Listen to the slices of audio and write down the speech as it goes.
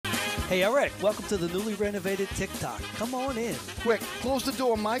Hey, Eric, welcome to the newly renovated TikTok. Come on in. Quick, close the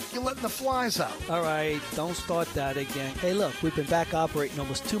door, Mike. You're letting the flies out. All right, don't start that again. Hey, look, we've been back operating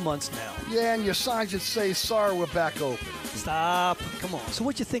almost 2 months now. Yeah, and your sign should say, sorry, we're back open. Stop. Come on. So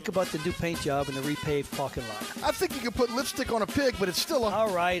what you think about the new paint job and the repaved parking lot? I think you can put lipstick on a pig, but it's still a...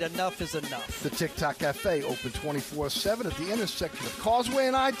 All right, enough is enough. The TikTok Cafe, open 24/7 at the intersection of Causeway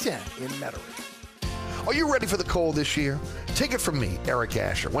and I-10 in Metairie. Are you ready for the cold this year? Take it from me, Eric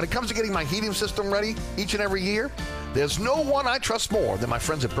Asher. When it comes to getting my heating system ready each and every year, there's no one I trust more than my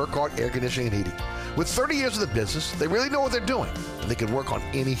friends at Burkhardt Air Conditioning and Heating. With 30 years of the business, they really know what they're doing, and they can work on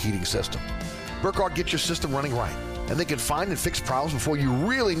any heating system. Burkhardt gets your system running right, and they can find and fix problems before you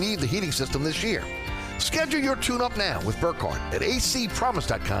really need the heating system this year. Schedule your tune-up now with Burkhardt at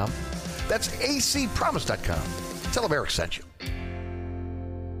acpromise.com. That's acpromise.com. Tell them Eric sent you.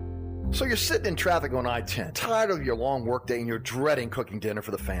 So you're sitting in traffic on I-10, tired of your long workday and you're dreading cooking dinner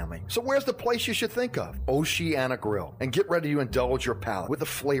for the family. So where's the place you should think of? Oceana Grill. And get ready to indulge your palate with the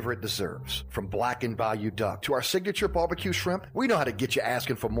flavor it deserves. From blackened bayou duck to our signature barbecue shrimp, we know how to get you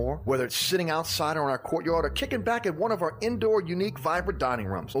asking for more. Whether it's sitting outside or in our courtyard or kicking back at one of our indoor, unique, vibrant dining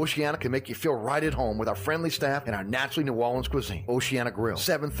rooms, Oceana can make you feel right at home with our friendly staff and our naturally New Orleans cuisine. Oceana Grill,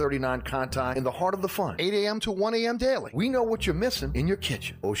 739 Conti, in the heart of the fun, 8 a.m. to 1 a.m. daily. We know what you're missing in your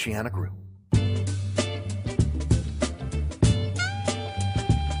kitchen. Oceana Grill.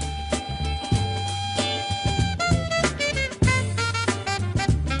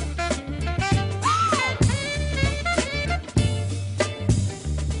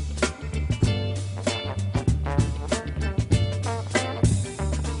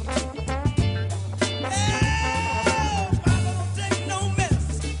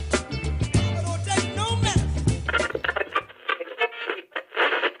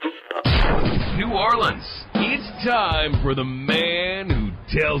 Time for the man who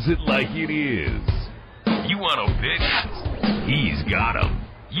tells it like it is. You want opinions? He's got them.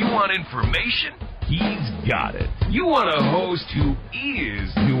 You want information? He's got it. You want a host who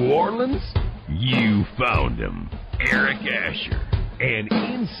is New Orleans? You found him. Eric Asher and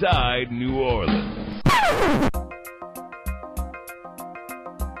Inside New Orleans.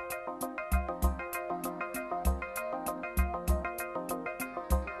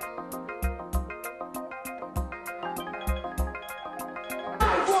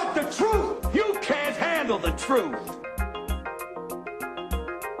 The truth.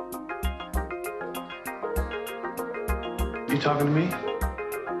 You talking to me?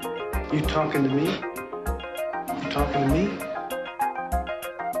 You talking to me? You talking to me?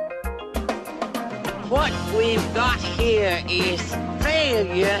 What we've got here is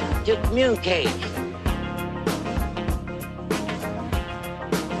failure to communicate.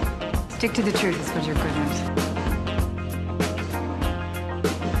 Stick to the truth is what you're good at.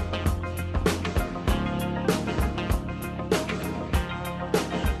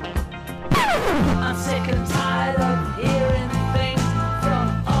 I'm sick and tired of hearing things from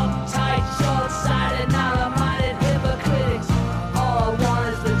uptight, short-sighted, narrow-minded hypocrites. All I want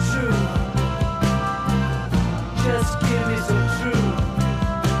is the truth. Just give me some truth.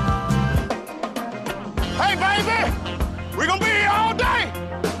 Hey, baby! We're gonna be here all day!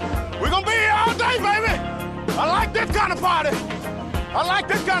 We're gonna be here all day, baby! I like this kind of party! I like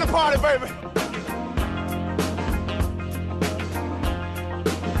this kind of party, baby!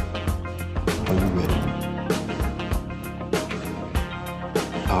 Are you ready?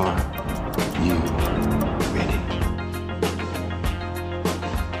 Are you ready?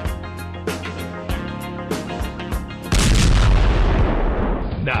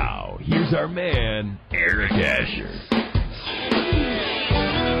 Now, here's our man, Eric Asher.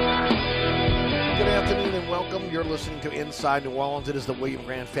 Good afternoon and welcome. You're listening to Inside New Orleans. It is the William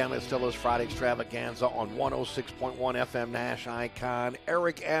Grant Family Distillers Friday Extravaganza on 106.1 FM Nash Icon.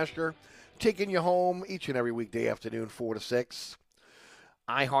 Eric Asher taking you home each and every weekday afternoon, 4 to 6.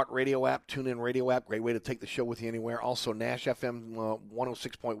 iHeartRadio app, TuneIn Radio app, great way to take the show with you anywhere. Also, Nash FM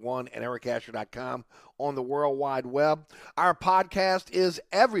 106.1 and ericasher.com on the World Wide Web. Our podcast is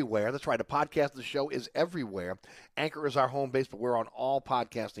everywhere. That's right, the podcast of the show is everywhere. Anchor is our home base, but we're on all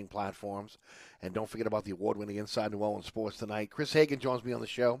podcasting platforms. And don't forget about the award-winning Inside New Orleans Sports tonight. Chris Hagan joins me on the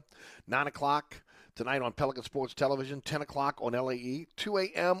show, 9 o'clock tonight on Pelican Sports Television, 10 o'clock on LAE, 2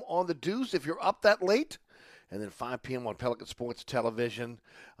 a.m. on The Deuce if you're up that late, and then 5 p.m. on Pelican Sports Television.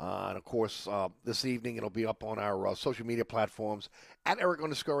 And, of course, this evening it'll be up on our social media platforms, at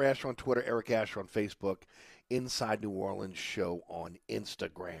Eric_Asher on Twitter, Eric Asher on Facebook, Inside New Orleans show on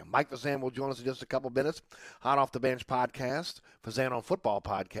Instagram. Mike Fazan will join us in just a couple minutes. Hot Off the Bench podcast, Fazan on Football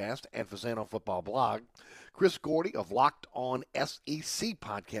podcast, and Fazan on Football blog. Chris Gordy of Locked On SEC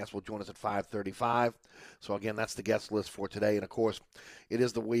podcast will join us at 5:35. So, again, that's the guest list for today. And, of course, it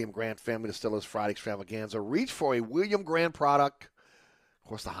is the William Grant Family Distillers Friday Extravaganza. Reach for a William Grant product. Of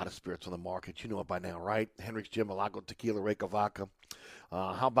course, the hottest spirits on the market. You know it by now, right? Hendrick's Gin, Malago Tequila, Reyka Vodka.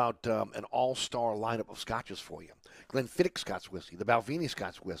 How about an all-star lineup of scotches for you? Glenfiddich Scotch Whiskey, the Balvenie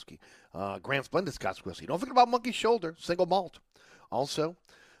Scotch Whiskey, Grant's Blended Scotch Whiskey. Don't forget about Monkey Shoulder, single malt. Also,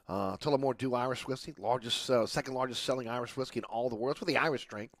 Tullamore Dew Irish Whiskey, second largest selling Irish whiskey in all the world for the Irish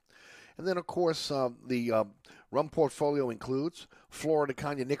drink. And then, of course, the rum portfolio includes Florida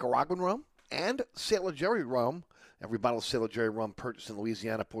Caña Nicaraguan rum and Sailor Jerry rum. Every bottle of Sailor Jerry rum purchased in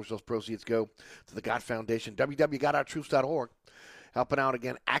Louisiana, portion of those proceeds go to the God Foundation, www.gotourtroops.org. Helping out,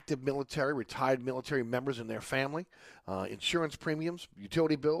 again, active military, retired military members and their family, insurance premiums,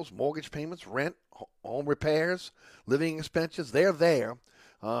 utility bills, mortgage payments, rent, home repairs, living expenses. They're there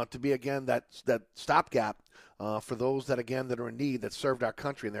to be, again, that stopgap for those that, again, that are in need, that served our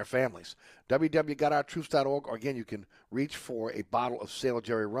country and their families. www.gotourtroops.org, or, again, you can reach for a bottle of Sailor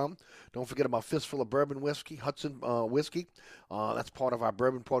Jerry rum. Don't forget about Fistful of Bourbon Whiskey, Hudson Whiskey. That's part of our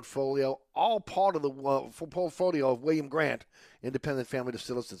bourbon portfolio, all part of the full portfolio of William Grant, Independent Family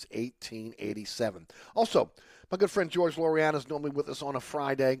Distillers since 1887. Also, my good friend George Loriana is normally with us on a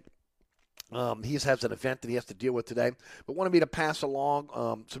Friday. He has an event that he has to deal with today, but wanted me to pass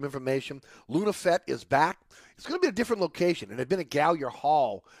along some information. LunaFet is back. It's going to be a different location, and it's been at Gallier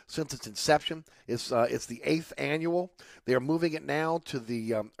Hall since its inception. It's the 8th annual. They are moving it now to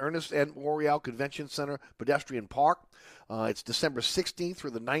the Ernest N. Morial Convention Center Pedestrian Park. It's December 16th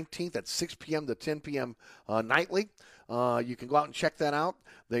through the 19th at 6 p.m. to 10 p.m. Nightly. You can go out and check that out.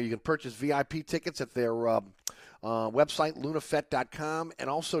 There you can purchase VIP tickets at their website, lunafet.com. And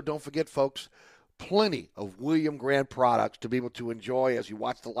also, don't forget, folks, plenty of William Grant products to be able to enjoy as you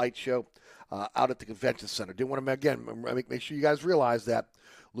watch the light show out at the convention center. Do want to, again, make sure you guys realize that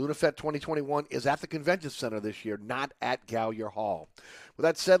LunaFet 2021 is at the convention center this year, not at Gallier Hall. With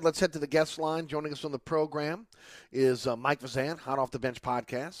that said, let's head to the guest line. Joining us on the program is Mike Fazan, Hot Off the Bench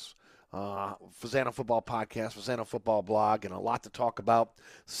podcast. Fazan on Football podcast, Fazan on Football blog, and a lot to talk about.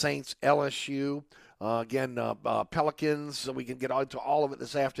 Saints, LSU, Pelicans, so we can get into all of it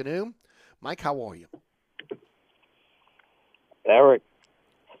this afternoon. Mike, how are you? Eric.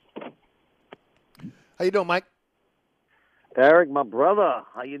 How you doing, Mike? Eric, my brother.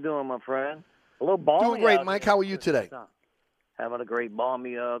 How you doing, my friend? A little balmy. Doing great, Mike. How are you today? Having a great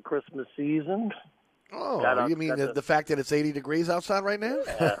balmy Christmas season. Oh, you mean the fact that it's 80 degrees outside right now?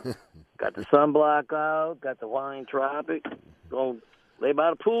 Yeah. Got the sunblock out, got the wine tropic. Go lay by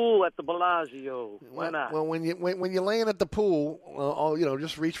the pool at the Bellagio. Why not? Well, when you're laying at the pool,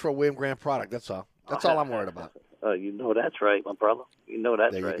 just reach for a William Grant product. That's all. That's all I'm worried about. You know that's right, my brother. You know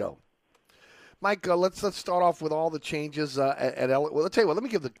that's right. There you go. Mike, let's start off with all the changes at Well, I'll tell you what. Let me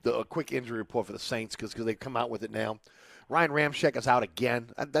give a quick injury report for the Saints because they come out with it now. Ryan Ramczyk is out again.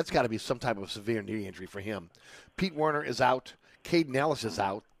 That's got to be some type of severe knee injury for him. Pete Werner is out. Caden Ellis is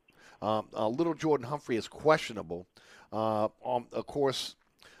out. Little Jordan Humphrey is questionable. Of course,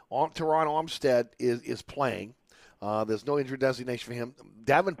 Teron Armstead is playing. There's no injury designation for him.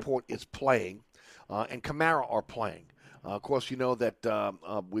 Davenport is playing, and Kamara are playing. Of course, you know that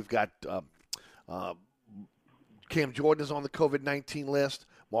we've got Cam Jordan is on the COVID-19 list.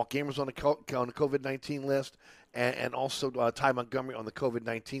 Mark Gamer's on the COVID-19 list. And also Ty Montgomery on the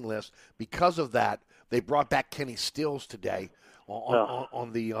COVID-19 list. Because of that, they brought back Kenny Stills today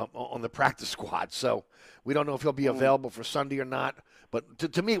on the practice squad. So we don't know if he'll be available for Sunday or not. But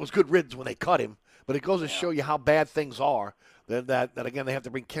to me, it was good riddance when they cut him. But it goes to show you how bad things are. That again, they have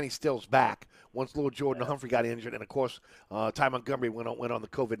to bring Kenny Stills back once Little Jordan Humphrey got injured, and of course, Ty Montgomery went on the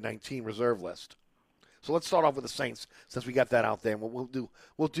COVID-19 reserve list. So let's start off with the Saints since we got that out there. And we'll do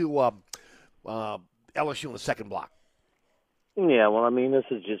LSU in the second block. Yeah, well, I mean, this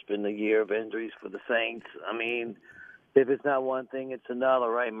has just been the year of injuries for the Saints. I mean, if it's not one thing, it's another,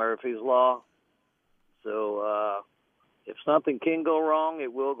 right? Murphy's Law. So if something can go wrong,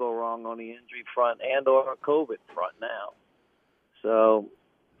 it will go wrong on the injury front and or COVID front now. So,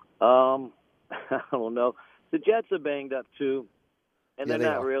 I don't know. The Jets are banged up, too. And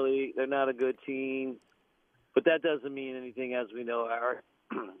they're not a good team. But that doesn't mean anything, as we know. Our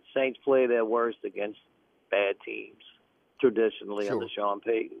Saints play their worst against bad teams, traditionally, under Sean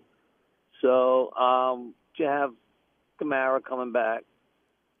Payton. So, you have Kamara coming back.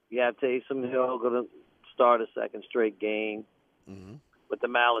 You have Taysom Hill going to start a second straight game with the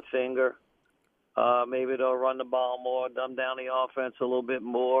mallet finger. Maybe they'll run the ball more, dumb down the offense a little bit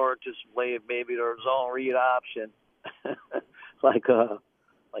more, just play maybe their zone read option, like the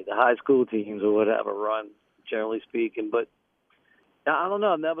high school teams or whatever run, generally speaking. But I don't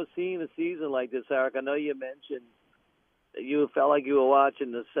know. I've never seen a season like this, Eric. I know you mentioned that you felt like you were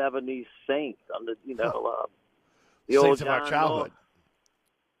watching the '70s Saints on the the old Saints of our John childhood. North,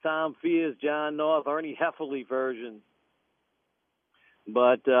 Tom Fears, John North, Ernie Heffley version.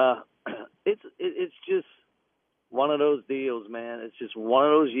 But it's just one of those deals, man. It's just one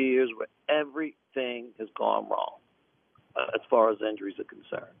of those years where everything has gone wrong as far as injuries are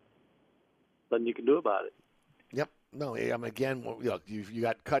concerned. Nothing you can do about it. Yep. No, I mean, again, you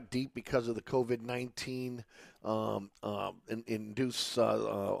got cut deep because of the COVID-19 induced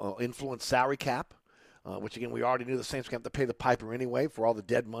influence salary cap, which, again, we already knew the Saints were going to have to pay the piper anyway for all the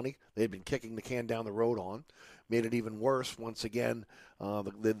dead money they'd been kicking the can down the road on. Made it even worse, once again,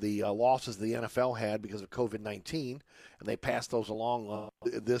 the losses the NFL had because of COVID-19, and they passed those along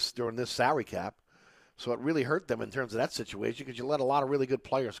during this salary cap. So it really hurt them in terms of that situation because you let a lot of really good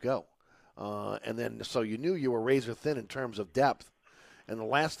players go. And then so you knew you were razor thin in terms of depth. And the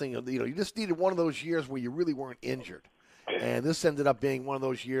last thing, you just needed one of those years where you really weren't injured. And this ended up being one of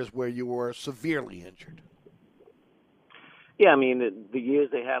those years where you were severely injured. Yeah, I mean, the years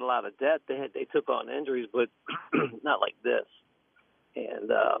they had a lot of debt, they took on injuries, but not like this.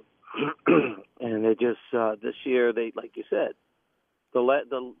 And and it just this year they, like you said, the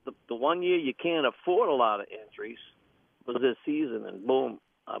 1 year you can't afford a lot of injuries was this season, and boom,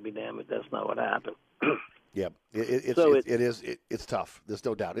 I'll be damned if that's not what happened. Yeah, it's tough. There's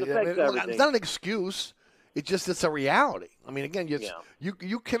no doubt. It's not an excuse. It's a reality. I mean, again,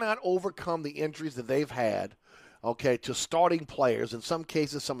 you cannot overcome the injuries that they've had. Okay, to starting players, in some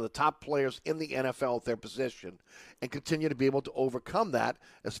cases some of the top players in the NFL at their position, and continue to be able to overcome that,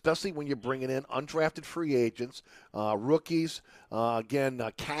 especially when you're bringing in undrafted free agents, rookies,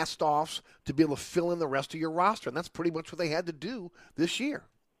 cast-offs, to be able to fill in the rest of your roster. And that's pretty much what they had to do this year.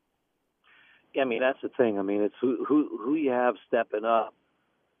 Yeah, I mean, that's the thing. I mean, it's who you have stepping up.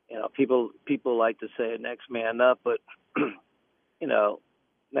 People like to say next man up, but,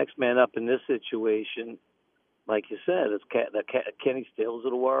 next man up in this situation, like you said, it's the Kenny Stills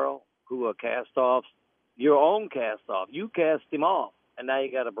of the world who are cast-offs. Your own cast-off. You cast him off, and now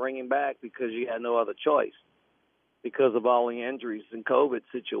you got to bring him back because you had no other choice because of all the injuries and COVID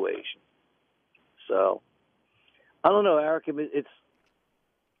situation. So, I don't know, Eric.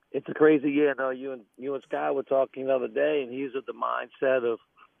 It's a crazy year. No, you and Sky were talking the other day, and he's at the mindset of,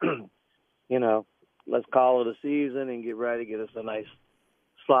 let's call it a season and get ready, get us a nice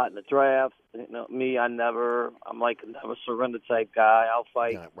slot in the draft. Me, I'm like a never surrender type guy. I'll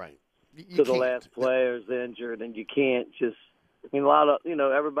fight to the last player's injured, and you can't just. I mean, a lot of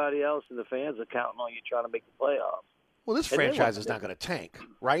everybody else and the fans are counting on you trying to make the playoffs. Well, this franchise is not going to tank,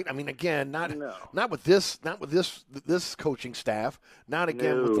 right? I mean, again, not with this coaching staff, not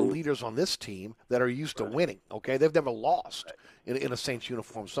again with the leaders on this team that are used to winning. Okay, they've never lost in a Saints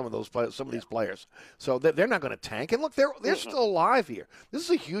uniform. Some of these players, so they're not going to tank. And look, they're still alive here. This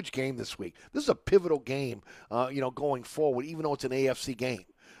is a huge game this week. This is a pivotal game, going forward, even though it's an AFC game.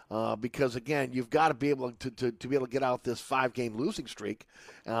 Because again, you've got to be able to be able to get out this 5-game losing streak.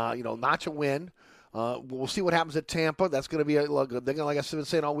 Notch a win. We'll see what happens at Tampa. That's going to be they're going to, like I've been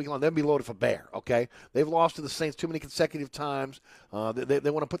saying all week long, they'll be loaded for bear. Okay, they've lost to the Saints too many consecutive times. They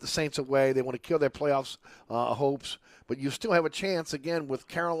want to put the Saints away. They want to kill their playoffs hopes. But you still have a chance again with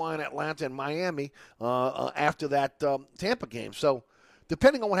Carolina, Atlanta, and Miami after that Tampa game. So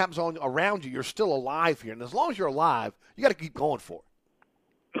depending on what happens around you, you're still alive here. And as long as you're alive, you got to keep going for it.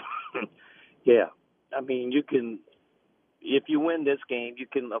 Yeah, I mean, you can. If you win this game, you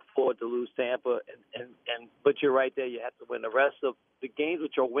can afford to lose Tampa, but you're right there. You have to win the rest of the games,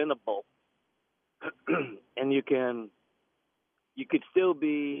 which are winnable, and you could still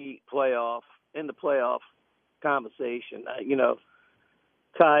be in the playoff conversation.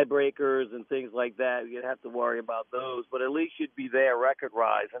 Tiebreakers and things like that. You'd have to worry about those, but at least you'd be there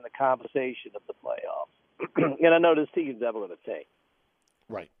record-wise in the conversation of the playoffs. And I know this team's never going to tank.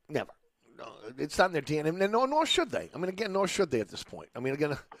 Right, never. It's not in their DNA, and nor should they. I mean, again, nor should they at this point. I mean,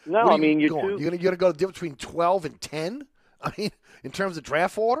 again, no. I mean, you're going to go the difference between 12 and 10. I mean, in terms of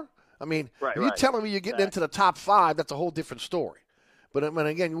draft order. I mean, if you're telling me you're getting into the top 5, that's a whole different story. But I mean,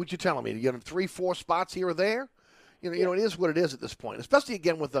 again, what you telling me? You get 3-4 spots here or there. It is what it is at this point. Especially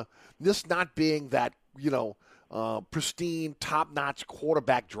again with this not being that pristine, top-notch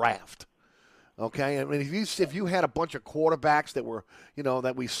quarterback draft. Okay, I mean, if you had a bunch of quarterbacks that were,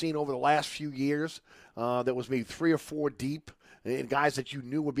 that we've seen over the last few years, that was maybe 3 or 4 deep, and guys that you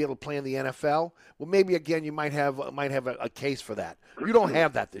knew would be able to play in the NFL, well, maybe again you might have a case for that. You don't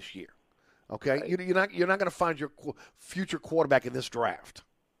have that this year. Okay, right. You're not going to find your future quarterback in this draft.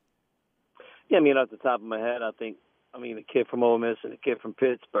 Yeah, I mean, off the top of my head, a kid from Ole Miss and a kid from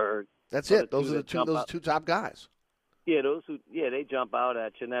Pittsburgh. That's it. Those are the two top guys. Yeah, they jump out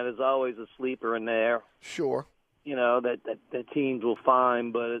at you, and that is always a sleeper in there. Sure. That teams will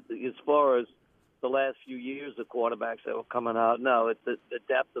find, but as far as the last few years of quarterbacks that were coming out, no, it's the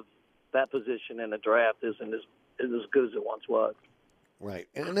depth of that position in the draft isn't as good as it once was. Right,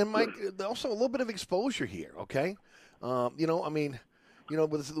 and then Mike, also a little bit of exposure here. Okay, with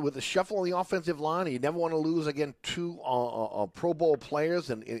the shuffle on the offensive line, you never want to lose again two Pro Bowl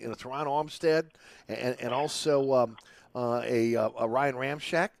players in Teron Armstead and also a Ryan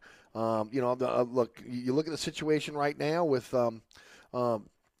Ramczyk. Look, you look at the situation right now with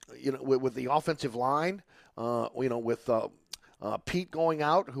with the offensive line. With Pete going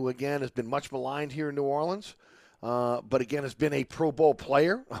out, who again has been much maligned here in New Orleans. But again, has been a Pro Bowl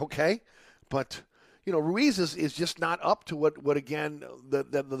player, okay? But, Ruiz is just not up to what again,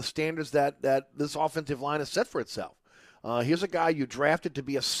 the standards that this offensive line has set for itself. Here's a guy you drafted to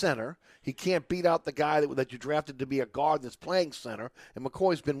be a center. He can't beat out the guy that you drafted to be a guard that's playing center. And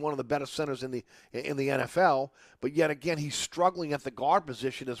McCoy's been one of the better centers in the NFL. But yet again, he's struggling at the guard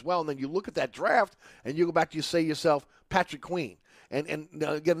position as well. And then you look at that draft, and you go back to you say to yourself, Patrick Queen. And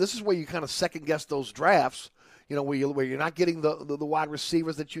again, this is where you kind of second-guess those drafts. Where you're not getting the wide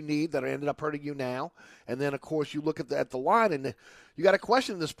receivers that you need that ended up hurting you now. And then, of course, you look at the line, and you got a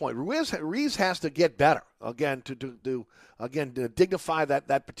question at this point. Ruiz has to get better, again, to dignify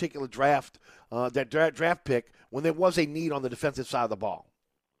that particular draft, draft pick when there was a need on the defensive side of the ball.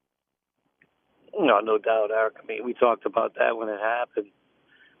 No doubt, Eric. I mean, we talked about that when it happened.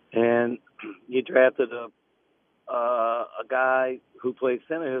 And you drafted a guy who played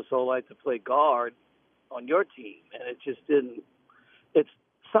center his whole life to play guard on your team, and it just didn't. It's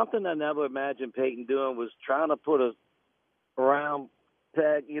something I never imagined Peyton doing, was trying to put a round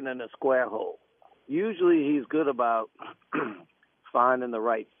peg in a square hole. Usually he's good about finding the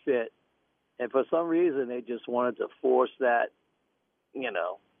right fit, and for some reason they just wanted to force that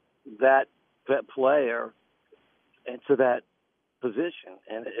player into that position,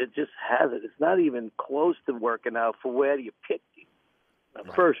 and it just hasn't. It's not even close to working out for where you picked him in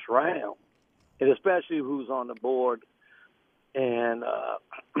the first round. And especially who's on the board and,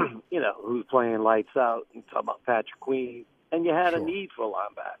 who's playing lights out. You talk about Patrick Queen. And you had a need for a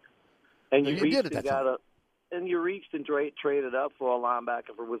linebacker. And you reached and traded up for a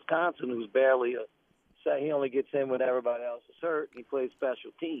linebacker for Wisconsin who's barely he only gets in when everybody else is hurt, and he plays special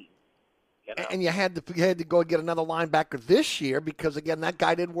teams. And you had to go get another linebacker this year because, again, that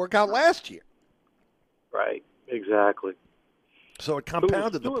guy didn't work out last year. Right, exactly. So it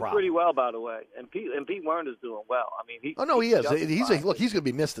compounded the problem. Doing pretty well, by the way, and Pete Werner's doing well. I mean, he is. He's going to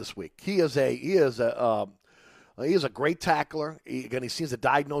be missed this week. He is a great tackler. He seems to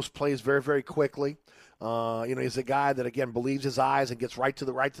diagnose plays very, very quickly. He's a guy that again believes his eyes and gets right to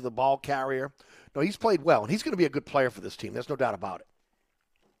the ball carrier. No, he's played well, and he's going to be a good player for this team. There's no doubt about it.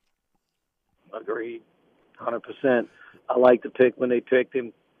 Agreed, 100%. I liked the pick when they picked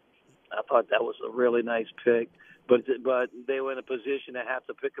him. I thought that was a really nice pick. But they were in a position to have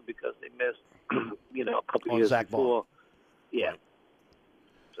to pick him because they missed, a couple years Zach before. Ball. Yeah. Right.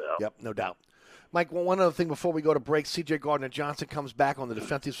 So. Yep, no doubt. Mike, one other thing before we go to break. C.J. Gardner-Johnson comes back on the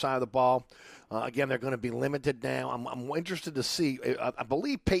defensive side of the ball. Again, they're going to be limited now. I'm interested to see. I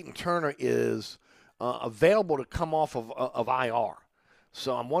believe Peyton Turner is available to come off of IR.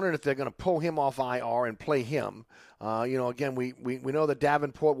 So I'm wondering if they're going to pull him off IR and play him. Again, we know that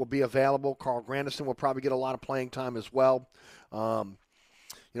Davenport will be available. Carl Granderson will probably get a lot of playing time as well.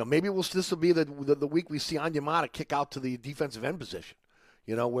 Maybe this will be the week we see Onyemata kick out to the defensive end position.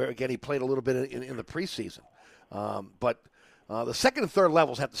 Where again he played a little bit in the preseason. But the second and third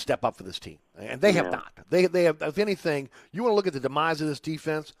levels have to step up for this team, and they have not. They have, if anything, you want to look at the demise of this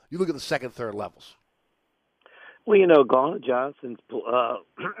defense. You look at the second, third levels. Well, Gardner-Johnson's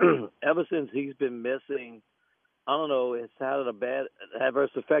ever since he's been missing, I don't know, it's had a bad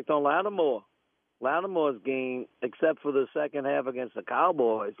adverse effect on Lattimore. Lattimore's game, except for the second half against the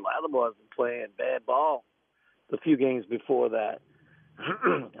Cowboys, Lattimore's been playing bad ball the few games before that. I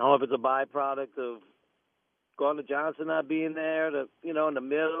don't know if it's a byproduct of Gardner-Johnson not being there to, in the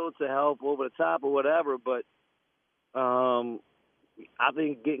middle to help over the top or whatever, but I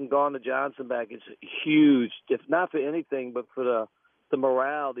think getting Gardner-Johnson back is huge, if not for anything, but for the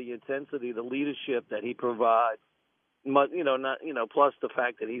morale, the intensity, the leadership that he provides. Plus the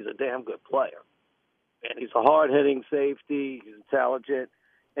fact that he's a damn good player. And he's a hard-hitting safety. He's intelligent.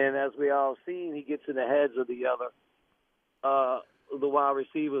 And as we all seen, he gets in the heads of the wide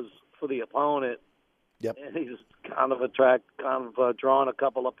receivers for the opponent. Yep. And he's kind of drawn a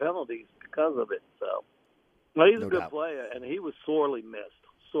couple of penalties because of it. So, he's a good player, and he was sorely missed.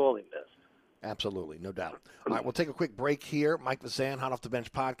 Absolutely, no doubt. All right, we'll take a quick break here. Mike Vazan, Hot Off the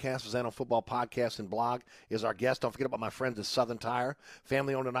Bench podcast, Vazano Football Podcast and Blog, is our guest. Don't forget about my friends at Southern Tire,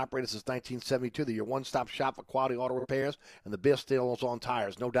 family-owned and operated since 1972. They're your one-stop shop for quality auto repairs and the best deals on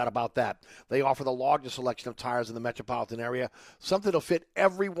tires, no doubt about that. They offer the largest selection of tires in the metropolitan area, something that'll fit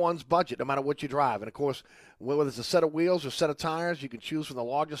everyone's budget, no matter what you drive. And, of course, whether it's a set of wheels or a set of tires, you can choose from the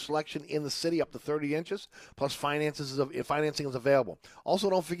largest selection in the city, up to 30 inches, plus financing is available.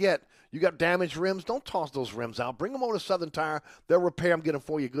 Also, don't forget, you got damaged rims, don't toss those rims out. Bring them over to Southern Tire. They'll repair them, get them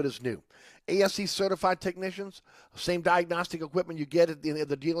for you good as new. ASE certified technicians, same diagnostic equipment you get at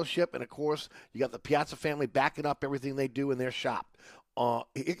the dealership. And, of course, you got the Piazza family backing up everything they do in their shop.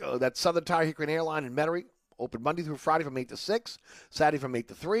 That's Southern Tire, Hickory and Airline in Metairie. Open Monday through Friday from 8 to 6, Saturday from 8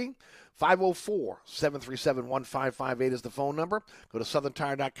 to 3. 504-737-1558 is the phone number. Go to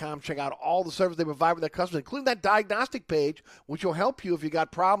southerntire.com. Check out all the service they provide with their customers, including that diagnostic page, which will help you if you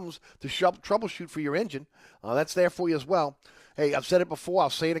got problems to troubleshoot for your engine. That's there for you as well. Hey, I've said it before. I'll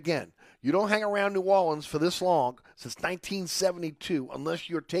say it again. You don't hang around New Orleans for this long, since 1972, unless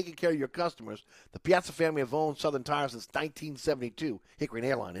you're taking care of your customers. The Piazza family have owned Southern Tire since 1972, Hickory and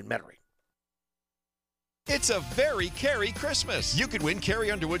Airline in Metairie. It's a very Carrie Christmas. You could win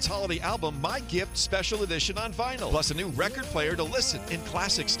Carrie Underwood's holiday album, My Gift Special Edition on vinyl, plus a new record player to listen in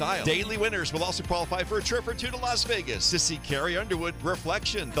classic style. Daily winners will also qualify for a trip or two to Las Vegas to see Carrie Underwood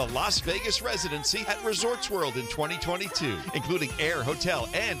Reflection, the Las Vegas residency at Resorts World in 2022, including air, hotel,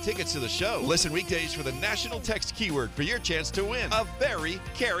 and tickets to the show. Listen weekdays for the national text keyword for your chance to win a very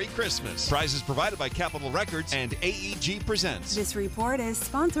Carrie Christmas. Prizes provided by Capitol Records and AEG Presents. This report is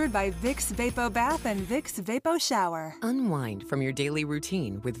sponsored by Vicks Vapo Bath and Vicks Vapo Shower. Unwind from your daily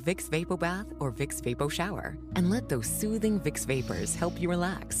routine with Vicks Vapo Bath or Vicks Vapo Shower and let those soothing Vicks vapors help you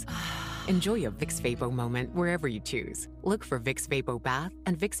relax. Enjoy a Vicks Vapo moment wherever you choose. Look for Vicks Vapo Bath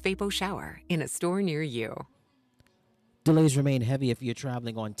and Vicks Vapo Shower in a store near you. Delays remain heavy if you're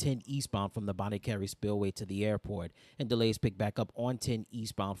traveling on 10 eastbound from the Bonnet Carré Spillway to the airport, and delays pick back up on 10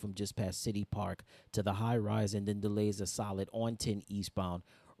 eastbound from just past City Park to the high rise, and then delays are solid on 10 eastbound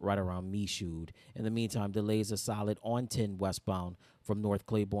right around Michoud. In the meantime, delays are solid on 10 westbound from North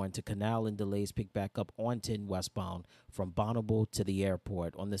Claiborne to Canal, and delays pick back up on 10 westbound from Bonneville to the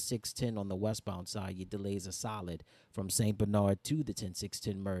airport. On the 610 on the westbound side, your delays are solid from St. Bernard to the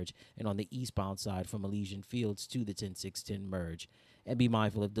 10-610 merge, and on the eastbound side from Elysian Fields to the 10-610 merge. And be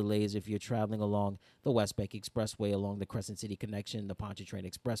mindful of delays if you're traveling along the Westbeck Expressway, along the Crescent City Connection, the Pontchartrain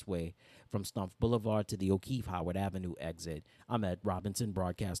Expressway, from Stumpf Boulevard to the O'Keefe Howard Avenue exit. I'm Ed Robinson,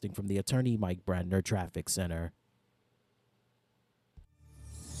 broadcasting from the Attorney Mike Brandner Traffic Center.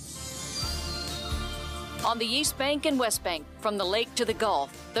 On the East Bank and West Bank, from the lake to the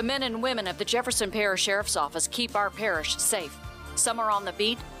Gulf, the men and women of the Jefferson Parish Sheriff's Office keep our parish safe. Some are on the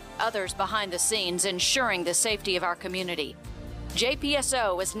beat, others behind the scenes, ensuring the safety of our community.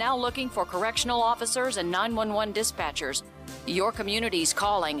 JPSO is now looking for correctional officers and 911 dispatchers. Your community's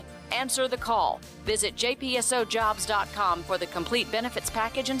calling. Answer the call. Visit jpsojobs.com for the complete benefits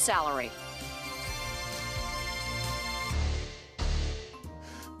package and salary.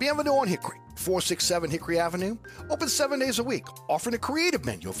 Bienvenue on Hickory, 467 Hickory Avenue. Open 7 days a week, offering a creative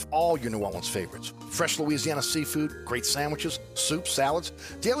menu of all your New Orleans favorites. Fresh Louisiana seafood, great sandwiches, soups, salads,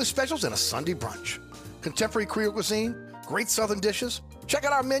 daily specials, and a Sunday brunch. Contemporary Creole cuisine, great Southern dishes. Check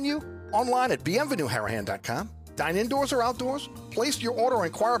out our menu online at bienvenueharahan.com. Dine indoors or outdoors. Place your order or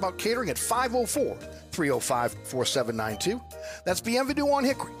inquire about catering at 504-305-4792. That's Bienvenue on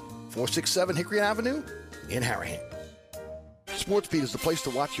Hickory, 467 Hickory Avenue in Harahan. SportsBeat is the place to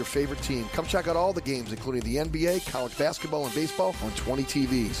watch your favorite team. Come check out all the games, including the NBA, college basketball, and baseball on 20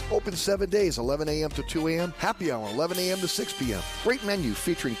 TVs. Open 7 days, 11 a.m. to 2 a.m. Happy hour, 11 a.m. to 6 p.m. Great menu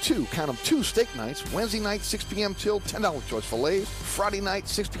featuring two steak nights. Wednesday night, 6 p.m. till $10 choice fillets. Friday night,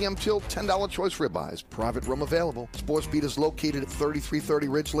 6 p.m. till $10 choice ribeyes. Private room available. SportsBeat is located at 3330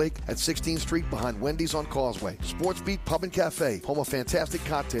 Ridge Lake at 16th Street behind Wendy's on Causeway. SportsBeat Pub and Cafe, home of fantastic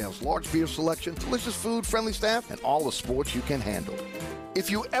cocktails, large beer selection, delicious food, friendly staff, and all the sports you can handle.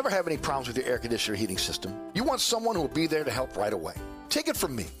 If you ever have any problems with your air conditioner heating system, you want someone who will be there to help right away. Take it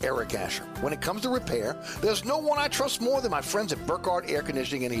from me, Eric Asher. When it comes to repair, there's no one I trust more than my friends at Burkhardt Air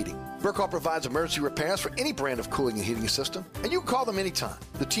Conditioning and Heating. Burkhardt provides emergency repairs for any brand of cooling and heating system, and you can call them anytime.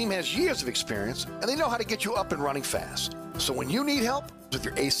 The team has years of experience, and they know how to get you up and running fast. So when you need help with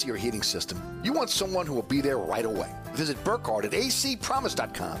your AC or heating system, you want someone who will be there right away. Visit Burkhardt at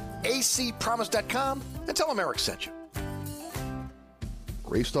acpromise.com, acpromise.com, and tell them Eric sent you.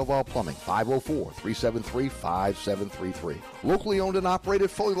 Ray Stovall Plumbing, 504-373-5733. Locally owned and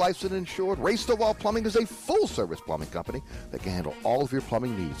operated, fully licensed and insured, Ray Stovall Plumbing is a full-service plumbing company that can handle all of your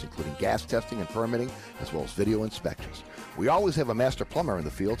plumbing needs, including gas testing and permitting, as well as video inspections. We always have a master plumber in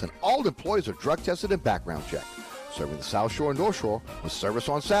the field, and all employees are drug tested and background checked. Serving the South Shore and North Shore with service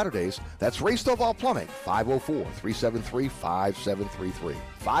on Saturdays. That's Ray Stovall Plumbing, 504-373-5733.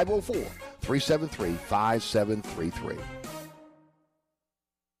 504-373-5733.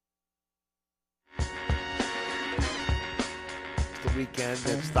 The weekend,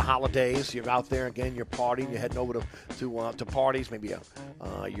 it's the holidays. You're out there again. You're partying. You're heading over to parties. Maybe a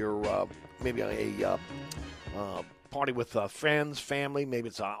party with friends, family. Maybe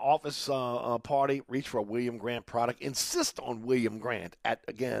it's an office party. Reach for a William Grant product. Insist on William Grant at,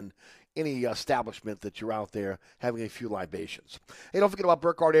 again, any establishment that you're out there having a few libations. Hey, don't forget about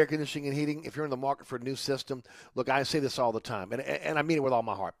Burkhardt Air Conditioning and Heating. If you're in the market for a new system, look, I say this all the time, and I mean it with all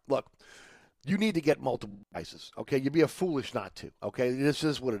my heart. Look, you need to get multiple prices, okay? You'd be a foolish not to, okay? This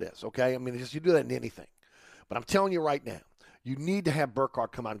is what it is, okay? I mean, you do that in anything. But I'm telling you right now, you need to have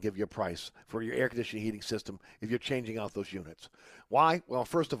Burkhardt come out and give you a price for your air conditioning heating system if you're changing out those units. Why? Well,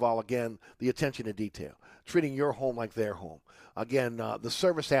 first of all, again, the attention to detail, treating your home like their home. Again, the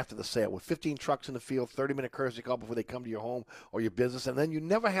service after the sale with 15 trucks in the field, 30-minute courtesy call before they come to your home or your business, and then you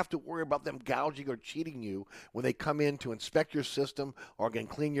never have to worry about them gouging or cheating you when they come in to inspect your system or, again,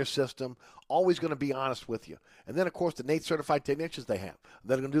 clean your system. Always going to be honest with you. And then, of course, the NATE certified technicians they have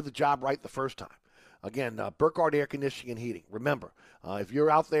that are going to do the job right the first time. Again, Burkhardt Air Conditioning and Heating. Remember, if you're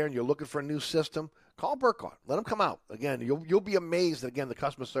out there and you're looking for a new system, call Burkhardt. Let them come out. Again, you'll be amazed at, again, the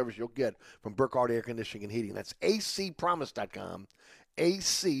customer service you'll get from Burkhardt Air Conditioning and Heating. That's acpromise.com,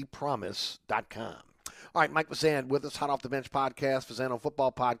 acpromise.com. All right, Mike Fazan with us, Hot Off the Bench podcast, Fazano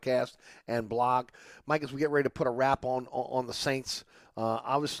Football podcast, and blog. Mike, as we get ready to put a wrap on the Saints,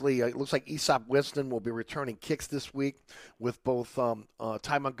 obviously it looks like Easop Winston will be returning kicks this week with both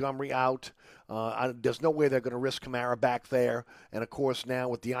Ty Montgomery out. There's no way they're going to risk Kamara back there. And, of course, now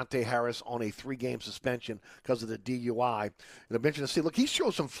with Deontay Harris on a 3-game suspension because of the DUI. It'll be interesting to see. Look, he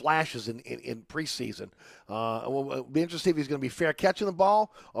showed some flashes in preseason. It'll be interesting to see if he's going to be fair catching the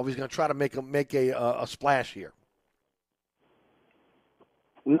ball or if he's going to try to make a splash here.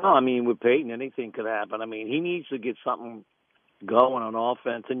 No, I mean, with Peyton, anything could happen. I mean, he needs to get something going on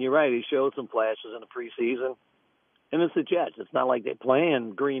offense. And you're right, he showed some flashes in the preseason. And it's the Jets. It's not like they're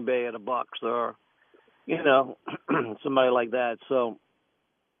playing Green Bay or the Bucks or, somebody like that. So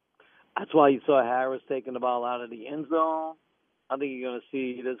that's why you saw Harris taking the ball out of the end zone. I think you're going to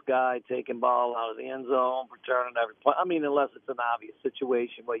see this guy taking ball out of the end zone, returning every point. I mean, unless it's an obvious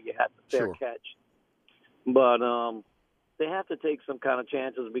situation where you have to fair catch. But they have to take some kind of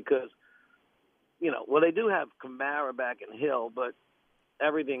chances because, they do have Kamara back in Hill, but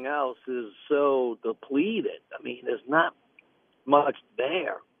everything else is so depleted. I mean, there's not much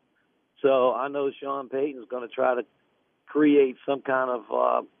there. So I know Sean Payton's going to try to create some kind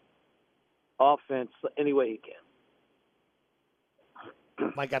of offense any way he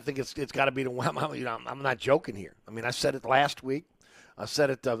can. Mike, I think it's got to be the one. I'm not joking here. I mean, I said it last week. I said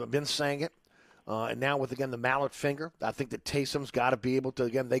it. I've been saying it. And now with, again, the mallet finger, I think that Taysom's got to be able to,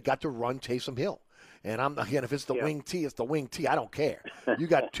 again, they got to run Taysom Hill. And if it's the wing T, it's the wing T. I don't care. You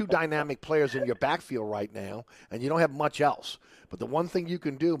got two dynamic players in your backfield right now, and you don't have much else. But the one thing you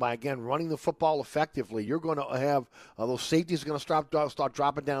can do by, again, running the football effectively, you're going to have those safeties are going to start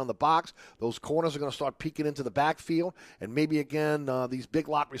dropping down in the box. Those corners are going to start peeking into the backfield. And maybe, again, these big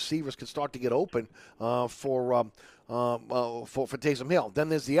lot receivers can start to get open for Taysom Hill. Then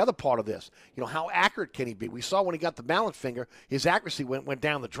there's the other part of this. How accurate can he be? We saw when he got the mallet finger, his accuracy went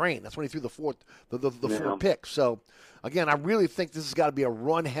down the drain. That's when he threw the four picks. So, again, I really think this has got to be a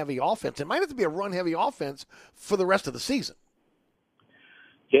run-heavy offense. It might have to be a run-heavy offense for the rest of the season.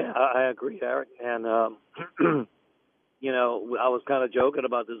 Yeah, I agree, Eric. And, I was kind of joking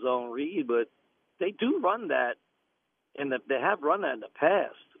about the zone read, but they do run that, and they have run that in the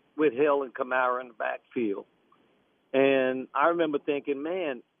past with Hill and Kamara in the backfield. And I remember thinking,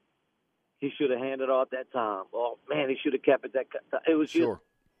 man, he should have handed off that time. Oh, man, he should have kept it that time. It was just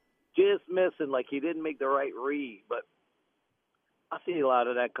missing, like he didn't make the right read. But I see a lot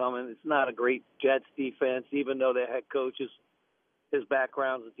of that coming. It's not a great Jets defense, even though their head coach his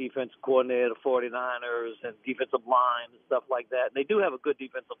background as a defensive coordinator, the 49ers, and defensive line and stuff like that. And they do have a good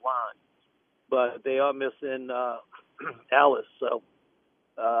defensive line, but they are missing Ellis. So,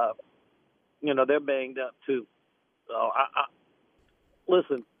 they're banged up too. So,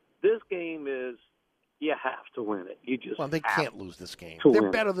 listen, this game is you have to win it. You just they can't lose this game. to They're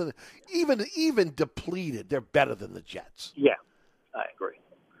win. better than even depleted. They're better than the Jets. Yeah, I agree.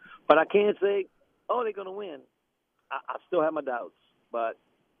 But I can't say, they're going to win. I still have my doubts, but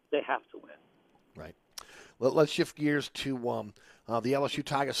they have to win. Right. Well, let's shift gears to the LSU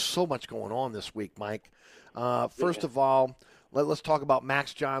Tigers. So much going on this week, Mike. First of all, let's talk about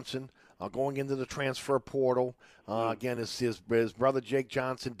Max Johnson going into the transfer portal. Again, his brother Jake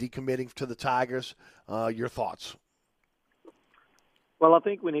Johnson decommitting to the Tigers. Your thoughts? Well, I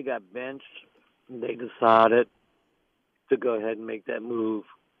think when he got benched, they decided to go ahead and make that move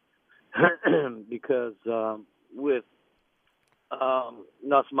because with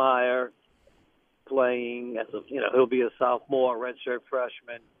Nussmeier playing as he'll be a sophomore, redshirt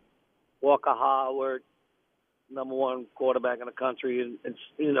freshman. Walker Howard, number one quarterback in the country, and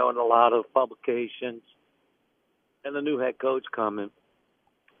in a lot of publications, and the new head coach coming.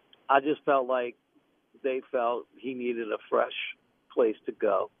 I just felt like they felt he needed a fresh place to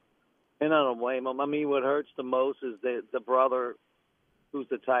go, and I don't blame him. I mean, what hurts the most is the brother, who's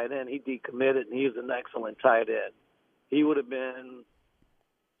the tight end. He decommitted, and he was an excellent tight end. He would have been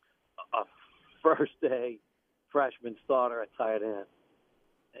a first-day freshman starter at tight end.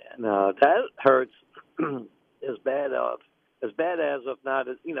 And that hurts as bad as, if not,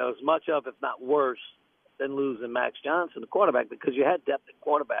 as much of, if not worse, than losing Max Johnson, the quarterback, because you had depth at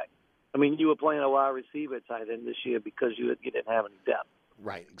quarterback. I mean, you were playing a wide receiver at tight end this year because you didn't have any depth.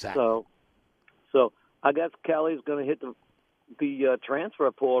 Right, exactly. So I guess Kelly's going to hit the transfer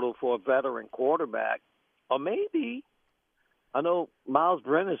portal for a veteran quarterback, or maybe. I know Miles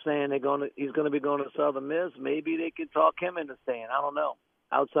Brennan is saying he's going to be going to Southern Miss. Maybe they could talk him into staying. I don't know.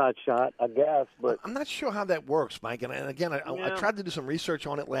 Outside shot, I guess. But I'm not sure how that works, Mike. And again, I tried to do some research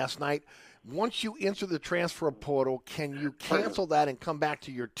on it last night. Once you enter the transfer portal, can you cancel that and come back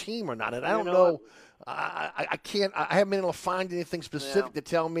to your team or not? And I don't know. I can't. I haven't been able to find anything specific to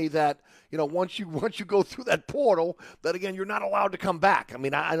tell me that once you go through that portal, that again you're not allowed to come back. I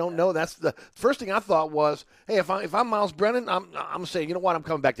mean, I don't know. That's the first thing I thought was, hey, if I'm Miles Brennan, I'm saying, you know what, I'm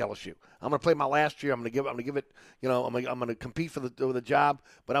coming back to LSU. I'm going to play my last year. I'm going to give it. I'm going to compete for the job.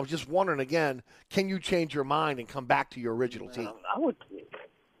 But I was just wondering again, can you change your mind and come back to your original team?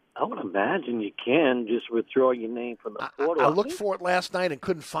 I would imagine you can just withdraw your name from the portal. I looked for it last night and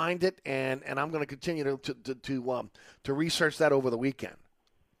couldn't find it, and I'm going to continue to research that over the weekend.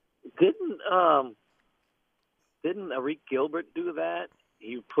 Didn't Arik Gilbert do that?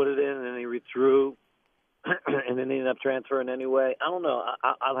 He put it in and then he withdrew, and then he ended up transferring anyway. I don't know.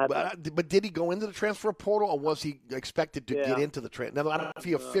 I'll have But did he go into the transfer portal, or was he expected to get into the transfer? I don't know if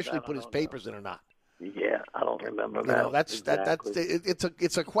he officially put his papers in or not. Yeah, I don't remember that.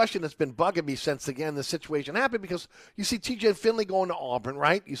 It's a question that's been bugging me since again the situation happened, because you see T.J. Finley going to Auburn,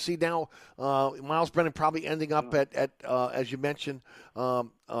 right? You see now Miles Brennan probably ending up at as you mentioned at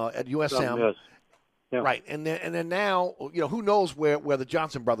USM, right? And then now who knows where the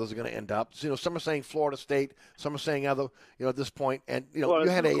Johnson brothers are going to end up? So, some are saying Florida State, some are saying other at this point, and you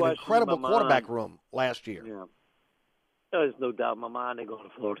had an incredible quarterback room last year. Yeah, there's no doubt in my mind they're going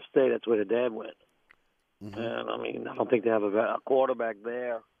to Florida State. That's where their dad went. Mm-hmm. And, I mean, I don't think they have a quarterback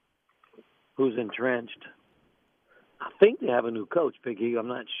there who's entrenched. I think they have a new coach, Piggy. I'm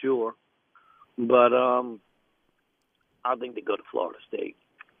not sure. But I think they go to Florida State.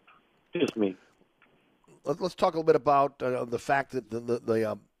 Just me. Let's talk a little bit about the fact that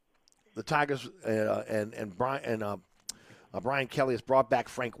the Tigers and Brian Kelly has brought back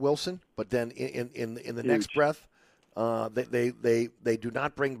Frank Wilson, but then in the next breath, they do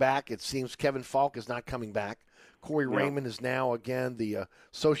not bring back. It seems Kevin Falk is not coming back. Corey Raymond is now again the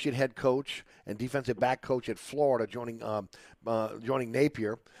associate head coach and defensive back coach at Florida, joining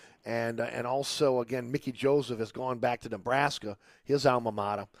Napier, and also again Mickey Joseph has gone back to Nebraska, his alma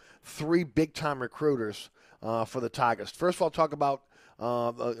mater. 3 big time recruiters for the Tigers. First of all, talk about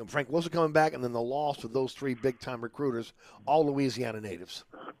Frank Wilson coming back, and then the loss of those 3 big time recruiters, all Louisiana natives.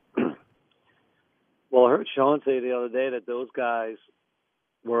 Well, I heard Sean say the other day that those guys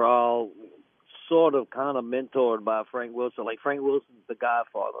were all sort of kind of mentored by Frank Wilson. Like, Frank Wilson's the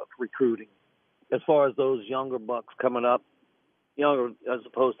godfather of recruiting as far as those younger bucks coming up, younger as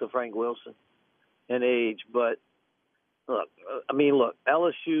opposed to Frank Wilson in age. But, look,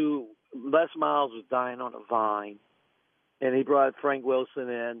 LSU, Les Miles was dying on a vine, and he brought Frank Wilson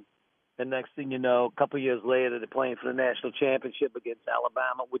in. And next thing you know, a couple years later, they're playing for the national championship against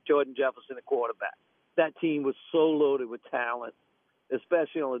Alabama with Jordan Jefferson at quarterback. That team was so loaded with talent,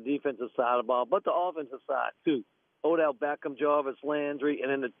 especially on the defensive side of the ball, but the offensive side, too. Odell Beckham, Jarvis Landry,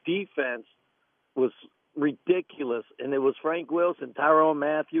 and then the defense was ridiculous. And it was Frank Wilson, Tyrone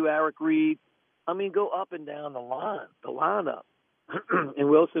Matthew, Eric Reed. I mean, go up and down the lineup. And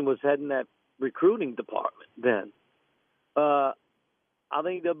Wilson was heading that recruiting department then. I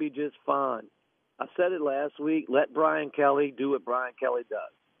think they'll be just fine. I said it last week. Let Brian Kelly do what Brian Kelly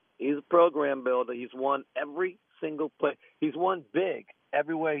does. He's a program builder. He's won every single play. He's won big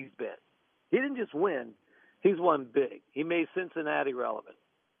everywhere he's been. He didn't just win. He's won big. He made Cincinnati relevant,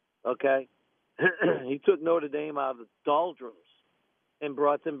 okay? He took Notre Dame out of the doldrums and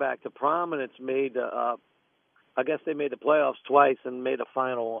brought them back to prominence, I guess they made the playoffs twice and made a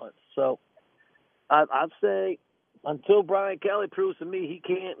final once. So I'd say until Brian Kelly proves to me he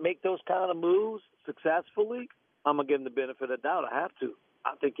can't make those kind of moves successfully, I'm going to give him the benefit of the doubt. I have to.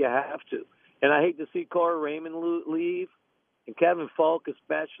 I think you have to. And I hate to see Corey Raymond leave, and Kevin Falk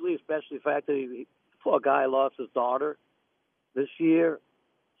especially the fact that poor guy lost his daughter this year.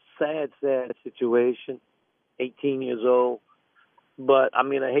 Sad situation, 18 years old. But, I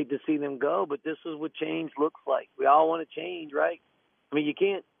mean, I hate to see them go, but this is what change looks like. We all want to change, right? I mean, you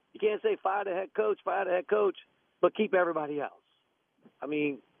can't say fire the head coach, but keep everybody else. I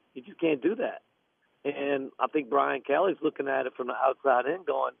mean, you just can't do that. And I think Brian Kelly's looking at it from the outside in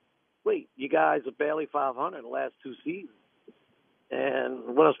going, wait, you guys are barely 500 in the last 2 seasons.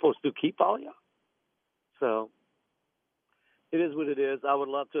 And what am I supposed to do, keep all y'all? So it is what it is. I would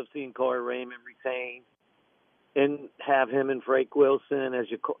love to have seen Corey Raymond retain and have him and Frank Wilson as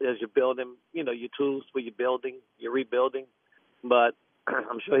you build him, your tools for your building, your rebuilding. But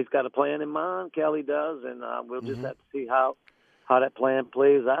I'm sure he's got a plan in mind. Kelly does, and we'll just have to see how that plan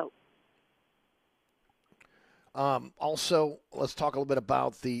plays out. Also, let's talk a little bit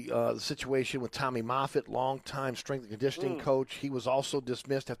about the situation with Tommy Moffitt, longtime strength and conditioning coach. He was also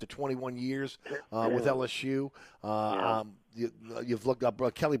dismissed after 21 years with LSU. You've looked up.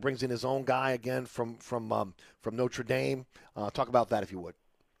 Kelly brings in his own guy again from Notre Dame. Talk about that if you would.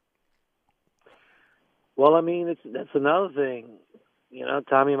 Well, I mean, that's another thing.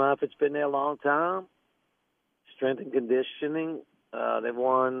 Tommy Moffitt's been there a long time. Strength and conditioning. They've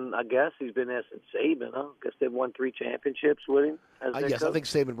won, I guess he's been there since Saban, huh? I guess they've won 3 championships with him. Yes, coach. I think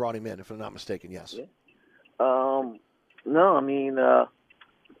Saban brought him in, if I'm not mistaken, yes. Yeah. No, I mean,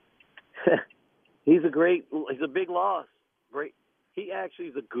 he's a big loss. Great. He actually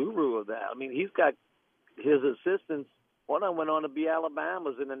is a guru of that. I mean, he's got his assistants. One of them went on to be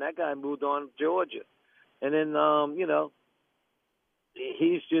Alabama's, and then that guy moved on to Georgia. And then,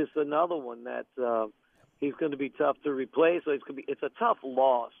 he's just another one that he's going to be tough to replace. So it's a tough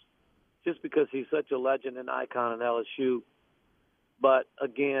loss just because he's such a legend and icon in LSU. But,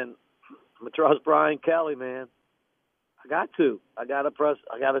 again, I'm going to trust Brian Kelly, man. I got to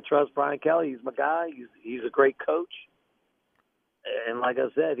trust Brian Kelly. He's my guy. He's a great coach. And like I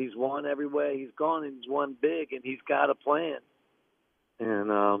said, he's won everywhere he's gone, and he's won big, and he's got a plan.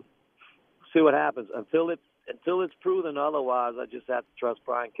 And see what happens. Until it's proven otherwise, I just have to trust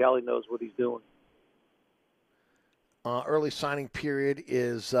Brian Kelly knows what he's doing. Early signing period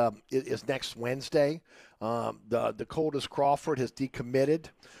is next Wednesday. The Dakotas Crawford has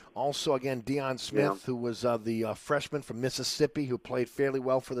decommitted. Also, again, Deion Smith, who was the freshman from Mississippi who played fairly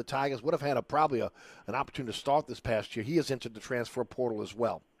well for the Tigers, would have had probably an opportunity to start this past year. He has entered the transfer portal as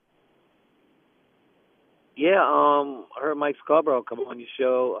well. Yeah, I heard Mike Scarborough come on your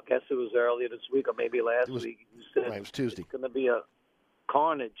show. I guess it was earlier this week or maybe last week. He said it was Tuesday. It's going to be a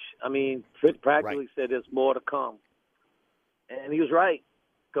carnage. I mean, Fritz practically said there's more to come. And he was right.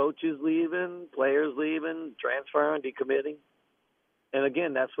 Coaches leaving, players leaving, transferring, decommitting. And,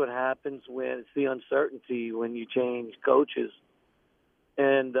 again, that's what happens when it's the uncertainty when you change coaches.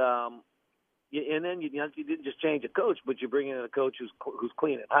 And then you didn't just change a coach, but you bring in a coach who's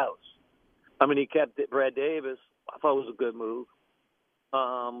cleaning house. I mean, he kept Brad Davis. I thought it was a good move.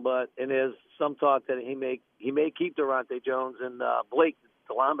 And there's some talk that he may keep Durante Jones and Blake,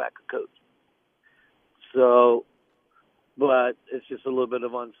 the linebacker coach. So, but it's just a little bit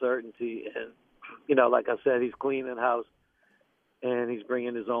of uncertainty. And, like I said, he's cleaning house, and he's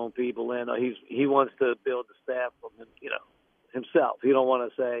bringing his own people in. He wants to build the staff from himself. He don't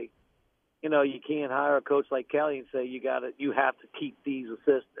want to say, you can't hire a coach like Kelly and say you have to keep these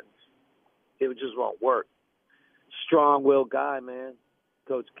assistants. It just won't work. Strong-willed guy, man,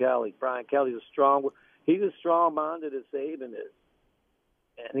 Coach Kelly. Brian Kelly's he's as strong-minded as Saban is.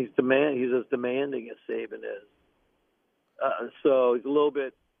 And he's as demanding as Saban is. So he's a little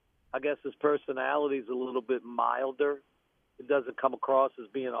bit, I guess his personality is a little bit milder. It doesn't come across as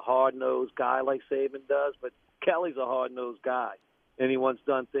being a hard-nosed guy like Saban does, but Kelly's a hard-nosed guy, and he wants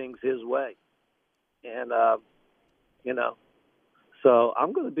done things his way. And, So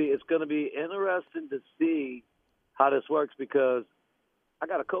it's going to be interesting to see how this works, because I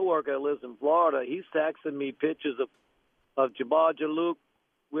got a coworker that lives in Florida. He's texting me pictures of Jabbar Jaluk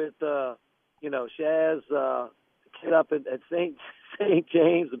with, Shaz, kid up at St.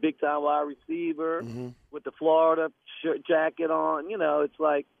 James, the big-time wide receiver, with the Florida shirt jacket on. It's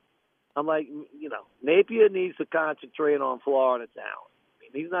like, I'm like, Napier needs to concentrate on Florida talent. I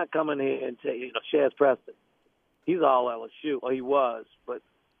mean, he's not coming here and Shaz Preston. He's all LSU, or he was. But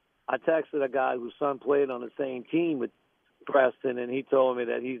I texted a guy whose son played on the same team with Preston, and he told me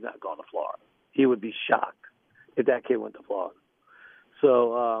that he's not going to Florida. He would be shocked if that kid went to Florida.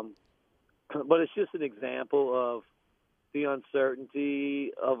 So, but it's just an example of the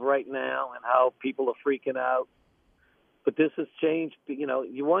uncertainty of right now and how people are freaking out. But this has changed.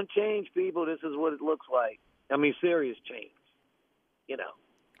 You want change, people. This is what it looks like. I mean, serious change.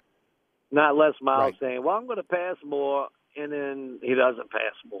 Not Les Miles saying, well, I'm going to pass more, and then he doesn't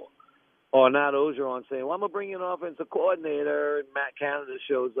pass more. Or not Orgeron saying, well, I'm going to bring in an offensive coordinator, and Matt Canada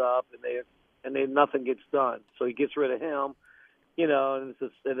shows up, and nothing gets done. So he gets rid of him, and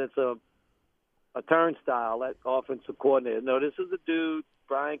it's a turnstile, that offensive coordinator. No, this is a dude,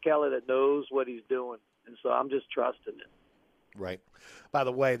 Brian Kelly, that knows what he's doing, and so I'm just trusting it. Right. By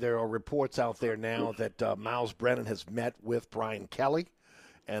the way, there are reports out there now that Miles Brennan has met with Brian Kelly,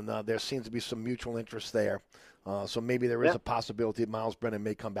 and there seems to be some mutual interest there. So maybe there is a possibility that Miles Brennan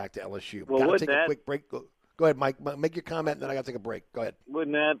may come back to LSU. Well, got to take a quick break. Go ahead, Mike. Make your comment, and then I got to take a break. Go ahead.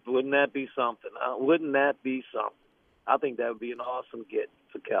 Wouldn't that be something? Wouldn't that be something? I think that would be an awesome get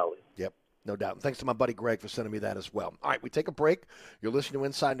for Kelly. Yep. No doubt. And thanks to my buddy Greg for sending me that as well. All right, we take a break. You're listening to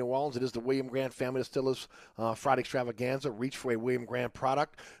Inside New Orleans. It is the William Grant Family Distillers Friday Extravaganza. Reach for a William Grant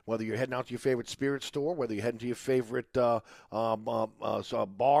product, whether you're heading out to your favorite spirit store, whether you're heading to your favorite bar,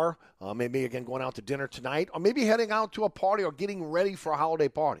 maybe, again, going out to dinner tonight, or maybe heading out to a party or getting ready for a holiday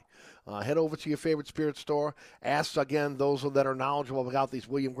party. Head over to your favorite spirit store. Ask, again, those that are knowledgeable about these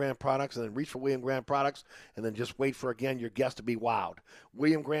William Grant products, and then reach for William Grant products, and then just wait for, again, your guests to be wowed.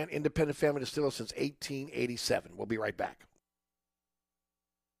 William Grant, independent family distiller since 1887. We'll be right back.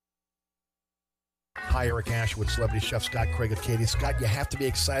 Hi, Eric Ashwood, celebrity chef Scott Craig of Katie's. Scott, you have to be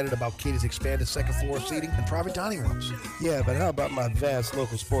excited about Katie's expanded second floor seating and private dining rooms. Yeah, but how about my vast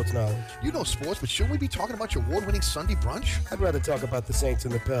local sports knowledge? You know sports, but shouldn't we be talking about your award-winning Sunday brunch? I'd rather talk about the Saints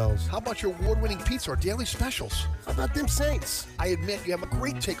and the Pels. How about your award-winning pizza or daily specials? How about them Saints? I admit you have a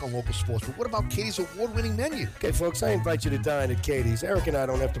great take on local sports, but what about Katie's award-winning menu? Okay, folks, I invite you to dine at Katie's. Eric and I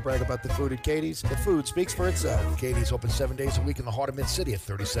don't have to brag about the food at Katie's. The food speaks for itself. Katie's open 7 days a week in the heart of Mid-City at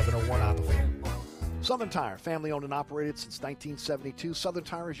 3701 Opperville. Southern Tire, family-owned and operated since 1972. Southern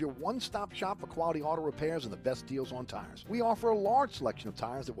Tire is your one-stop shop for quality auto repairs and the best deals on tires. We offer a large selection of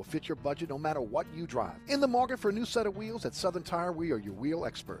tires that will fit your budget no matter what you drive. In the market for a new set of wheels at Southern Tire, we are your wheel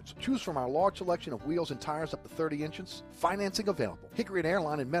experts. Choose from our large selection of wheels and tires up to 30 inches. Financing available. Hickory and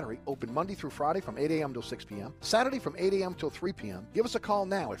Airline in Metairie, open Monday through Friday from 8 a.m. till 6 p.m. Saturday from 8 a.m. till 3 p.m. Give us a call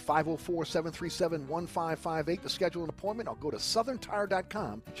now at 504-737-1558 to schedule an appointment, or go to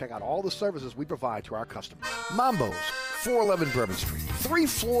southerntire.com and check out all the services we provide to our customers. Mambo's, 411 Bourbon Street. 3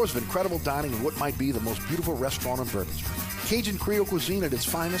 floors of incredible dining in what might be the most beautiful restaurant on Bourbon Street. Cajun Creole cuisine at its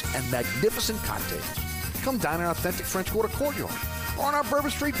finest and magnificent cocktails. Come dine in our authentic French Quarter courtyard or on our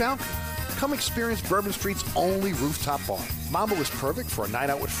Bourbon Street balcony. Come experience Bourbon Street's only rooftop bar. Mambo is perfect for a night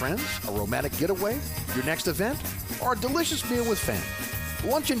out with friends, a romantic getaway, your next event, or a delicious meal with family.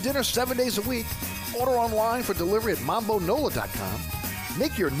 Lunch and dinner 7 days a week. Order online for delivery at mambonola.com.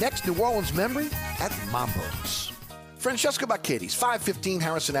 Make your next New Orleans memory at Mambo's. Francesca by Katie's, 515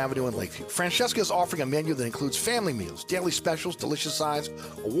 Harrison Avenue in Lakeview. Francesca is offering a menu that includes family meals, daily specials, delicious sides,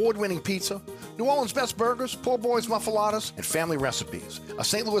 award-winning pizza, New Orleans' best burgers, poor boys muffaladas, and family recipes. A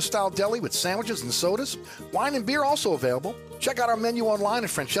St. Louis-style deli with sandwiches and sodas. Wine and beer also available. Check out our menu online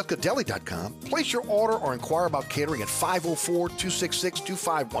at francescadeli.com. Place your order or inquire about catering at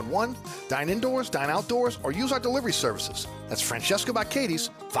 504-266-2511. Dine indoors, dine outdoors, or use our delivery services. That's Francesca by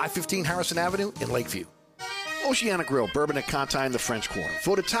Katie's, 515 Harrison Avenue in Lakeview. Oceana Grill, Bourbon at Conti in the French Quarter.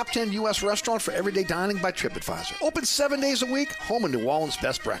 Voted top 10 U.S. restaurant for everyday dining by TripAdvisor. Open 7 days a week, home of New Orleans'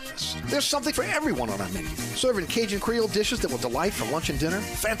 best breakfast. There's something for everyone on our menu. Serving Cajun Creole dishes that will delight for lunch and dinner.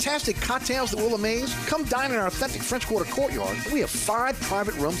 Fantastic cocktails that will amaze. Come dine in our authentic French Quarter courtyard. We have 5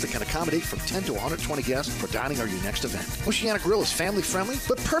 private rooms that can accommodate from 10 to 120 guests for dining or your next event. Oceana Grill is family friendly,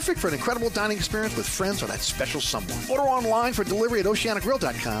 but perfect for an incredible dining experience with friends or that special someone. Order online for delivery at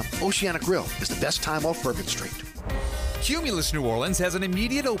oceanagrill.com. Oceana Grill is the best time off Bourbon Street. Cumulus New Orleans has an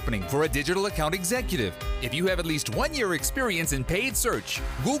immediate opening for a digital account executive. If you have at least 1 year experience in paid search,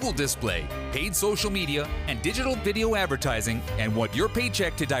 Google display, paid social media, and digital video advertising, and want your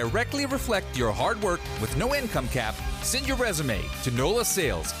paycheck to directly reflect your hard work with no income cap, send your resume to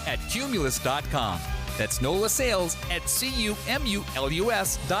nolasales@cumulus.com. That's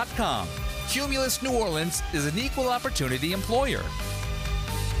nolasales@cumulus.com. Cumulus New Orleans is an equal opportunity employer.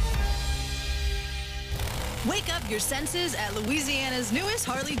 Wake up your senses at Louisiana's newest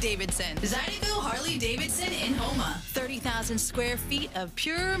Harley-Davidson, Zydeco Harley-Davidson in Houma. 30,000 square feet of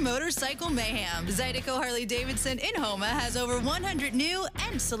pure motorcycle mayhem. Zydeco Harley-Davidson in Houma has over 100 new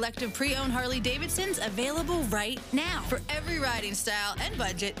and selective pre-owned Harley-Davidsons available right now. For every riding style and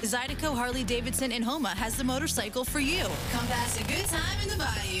budget, Zydeco Harley-Davidson in Houma has the motorcycle for you. Come pass a good time in the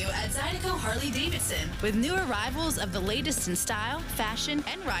bayou at Zydeco Harley-Davidson with new arrivals of the latest in style, fashion,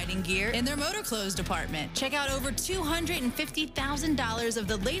 and riding gear in their motor clothes department. Check out over $250,000 of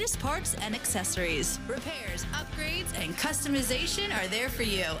the latest parts and accessories. Repairs, upgrades, and customization are there for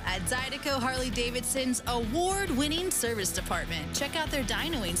you at Zydeco Harley-Davidson's award-winning service department. Check out their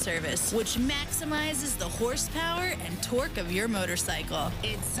dynoing service, which maximizes the horsepower and torque of your motorcycle.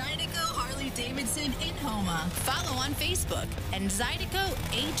 It's Zydeco Harley-Davidson in Houma. Follow on Facebook and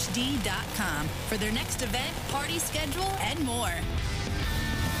ZydecoHD.com for their next event, party schedule, and more.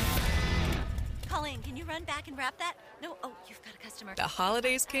 Colleen, can you run back and wrap that? No, oh, you've got a customer. The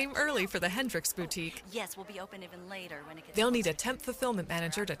holidays came early for the Hendricks Boutique. Yes, we'll be open even later when it gets They'll need a temp fulfillment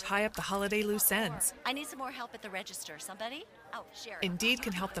manager to tie up the holiday loose ends. I need some more help at the register. Somebody? Oh, Sharon. Indeed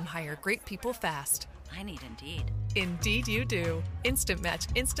can help them hire great people fast. I need Indeed. Indeed you do. Instant Match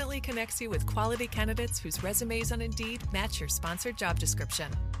instantly connects you with quality candidates whose resumes on Indeed match your sponsored job description.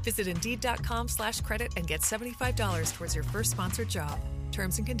 Visit Indeed.com/credit and get $75 towards your first sponsored job.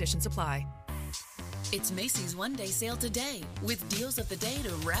 Terms and conditions apply. It's Macy's one-day sale today with deals of the day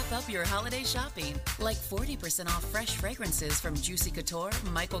to wrap up your holiday shopping, like 40% off fresh fragrances from Juicy Couture,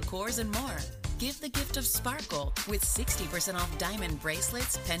 Michael Kors, and more. Give the gift of sparkle with 60% off diamond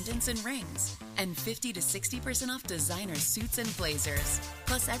bracelets, pendants, and rings, and 50 to 60% off designer suits and blazers.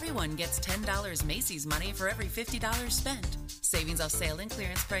 Plus, everyone gets $10 Macy's money for every $50 spent. Savings off sale and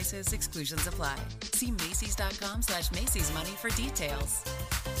clearance prices. Exclusions apply. See Macy's.com/Macy's money for details.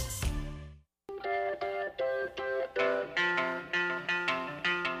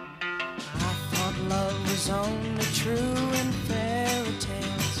 Love was only true in fairy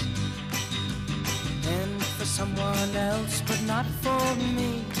tales, and for someone else, but not for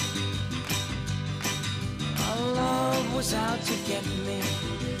me. Our love was out to get me.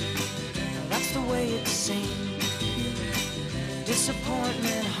 That's the way it seemed.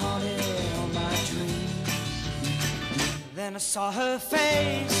 Disappointment haunted all my dreams. Then I saw her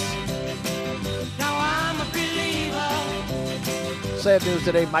face. Now I'm a believer. Sad news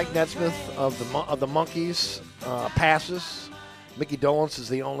today. Mike Nesmith of the Monkees passes. Mickey Dolenz is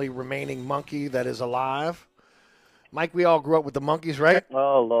the only remaining monkey that is alive. Mike, we all grew up with the Monkees, right?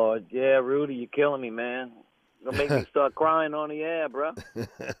 Oh, Lord. Yeah, Rudy, you're killing me, man. You're going to make me start crying on the air, bro.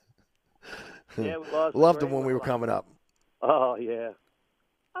 Yeah, we lost. Loved them when we were coming up. Oh, yeah.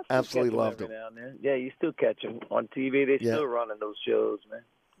 Absolutely loved them. Yeah, you still catch them on TV. They're still running those shows, man.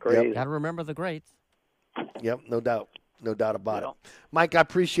 Crazy. Yep. Got to remember the greats. Yep, no doubt. No doubt about it. Mike, I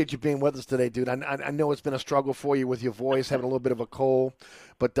appreciate you being with us today, dude. I know it's been a struggle for you with your voice, having a little bit of a cold.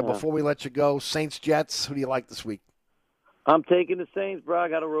 But before we let you go, Saints, Jets, who do you like this week? I'm taking the Saints, bro. I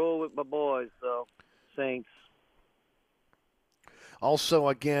got to roll with my boys, so Saints. Also,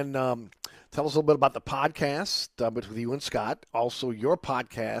 again, tell us a little bit about the podcast with you and Scott, also your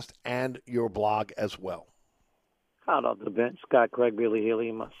podcast and your blog as well. Hot off the bench, Scott Craig, Billy Healy,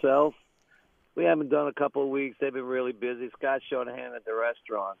 and myself. We haven't done a couple of weeks. They've been really busy. Scott's showing a hand at the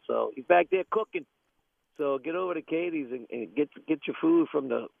restaurant, so he's back there cooking. So get over to Katie's and get your food from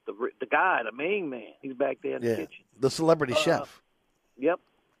the guy, the main man. He's back there in the kitchen. The celebrity chef. Yep.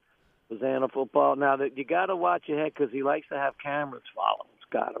 Rosanna Football. Now, you got to watch your head because he likes to have cameras following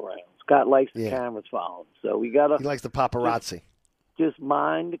Scott around. Scott likes the cameras following. So we got to. He likes the paparazzi. Just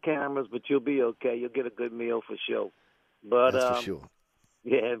mind the cameras, but you'll be okay. You'll get a good meal for sure. But that's for sure.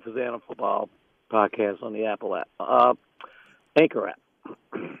 Yeah, Rosanna Football podcast on the Apple app, Anchor app.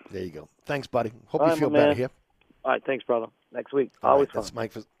 There you go. Thanks, buddy. Hope you feel better here. All right, thanks, brother. Next week. Always fun. That's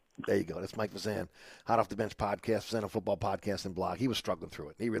Mike. There you go. That's Mike Vazan, Hot Off the Bench podcast, Vazan Football podcast and blog. He was struggling through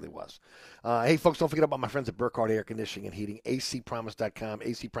it. He really was. Hey, folks, don't forget about my friends at Burkhardt Air Conditioning and Heating, acpromise.com,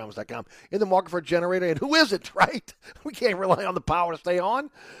 acpromise.com. In the market for a generator, and who isn't, right? We can't rely on the power to stay on.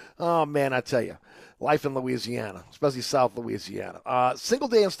 Oh, man, I tell you. life in Louisiana, especially South Louisiana. Single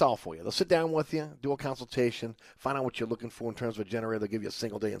day install for you. They'll sit down with you, do a consultation, find out what you're looking for in terms of a generator. They'll give you a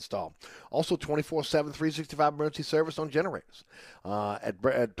single day install. Also 24/7, 365 emergency service on generators. At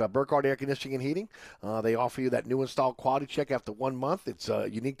Burkhardt Air Conditioning and Heating, they offer you that new install quality check after 1 month. It's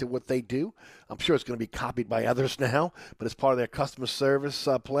unique to what they do. I'm sure it's going to be copied by others now, but it's part of their customer service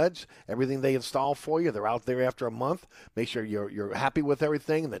pledge. Everything they install for you, they're out there after a month. Make sure you're happy with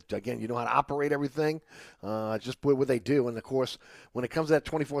everything, and that, again, you know how to operate everything. Just what they do. And, of course, when it comes to that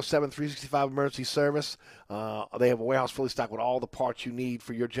 24/7, 365 emergency service, they have a warehouse fully stocked with all the parts you need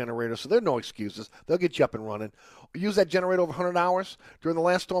for your generator, so there are no excuses. They'll get you up and running. Use that generator over 100 hours during the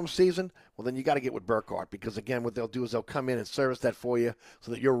last storm season, well, then you got to get with Burkhardt, because, again, what they'll do is they'll come in and service that for you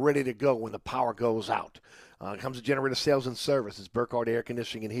so that you're ready to go when the power goes out. It comes to generator sales and service. It's Burkhardt Air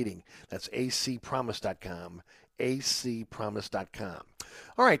Conditioning and Heating. That's acpromise.com. acpromise.com.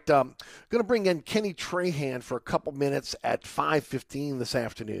 All right, going to bring in Kenny Trahan for a couple minutes at 5:15 this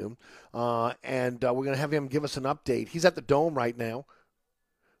afternoon, and we're going to have him give us an update. He's at the Dome right now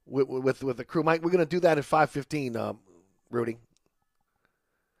with the crew. Mike, we're going to do that at 5:15, Rudy.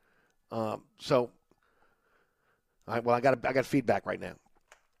 All right, well, I got feedback right now.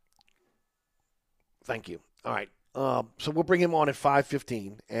 Thank you. All right. So we'll bring him on at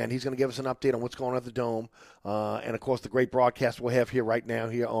 5:15, and he's going to give us an update on what's going on at the Dome, and, of course, the great broadcast we'll have here right now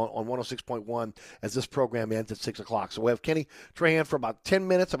here on 106.1 as this program ends at 6 o'clock. So we'll have Kenny Trahan for about 10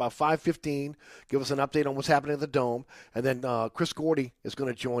 minutes, about 5:15, give us an update on what's happening at the Dome, and then Chris Gordy is going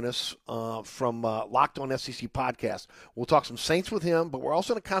to join us from Locked On SEC Podcast. We'll talk some Saints with him, but we're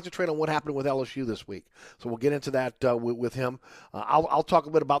also going to concentrate on what happened with LSU this week. So we'll get into that with him. I'll talk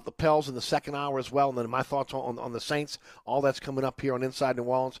a bit about the Pels in the second hour as well, and then my thoughts on the Saints. All that's coming up here on Inside New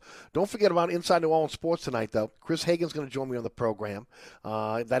Orleans. Don't forget about Inside New Orleans Sports tonight, though. Chris Hagan's going to join me on the program.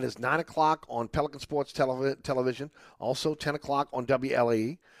 That is 9 o'clock on Pelican Sports Television. Also 10 o'clock on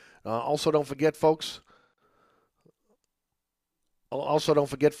WLAE. Also, don't forget, folks,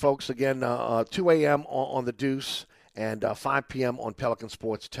 again, 2 a.m. on The Deuce and 5 p.m. on Pelican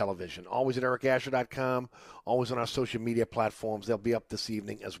Sports Television. Always at ericasher.com, always on our social media platforms. They'll be up this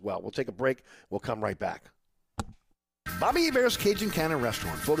evening as well. We'll take a break. We'll come right back. Bobby Hebert's Cajun Cannon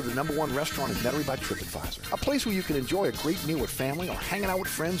Restaurant, voted the #1 restaurant in Metairie by TripAdvisor. A place where you can enjoy a great meal with family or hanging out with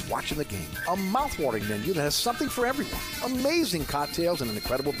friends watching the game. A mouth-watering menu that has something for everyone. Amazing cocktails and an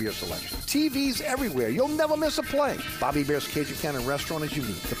incredible beer selection. TVs everywhere. You'll never miss a play. Bobby Hebert's Cajun Cannon Restaurant is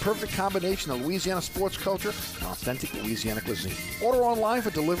unique. The perfect combination of Louisiana sports culture and authentic Louisiana cuisine. Order online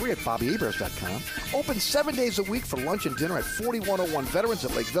for delivery at BobbyHeberts.com. Open 7 days a week for lunch and dinner at 4101 Veterans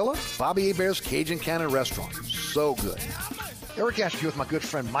at Lake Villa. Bobby Hebert's Cajun Cannon Restaurant. So good. Eric Asher here with my good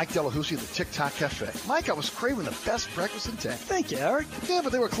friend Mike Delahousie at the TikTok Cafe. Mike, I was craving the best breakfast in town. Thank you, Eric. Yeah,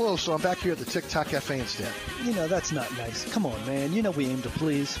 but they were closed, so I'm back here at the TikTok Cafe instead. You know, that's not nice. Come on, man. You know we aim to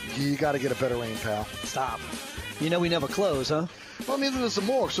please. You got to get a better aim, pal. Stop. You know we never close, huh? Well, neither does the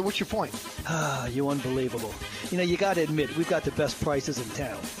morgue, so what's your point? You unbelievable. You know, you got to admit, we've got the best prices in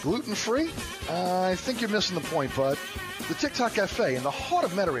town. Gluten-free? I think you're missing the point, bud. The TikTok Cafe in the heart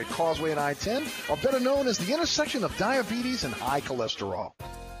of Metairie at Causeway and I-10 are better known as the intersection of diabetes and high cholesterol.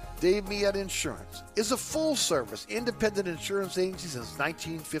 Dave Miette Insurance is a full-service independent insurance agency since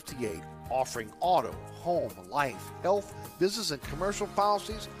 1958, offering auto, home, life, health, business, and commercial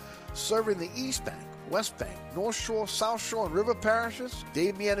policies, serving the East Bank, West Bank, North Shore, South Shore, and River parishes.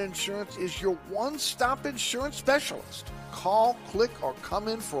 Dave Miette Insurance is your one-stop insurance specialist. Call, click, or come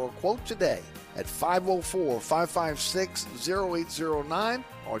in for a quote today at 504-556-0809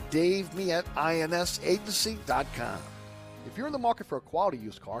 or DaveMietteINSAgency.com. If you're in the market for a quality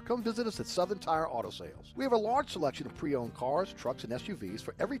used car, come visit us at Southern Tire Auto Sales. We have a large selection of pre-owned cars, trucks, and SUVs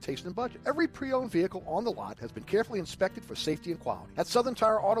for every taste and budget. Every pre-owned vehicle on the lot has been carefully inspected for safety and quality. At Southern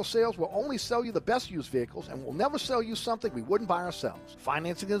Tire Auto Sales, we'll only sell you the best used vehicles, and we'll never sell you something we wouldn't buy ourselves.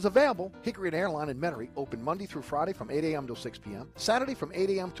 Financing is available. Hickory and Airline in Metairie, open Monday through Friday from 8 a.m. till 6 p.m., Saturday from 8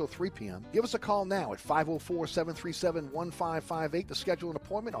 a.m. till 3 p.m. Give us a call now at 504-737-1558 to schedule an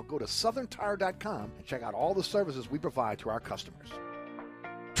appointment, or go to southerntire.com and check out all the services we provide to our customers.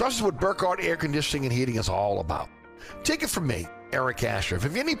 Trust is what Burkhardt Air Conditioning and Heating is all about. Take it from me, Eric Asher. If you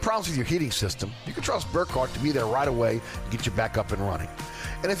have any problems with your heating system, you can trust Burkhardt to be there right away and get you back up and running.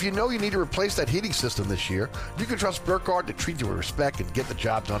 And if you know you need to replace that heating system this year, you can trust Burkhardt to treat you with respect and get the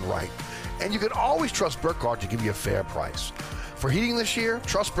job done right. And you can always trust Burkhardt to give you a fair price. For heating this year,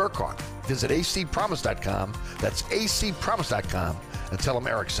 trust Burkhardt. Visit acpromise.com. That's acpromise.com, and tell them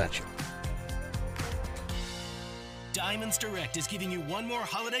Eric sent you. Diamonds Direct is giving you one more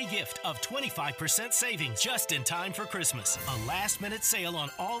holiday gift of 25% savings just in time for Christmas. A last-minute sale on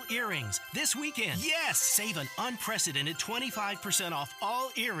all earrings this weekend. Yes! Save an unprecedented 25% off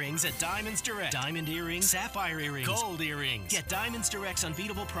all earrings at Diamonds Direct. Diamond earrings, sapphire earrings, gold earrings. Get Diamonds Direct's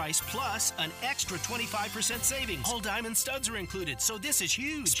unbeatable price plus an extra 25% savings. All diamond studs are included, so this is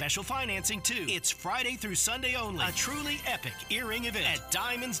huge. Special financing, too. It's Friday through Sunday only. A truly epic earring event at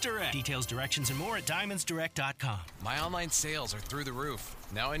Diamonds Direct. Details, directions, and more at diamondsdirect.com. My online sales are through the roof.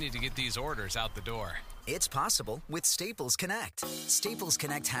 Now I need to get these orders out the door. It's possible with Staples Connect. Staples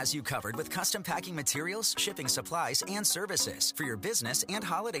Connect has you covered with custom packing materials, shipping supplies, and services for your business and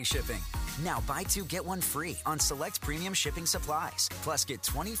holiday shipping. Now buy 2, get 1 free on select premium shipping supplies. Plus get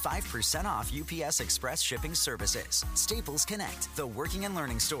 25% off UPS Express shipping services. Staples Connect, the working and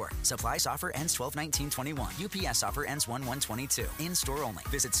learning store. Supplies offer ends 12/19/21. UPS offer ends 1/1/22. In-store only.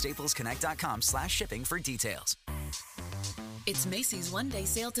 Visit staplesconnect.com/shipping for details. It's Macy's one-day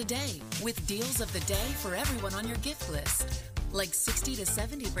sale today with deals of the day for everyone on your gift list. Like 60 to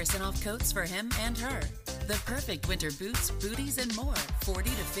 70% off coats for him and her. The perfect winter boots, booties, and more,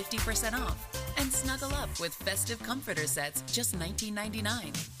 40 to 50% off. And snuggle up with festive comforter sets, just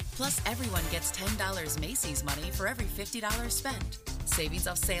 $19.99. Plus, everyone gets $10 Macy's money for every $50 spent. Savings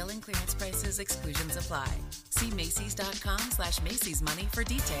off sale and clearance prices, exclusions apply. See Macy's.com/Macy's money for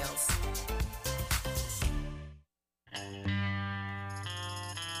details.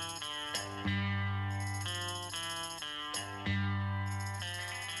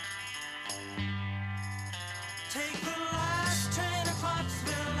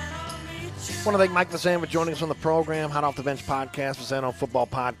 I want to thank Mike Fazan for joining us on the program. Hot Off the Bench podcast, Fazano Football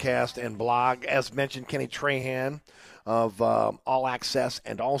Podcast and blog. As mentioned, Kenny Trahan of All Access,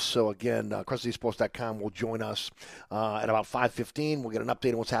 and also, again, CrescentCitySports.com will join us at about 5:15. We'll get an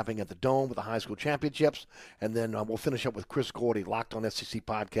update on what's happening at the Dome with the high school championships, and then we'll finish up with Chris Gordy, Locked on SEC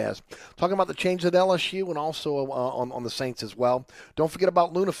Podcast, talking about the changes at LSU and also on the Saints as well. Don't forget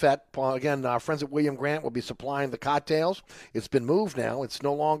about LunaFet. Again, our friends at William Grant will be supplying the cocktails. It's been moved now. It's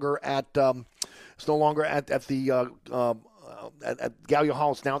no longer at the at Gallia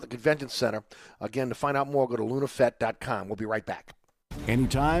Hall. It's now at the Convention Center. Again, to find out more, go to lunafet.com. We'll be right back.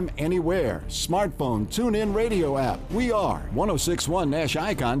 Anytime, anywhere. Smartphone, tune-in radio app. We are 106.1 Nash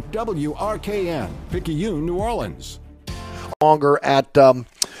Icon, WRKN, Picayune, New Orleans. It's no longer at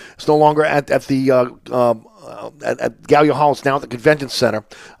Gallia Hall. It's now at the Convention Center.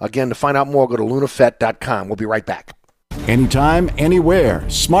 Again, to find out more, go to lunafet.com. We'll be right back. Anytime, anywhere.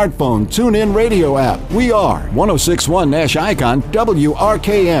 Smartphone, tune-in radio app. We are 106.1 Nash Icon,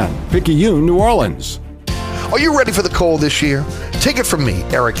 WRKN, Picayune, New Orleans. Are you ready for the cold this year? Take it from me,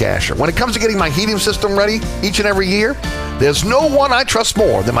 Eric Asher. When it comes to getting my heating system ready each and every year, there's no one I trust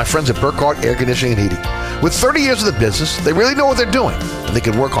more than my friends at Burkhardt Air Conditioning and Heating. With 30 years of the business, they really know what they're doing, and they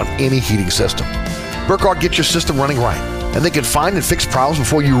can work on any heating system. Burkhardt gets your system running right, and they can find and fix problems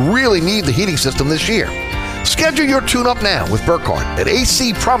before you really need the heating system this year. Schedule your tune-up now with Burkhardt at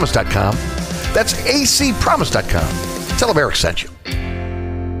acpromise.com. That's acpromise.com. Tell them Eric sent you.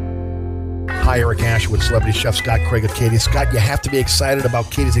 Hi, Eric Asher with Celebrity Chef Scott Craig of Katie's. Scott, you have to be excited about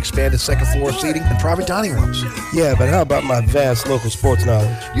Katie's expanded second floor seating and private dining rooms. Yeah, but how about my vast local sports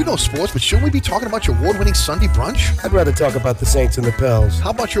knowledge? You know sports, but shouldn't we be talking about your award-winning Sunday brunch? I'd rather talk about the Saints and the Pels. How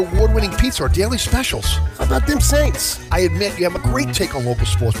about your award-winning pizza or daily specials? How about them Saints? I admit you have a great take on local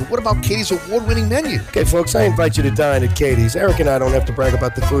sports, but what about Katie's award-winning menu? Okay, folks, I invite you to dine at Katie's. Eric and I don't have to brag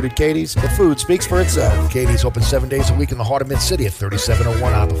about the food at Katie's. The food speaks for itself. Katie's open 7 days a week in the heart of Mid-City at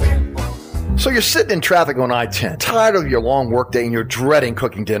 3701 Opperville. So you're sitting in traffic on I-10, tired of your long workday and you're dreading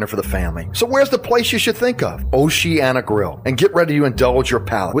cooking dinner for the family. So where's the place you should think of? Oceana Grill. And get ready to indulge your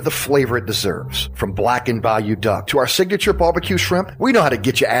palate with the flavor it deserves. From blackened bayou duck to our signature barbecue shrimp, we know how to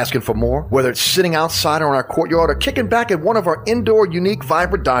get you asking for more. Whether it's sitting outside or in our courtyard or kicking back at one of our indoor, unique,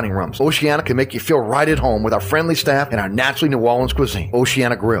 vibrant dining rooms, Oceana can make you feel right at home with our friendly staff and our naturally New Orleans cuisine.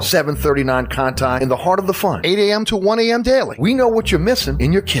 Oceana Grill, 739 Conti, in the heart of the fun, 8 a.m. to 1 a.m. daily. We know what you're missing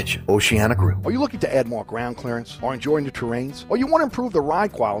in your kitchen. Oceana Grill. Are you looking to add more ground clearance or enjoy new terrains? Or you want to improve the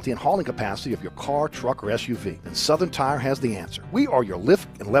ride quality and hauling capacity of your car, truck, or SUV? Then Southern Tire has the answer. We are your lift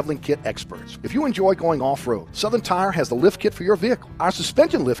and leveling kit experts. If you enjoy going off-road, Southern Tire has the lift kit for your vehicle. Our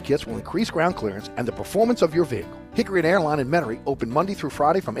suspension lift kits will increase ground clearance and the performance of your vehicle. Hickory and Airline in Metairie, open Monday through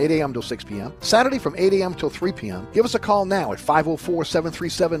Friday from 8 a.m. till 6 p.m., Saturday from 8 a.m. till 3 p.m. Give us a call now at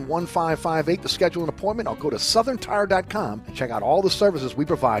 504-737-1558 to schedule an appointment, or go to southerntire.com and check out all the services we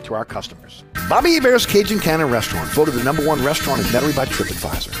provide to our customers. Bobby Hebert's Cajun Cannon Restaurant, voted the #1 restaurant in Metairie by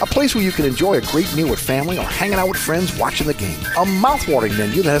TripAdvisor. A place where you can enjoy a great meal with family or hanging out with friends watching the game. A mouth-watering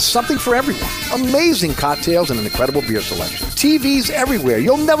menu that has something for everyone. Amazing cocktails and an incredible beer selection. TVs everywhere.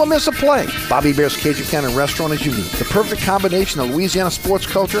 You'll never miss a play. Bobby Hebert's Cajun Cannon Restaurant is unique. The perfect combination of Louisiana sports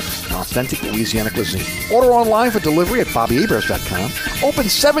culture and authentic Louisiana cuisine. Order online for delivery at BobbyHeberts.com. Open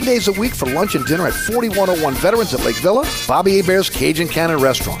 7 days a week for lunch and dinner at 4101 Veterans at Lake Villa. Bobby Hebert's Cajun Cannon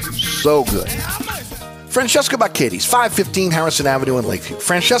Restaurant. So good. Francesca by Katie's, 515 Harrison Avenue in Lakeview.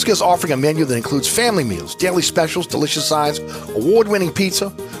 Francesca is offering a menu that includes family meals, daily specials, delicious sides, award-winning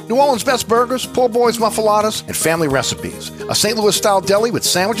pizza, New Orleans' best burgers, poor boys' muffulettas, and family recipes. A St. Louis-style deli with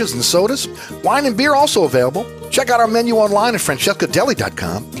sandwiches and sodas. Wine and beer also available. Check out our menu online at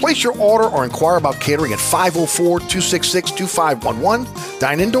francescadeli.com. Place your order or inquire about catering at 504-266-2511.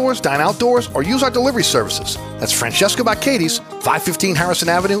 Dine indoors, dine outdoors, or use our delivery services. That's Francesca by Katie's, 515 Harrison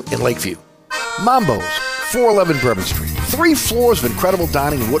Avenue in Lakeview. Mambo's, 411 Bourbon Street. 3 floors of incredible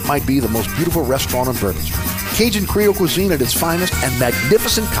dining in what might be the most beautiful restaurant on Bourbon Street. Cajun Creole cuisine at its finest and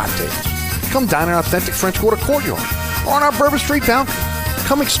magnificent cocktails. Come dine in our authentic French Quarter courtyard or on our Bourbon Street balcony.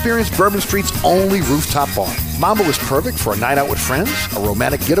 Come experience Bourbon Street's only rooftop bar. Mambo is perfect for a night out with friends, a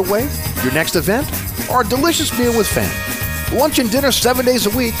romantic getaway, your next event, or a delicious meal with family. Lunch and dinner 7 days a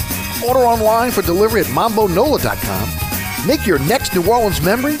week. Order online for delivery at mambonola.com. Make your next New Orleans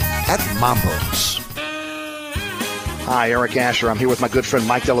memory at Mambo's. Hi, Eric Asher. I'm here with my good friend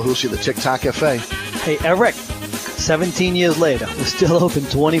Mike Delahousie of the TikTok Cafe. Hey, Eric, 17 years later, we're still open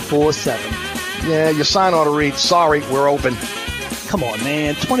 24/7. Yeah, your sign ought to read, sorry, we're open. Come on,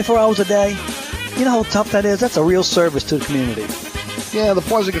 man, 24 hours a day? You know how tough that is? That's a real service to the community. Yeah, the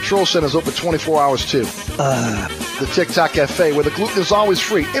Poison Control Center is open 24 hours, too. The TikTok Cafe, where the gluten is always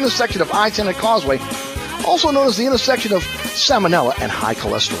free, intersection of I-10 and Causeway, also known as the intersection of salmonella and high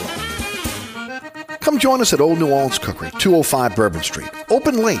cholesterol. Come join us at Old New Orleans Cookery, 205 Bourbon Street.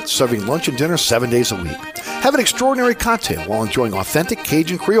 Open late, serving lunch and dinner 7 days a week. Have an extraordinary cocktail while enjoying authentic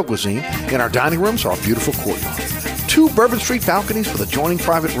Cajun Creole cuisine in our dining rooms or our beautiful courtyard. 2 Bourbon Street balconies with adjoining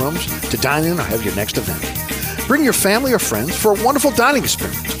private rooms to dine in or have your next event. Bring your family or friends for a wonderful dining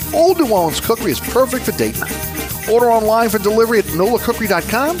experience. Old New Orleans Cookery is perfect for date night. Order online for delivery at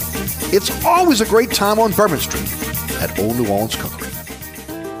nolacookery.com. It's always a great time on Bourbon Street at Old New Orleans Cookery.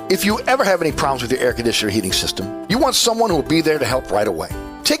 If you ever have any problems with your air conditioner heating system, you want someone who will be there to help right away.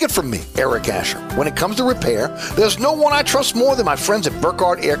 Take it from me, Eric Asher. When it comes to repair, there's no one I trust more than my friends at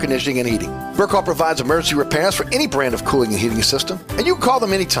Burkhardt Air Conditioning and Heating. Burkhardt provides emergency repairs for any brand of cooling and heating system, and you can call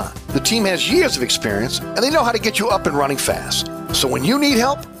them anytime. The team has years of experience, and they know how to get you up and running fast. So when you need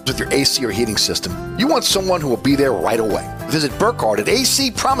help with your AC or heating system, you want someone who will be there right away. Visit Burkhardt at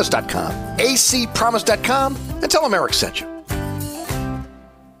acpromise.com, acpromise.com, and tell them Eric sent you.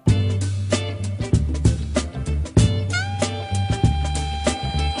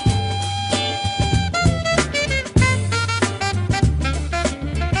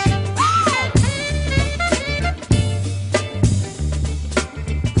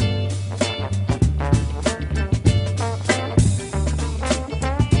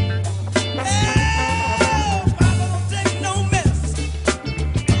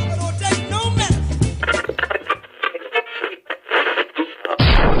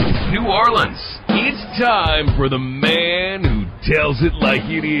 Time for the man who tells it like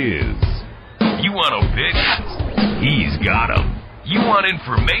it is. You want opinions? He's got them. You want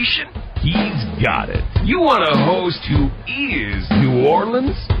information? He's got it. You want a host who is New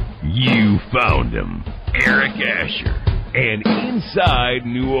Orleans? You found him. Eric Asher and Inside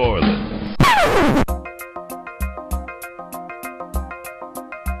New Orleans.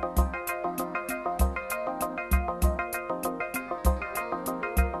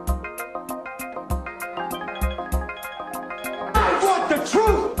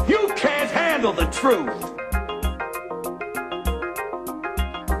 The truth.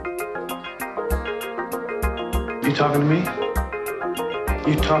 You talking to me?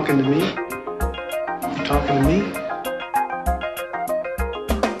 You talking to me? You talking to me?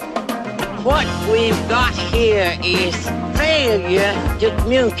 What we've got here is failure to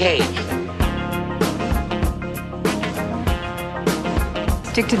communicate.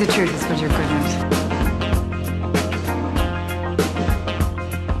 Stick to the truth is what you're good at.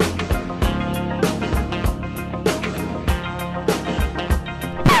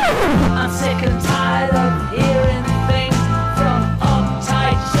 Sick and tired of hearing things from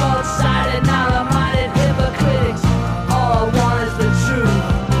uptight, short-sighted, narrow-minded hypocritics.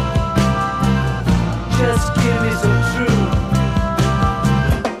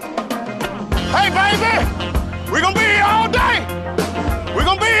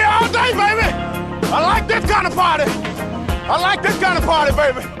 of party. I like this kind of party,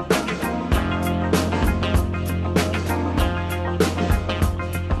 baby.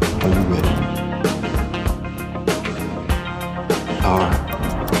 Are you ready? Are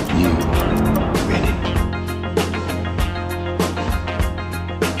you ready?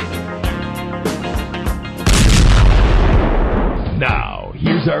 Now,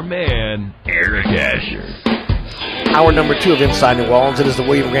 here's our man, Eric Asher. Hour number 2 of Inside New Orleans. It is the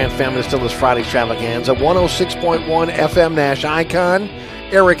William Grant Family Distillers Friday Extravaganza. 106.1 FM Nash Icon.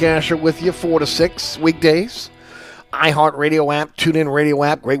 Eric Asher with you 4 to 6 weekdays. iHeartRadio app, TuneIn Radio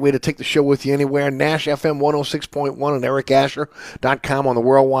app. Great way to take the show with you anywhere. Nash FM 106.1 and ericasher.com on the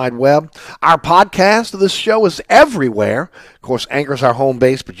World Wide Web. Our podcast of this show is everywhere. Of course, Anchor's our home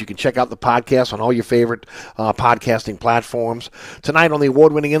base, but you can check out the podcast on all your favorite podcasting platforms. Tonight on the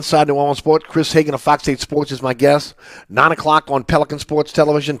award-winning Inside New Orleans Sports, Chris Hagan of Fox 8 Sports is my guest. 9 o'clock on Pelican Sports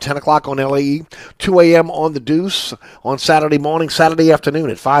Television, 10 o'clock on LAE, 2 a.m. on The Deuce on Saturday morning, Saturday afternoon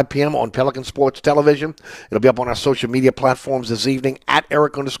at 5 p.m. on Pelican Sports Television. It'll be up on our social media platforms this evening at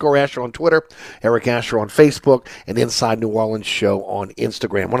Eric_Asher on Twitter, Eric Asher on Facebook, and Inside New Orleans Show on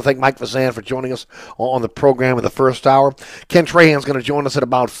Instagram. I want to thank Mike Vazan for joining us on the program in the first hour. Ken Trahan's going to join us at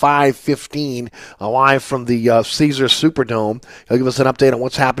about 5:15 live from the Caesars Superdome. He'll give us an update on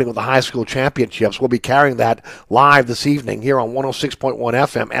what's happening with the high school championships. We'll be carrying that live this evening here on 106.1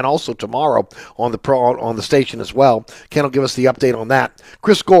 FM and also tomorrow on the station as well. Ken will give us the update on that.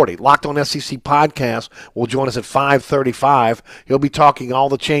 Chris Gordy, Locked On SEC Podcast, will join us at 5:35. He'll be talking all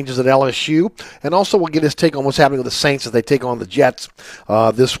the changes at LSU, and also we'll get his take on what's happening with the Saints as they take on the Jets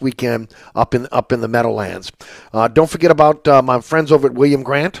this weekend up in the Meadowlands. Don't forget about my friends over at William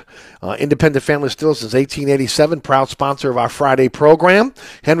Grant, independent family still since 1887, proud sponsor of our Friday program.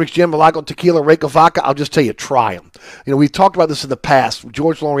 Hendrick's Gin, Milagro Tequila, Reyka Vodka. I'll just tell you, try them. You know, we've talked about this in the past.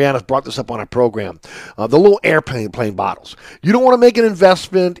 George Lorianis brought this up on our program. The little airplane bottles. You don't want to make an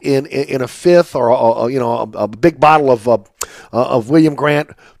investment in a fifth or a big bottle of William Grant.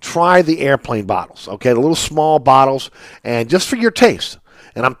 Try the airplane bottles. Okay, the little small bottles, and just for your taste.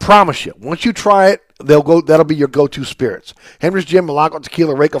 And I promise you, once you try it, that'll be your go-to spirits. Hendrick's Gin, Milagro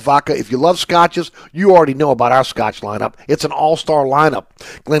Tequila, Reyka Vodka. If you love scotches, you already know about our scotch lineup. It's an all-star lineup.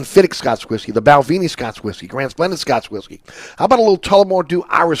 Glenfiddich Scotch Whiskey, the Balvenie Scotch Whiskey, Grand Splendid Scotch Whiskey. How about a little Tullamore Dew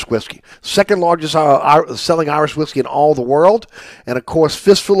Irish Whiskey? Second largest selling Irish whiskey in all the world. And, of course,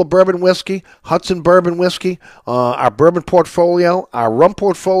 Fistful of Bourbon Whiskey, Hudson Bourbon Whiskey. Our bourbon portfolio, our rum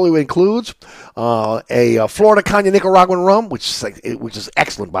portfolio includes a Florida Caña Nicaraguan rum, which is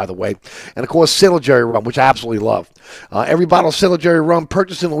excellent, by the way. And, of course, Sailor Jerry rum, which I absolutely love. Every bottle of Sailor Jerry rum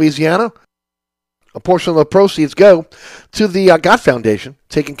purchased in Louisiana, a portion of the proceeds go to the Gott Foundation,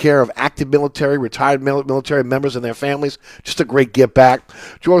 taking care of active military, retired military members and their families. Just a great give back.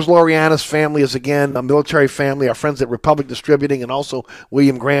 George Lorianis' family is, again, a military family. Our friends at Republic Distributing and also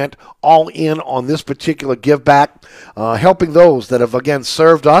William Grant, all in on this particular give back, helping those that have, again,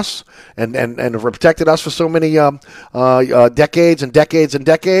 served us and have protected us for so many decades and decades and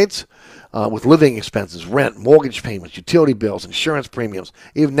decades. With living expenses, rent, mortgage payments, utility bills, insurance premiums,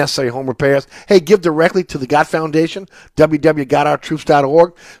 even necessary home repairs. Hey, give directly to the Gott Foundation,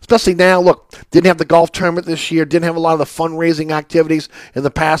 www.gotourtroops.org. Especially now, look, didn't have the golf tournament this year, didn't have a lot of the fundraising activities in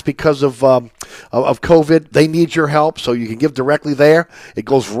the past because of COVID. They need your help, so you can give directly there. It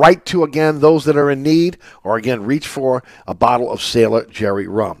goes right to, again, those that are in need, or, again, reach for a bottle of Sailor Jerry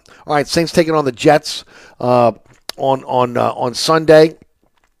rum. All right, Saints taking on the Jets on Sunday.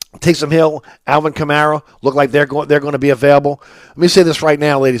 Taysom Hill, Alvin Kamara look like they're going to be available. Let me say this right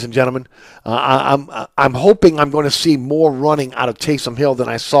now, ladies and gentlemen. I'm hoping I'm going to see more running out of Taysom Hill than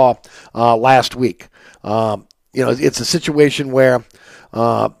I saw last week. It's a situation where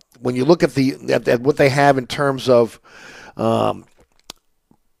when you look at what they have in terms of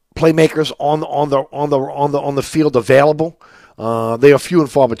playmakers on the field available. They are few and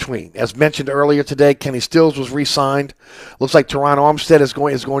far between. As mentioned earlier today, Kenny Stills was re-signed. Looks like Teron Armstead is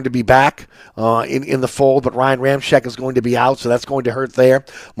going to be back in the fold, but Ryan Ramczyk is going to be out, so that's going to hurt there.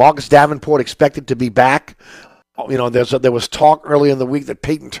 Marcus Davenport expected to be back. You know, there was talk early in the week that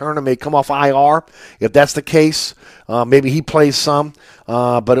Peyton Turner may come off IR. If that's the case, maybe he plays some.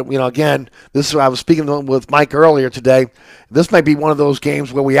 But again, this is what I was speaking with Mike earlier today. This might be one of those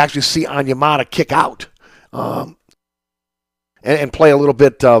games where we actually see Onyemata kick out. And play a little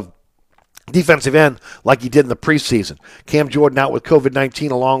bit of defensive end like he did in the preseason. Cam Jordan out with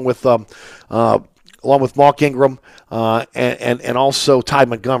COVID-19 along with along with Mark Ingram and also Ty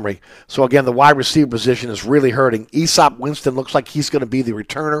Montgomery. So, again, the wide receiver position is really hurting. Aesop Winston looks like he's going to be the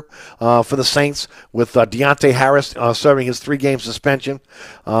returner for the Saints, with Deontay Harris serving his 3-game suspension.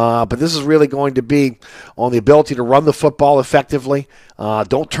 But this is really going to be on the ability to run the football effectively,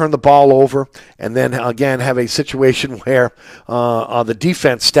 don't turn the ball over, and then, again, have a situation where the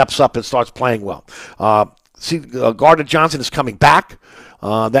defense steps up and starts playing well. Gardner Johnson is coming back.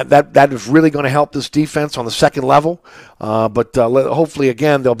 That is really going to help this defense on the second level. But hopefully,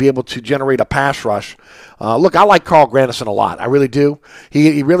 again, they'll be able to generate a pass rush. Look, I like Carl Granderson a lot. I really do.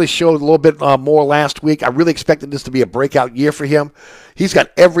 He really showed a little bit more last week. I really expected this to be a breakout year for him. He's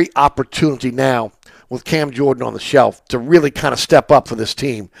got every opportunity now with Cam Jordan on the shelf to really kind of step up for this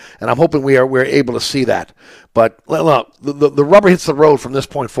team. And I'm hoping we're able to see that. But look, the rubber hits the road from this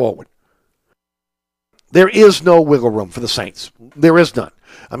point forward. There is no wiggle room for the Saints. There is none.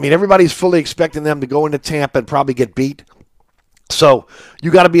 I mean, everybody's fully expecting them to go into Tampa and probably get beat. So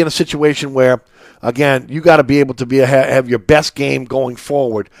you got to be in a situation where, again, you got to be able to have your best game going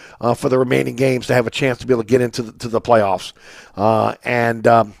forward for the remaining games to have a chance to be able to get into the playoffs.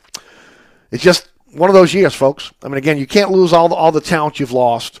 It's just one of those years, folks. I mean, again, you can't lose all the talent you've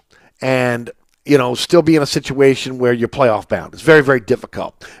lost and still be in a situation where you're playoff bound. It's very, very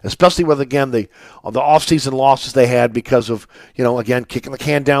difficult, especially with, again, the offseason losses they had because of, again, kicking the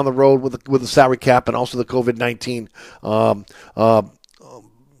can down the road with the salary cap and also the COVID-19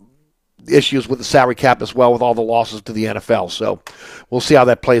 issues with the salary cap as well, with all the losses to the NFL. So we'll see how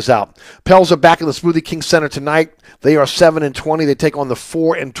that plays out. Pels are back in the Smoothie King Center tonight. They are 7-20. They take on the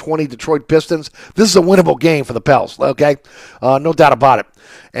 4-20 Detroit Pistons. This is a winnable game for the Pels, okay? No doubt about it.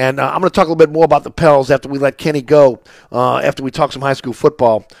 And I'm going to talk a little bit more about the Pels after we let Kenny go, after we talk some high school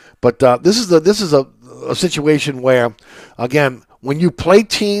football. But this is a situation where, again, when you play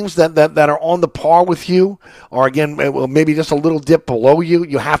teams that are on the par with you, or again, maybe just a little dip below you,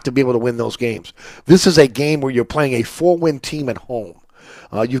 you have to be able to win those games. This is a game where you're playing a 4-win team at home.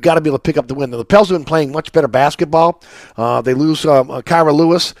 You've got to be able to pick up the win. Now, the Pels have been playing much better basketball. They lose Kyra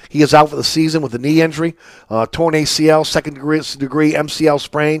Lewis. He is out for the season with a knee injury, torn ACL, second degree MCL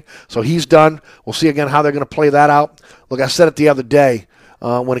sprain. So he's done. We'll see again how they're going to play that out. Look, I said it the other day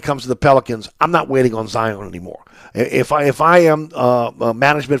when it comes to the Pelicans. I'm not waiting on Zion anymore. If I am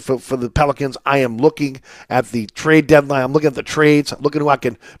management for the Pelicans, I am looking at the trade deadline. I'm looking at the trades. I'm looking who I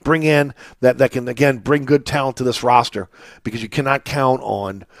can bring in that can, again, bring good talent to this roster, because you cannot count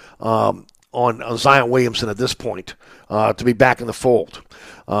on Zion Williamson at this point to be back in the fold.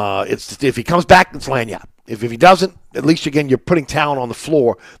 If he comes back, it's lanyard. If he doesn't, at least, again, you're putting talent on the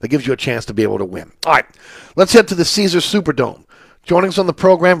floor that gives you a chance to be able to win. All right, let's head to the Caesars Superdome. Joining us on the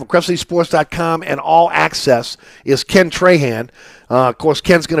program from CrescentCitySports.com and All Access is Ken Trahan. Of course,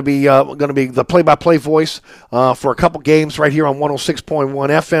 Ken's going to be the play-by-play voice for a couple games right here on 106.1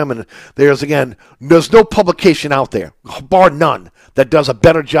 FM. And there's no publication out there, bar none, that does a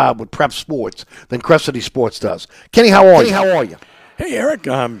better job with prep sports than Crescent City Sports does. Kenny, how are you? Hey, Eric,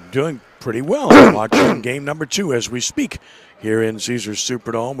 I'm doing pretty well. Watching game number 2 as we speak here in Caesars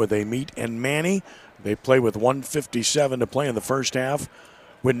Superdome with Amit and Manny. They play with 1:57 to play in the first half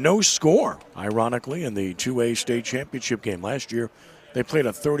with no score, ironically, in the 2A state championship game. Last year, they played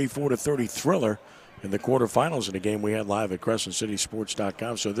a 34-30 thriller in the quarterfinals in a game we had live at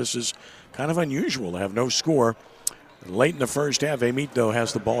CrescentCitySports.com. So this is kind of unusual to have no score. Late in the first half, Amit, though,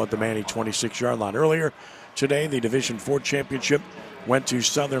 has the ball at the Manny 26-yard line. Earlier today, the Division IV championship went to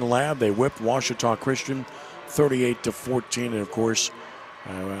Southern Lab. They whipped Ouachita Christian 38-14. And, of course,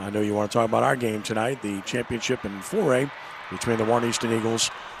 I know you want to talk about our game tonight, the championship in 4A between the Warren Easton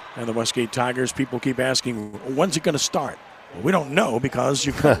Eagles and the Westgate Tigers. People keep asking, when's it going to start? Well, we don't know, because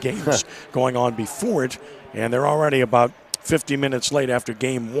you've got games going on before it, and they're already about 50 minutes late after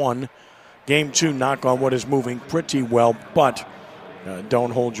Game 1. Game 2, knock on wood, is moving pretty well, but don't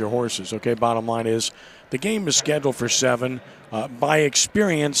hold your horses, okay? Bottom line is the game is scheduled for 7. By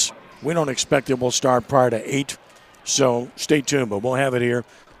experience, we don't expect it will start prior to 8. So stay tuned, but we'll have it here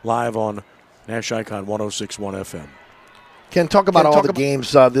live on Nash Icon 106.1 FM. Ken, talk about all the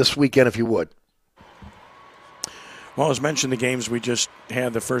games this weekend, if you would. Well, as mentioned, the games we just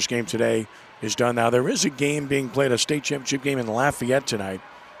had, the first game today is done. Now, there is a game being played, a state championship game in Lafayette tonight.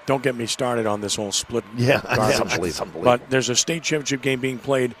 Don't get me started on this whole split. Yeah, it's unbelievable. But there's a state championship game being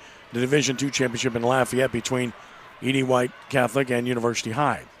played, the Division II championship in Lafayette between E.D. White Catholic and University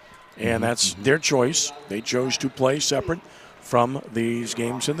High. And that's their choice. They chose to play separate from these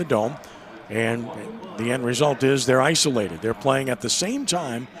games in the Dome. And the end result is they're isolated. They're playing at the same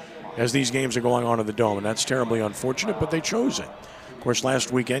time as these games are going on in the Dome. And that's terribly unfortunate, but they chose it. Of course,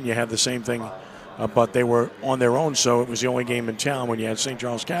 last weekend you had the same thing but they were on their own, so it was the only game in town when you had St.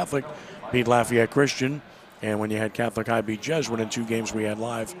 Charles Catholic beat Lafayette Christian, and when you had Catholic High beat Jesuit in 2 games we had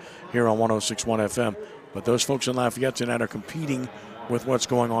live here on 106.1 FM. But those folks in Lafayette tonight are competing with what's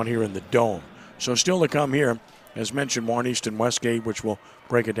going on here in the Dome. So still to come here, as mentioned, Warren Easton Westgate, which we'll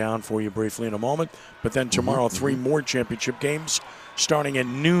break it down for you briefly in a moment. But then tomorrow, 3 more championship games starting at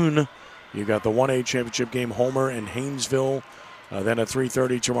noon. You've got the 1A championship game, Homer and Haynesville. Then at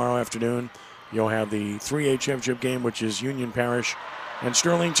 3:30 tomorrow afternoon, you'll have the 3A championship game, which is Union Parish and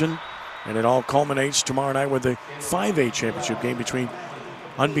Sterlington. And it all culminates tomorrow night with the 5A championship game between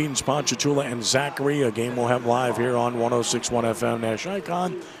unbeaten Ponchatoula and Zachary, a game we'll have live here on 106.1 FM Nash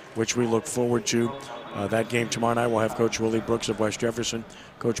Icon, which we look forward to. That game tomorrow night, we'll have Coach Willie Brooks of West Jefferson,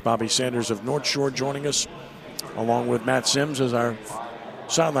 Coach Bobby Sanders of North Shore joining us, along with Matt Sims as our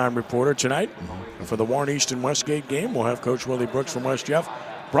sideline reporter tonight. For the Warren Easton Westgate game, we'll have Coach Willie Brooks from West Jeff.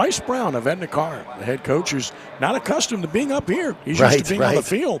 Bryce Brown of Edna Carr, the head coach, who's not accustomed to being up here. He's used to being on the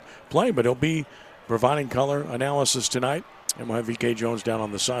field playing, but he'll be providing color analysis tonight. And we'll have VK Jones down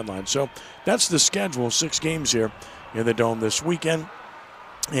on the sideline. So that's the schedule, 6 games here in the Dome this weekend.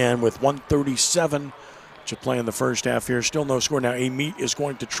 And with 1:37 to play in the first half here, still no score. Now, Amite is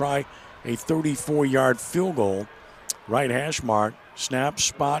going to try a 34-yard field goal. Right hash mark, snap,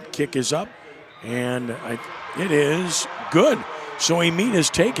 spot, kick is up, and it is good. So Amite has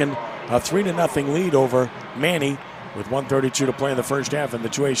taken a 3-0 lead over Manny with 1:32 to play in the first half in the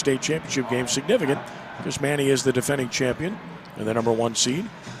 2A state championship game. Significant because Manny is the defending champion and the number 1 seed.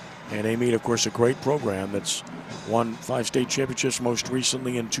 And Amite, of course, a great program that's won 5 state championships, most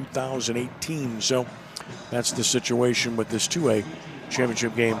recently in 2018. So that's the situation with this 2A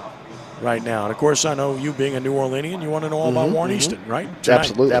championship game right now. And, of course, I know you being a New Orleanian, you want to know all about Warren Easton, right?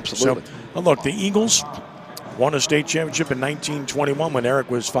 Tonight. Absolutely. So, look, the Eagles won a state championship in 1921 when Eric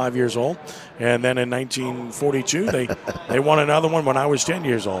was 5 years old. And then in 1942, they won another one when I was 10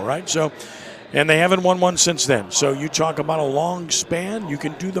 years old, right? So, and they haven't won one since then. So you talk about a long span, you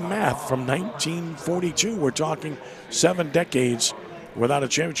can do the math. From 1942, we're talking 7 decades without a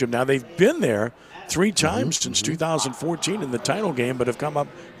championship. Now, they've been there 3 times since 2014 in the title game, but have come up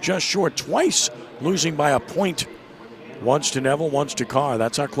just short twice, losing by a point. Once to Neville, once to Carr.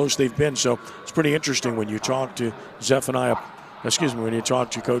 That's how close they've been. So it's pretty interesting when you talk to when you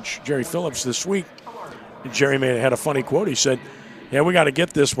talk to Coach Jerry Phillips this week. Jerry had a funny quote. He said, yeah, we got to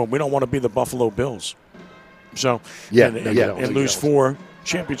get this one. We don't want to be the Buffalo Bills. So, and lose 4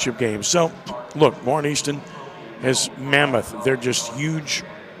 championship games. So, look, Warren Easton is mammoth. They're just huge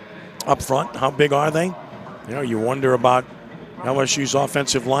up front. How big are they? You know, you wonder about LSU's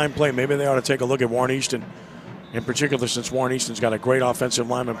offensive line play. Maybe they ought to take a look at Warren Easton, in particular since Warren Easton's got a great offensive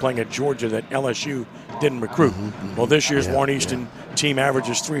lineman playing at Georgia that LSU didn't recruit. Well, this year's Warren Easton team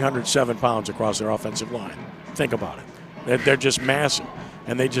averages 307 pounds across their offensive line. Think about it. They're just massive,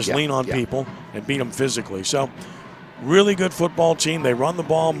 and they just lean on people and beat them physically. So, really good football team. They run the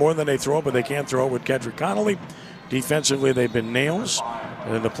ball more than they throw, but they can't throw it with Kedrick Connolly. Defensively, they've been nails.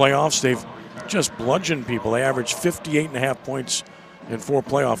 And in the playoffs, they've just bludgeoned people. They averaged 58.5 points in 4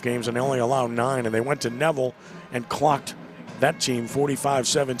 playoff games, and they only allow 9. And they went to Neville and clocked that team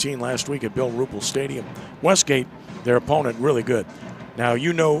 45-17 last week at Bill Ruppel Stadium. Westgate, their opponent, really good. Now,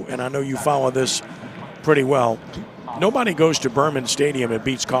 you know, and I know you follow this pretty well, nobody goes to Berman Stadium and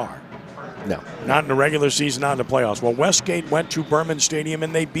beats Carr. No. Not in the regular season, not in the playoffs. Well, Westgate went to Berman Stadium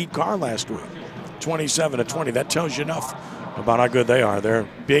and they beat Carr last week, 27-20. That tells you enough about how good they are. They're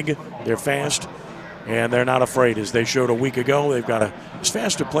big, they're fast, and they're not afraid. As they showed a week ago, they've got as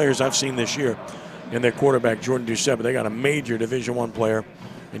fast of players I've seen this year in their quarterback, Jordan Doucette. They got a major Division I player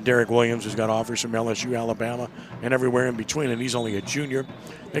in Derek Williams, who's got offers from LSU, Alabama, and everywhere in between, and he's only a junior.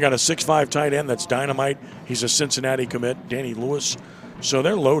 They got a 6'5" tight end that's dynamite. He's a Cincinnati commit, Danny Lewis. So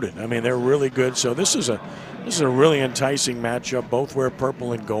they're loaded. I mean, they're really good. So this is a really enticing matchup. Both wear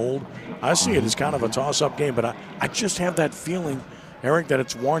purple and gold. I see it as kind of a toss-up game, but I just have that feeling, Eric, that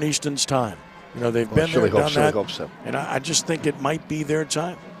it's Warren Easton's time. You know, they've been there, done that, hope so. And I just think it might be their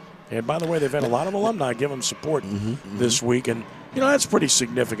time. And by the way, they've had a lot of alumni give them support this week, and you know, that's pretty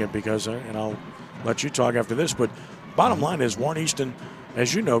significant because, and I'll let you talk after this, but bottom line is Warren Easton,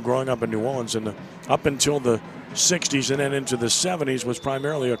 as you know, growing up in New Orleans, up until the 60s and then into the 70s was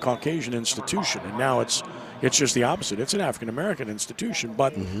primarily a Caucasian institution, and now it's just the opposite. It's an African-American institution,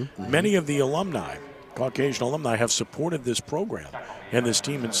 but many of the alumni, Caucasian alumni, have supported this program and this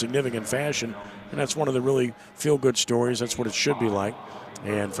team in significant fashion, and that's one of the really feel-good stories. That's what it should be like.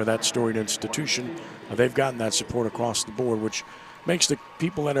 And for that storied institution, they've gotten that support across the board, which makes the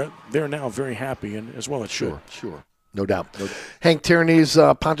people that are there now very happy, and as well it should. Sure. No doubt. Hank Tierney's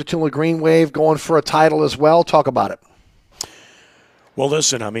Ponchatoula Green Wave going for a title as well. Talk about it. Well,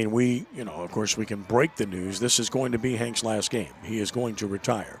 listen, I mean, of course, we can break the news. This is going to be Hank's last game. He is going to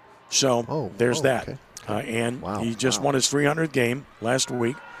retire. So there's that. Okay. And he just won his 300th game last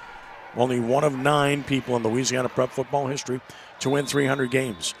week. Only one of 9 people in Louisiana prep football history to win 300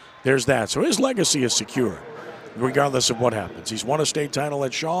 games. There's that. So his legacy is secure, regardless of what happens. He's won a state title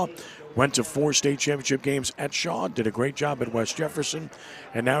at Shaw, went to 4 state championship games at Shaw, did a great job at West Jefferson,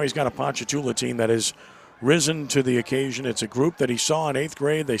 and now he's got a Ponchatoula team that has risen to the occasion. It's a group that he saw in 8th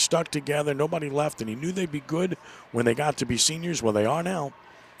grade. They stuck together. Nobody left, and he knew they'd be good when they got to be seniors. Well, they are now,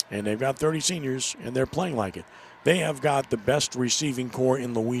 and they've got 30 seniors, and they're playing like it. They have got the best receiving core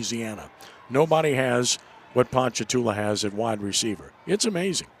in Louisiana. Nobody has what Ponchatoula has at wide receiver. It's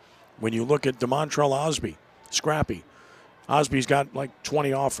amazing. When you look at DeMontrell Osby, Scrappy, Osby's got like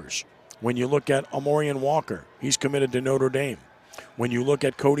 20 offers. When you look at Amorian Walker, he's committed to Notre Dame. When you look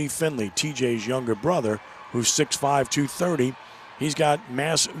at Cody Finley, TJ's younger brother, who's 6'5", 230, he's got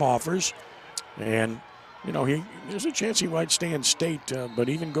massive offers. And, there's a chance he might stay in state, but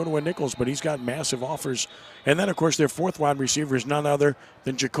even go to a Nichols, but he's got massive offers. And then, of course, their 4th wide receiver is none other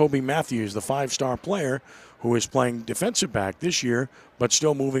than Jacoby Matthews, the 5-star player who is playing defensive back this year, but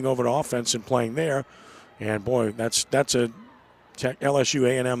still moving over to offense and playing there. And, boy, that's a LSU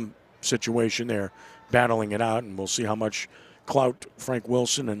A&M situation there, battling it out, and we'll see how much clout Frank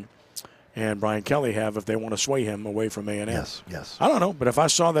Wilson and Brian Kelly have if they want to sway him away from A&M. Yes. I don't know, but if I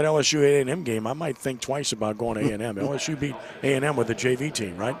saw that LSU A&M game, I might think twice about going to A&M. LSU beat A&M with the JV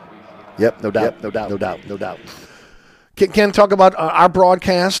team, right? Yep, no doubt. Ken, talk about our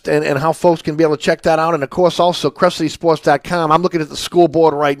broadcast and how folks can be able to check that out. And, of course, also CrestCitySports.com. I'm looking at the school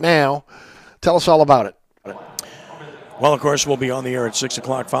board right now. Tell us all about it. Well, of course, we'll be on the air at 6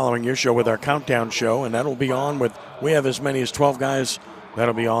 o'clock following your show with our countdown show, and that'll be on with, we have as many as 12 guys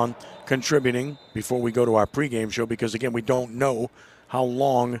that'll be on contributing before we go to our pregame show because, again, we don't know how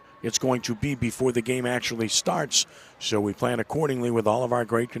long it's going to be before the game actually starts. So we plan accordingly with all of our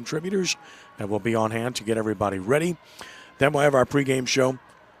great contributors that will be on hand to get everybody ready. Then we'll have our pregame show,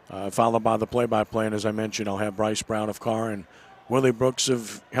 followed by the play-by-play. And as I mentioned, I'll have Bryce Brown of Carr and Willie Brooks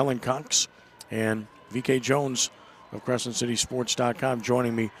of Helen Cox and VK Jones of CrescentCitySports.com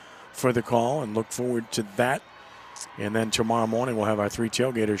joining me for the call, and look forward to that. And then tomorrow morning we'll have our 3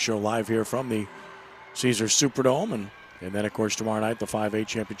 Tailgaters show live here from the Caesars Superdome. And then, of course, tomorrow night, the 5A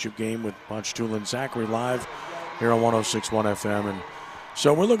championship game with Ponchatoula and Zachary live here on 106.1 FM. And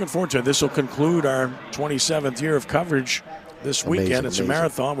so we're looking forward to it. This will conclude our 27th year of coverage this weekend. It's a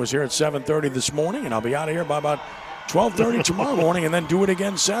marathon. Was here at 7:30 this morning, and I'll be out of here by about 12:30 tomorrow morning, and then do it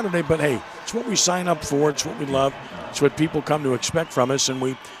again Saturday. But, hey, it's what we sign up for. It's what we love. It's what people come to expect from us, and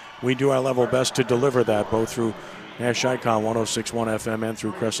we do our level best to deliver that, both through Nash Icon 106.1 FM and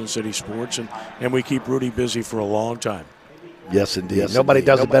through Crescent City Sports, and we keep Rudy busy for a long time. Yes, indeed. Nobody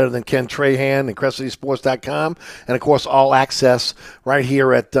does it better than Ken Trahan and CrescentCitySports.com, and, of course, all access right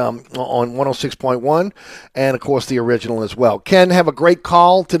here at on 106.1, and, of course, the original as well. Ken, have a great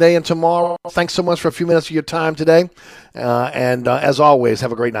call today and tomorrow. Thanks so much for a few minutes of your time today, and as always,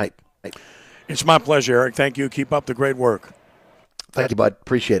 have a great night. It's my pleasure, Eric. Thank you. Keep up the great work. Thank you, bud.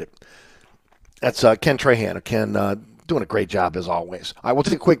 Appreciate it. That's Ken Trahan. Ken doing a great job as always. All right, we'll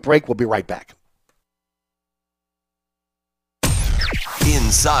take a quick break. We'll be right back.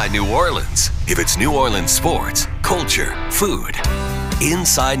 Inside New Orleans. If it's New Orleans sports, culture, food,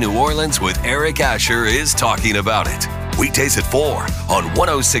 Inside New Orleans with Eric Asher is talking about it. Weekdays at 4 on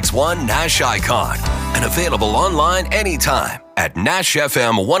 106.1 Nash Icon and available online anytime at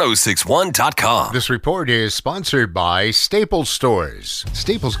NashFM1061.com. This report is sponsored by Staples Stores.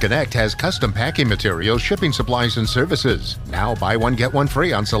 Staples Connect has custom packing materials, shipping supplies, and services. Now buy one, get one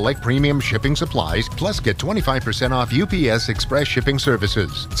free on select premium shipping supplies, plus get 25% off UPS Express shipping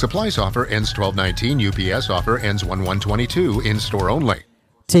services. Supplies offer ends 12/19. UPS offer ends 1/1/22. In-store only.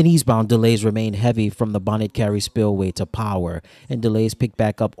 10 eastbound delays remain heavy from the Bonnet Carry Spillway to Power, and delays pick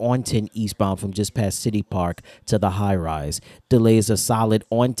back up on 10 eastbound from just past City Park to the High Rise. Delays are solid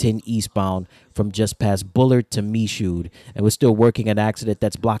on 10 eastbound from just past Bullard to Michoud, and we're still working an accident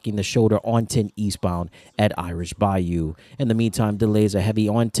that's blocking the shoulder on 10 eastbound at Irish Bayou. In the meantime, delays are heavy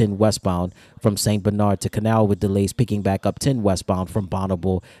on 10 westbound from St. Bernard to Canal, with delays picking back up 10 westbound from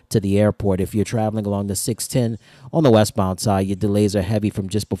Bonneville to the airport. If you're traveling along the 610 on the westbound side, your delays are heavy from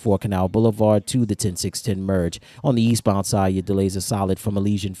just before Canal Boulevard to the 10610 merge. On the eastbound side, your delays are solid from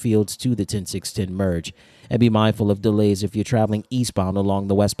Elysian Fields to the 10610 merge. And be mindful of delays if you're traveling eastbound along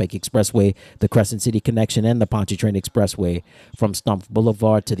the West Bank Expressway, the Crescent City Connection, and the Pontchartrain Expressway from Stump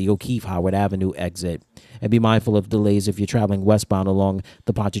Boulevard to the O'Keefe Howard Avenue exit. And be mindful of delays if you're traveling westbound along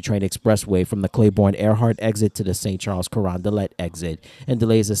the Pontchartrain Expressway from the Claiborne Earhart exit to the St. Charles Carondelet exit. And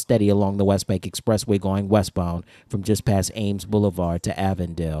delays are steady along the West Bank Expressway going westbound from just past Ames Boulevard to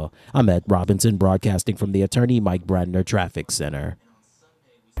Avondale. I'm Ed Robinson, broadcasting from the Attorney Mike Bradner Traffic Center.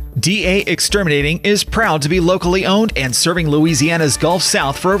 DA Exterminating is proud to be locally owned and serving Louisiana's Gulf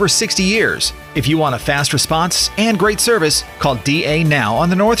South for over 60 years. If you want a fast response and great service, call DA now on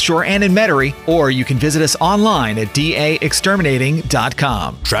the North Shore and in Metairie, or you can visit us online at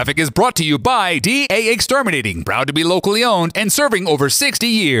daexterminating.com. Traffic is brought to you by DA Exterminating, proud to be locally owned and serving over 60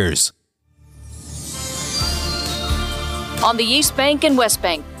 years. On the East Bank and West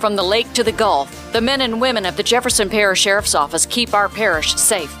Bank, from the lake to the Gulf, the men and women of the Jefferson Parish Sheriff's Office keep our parish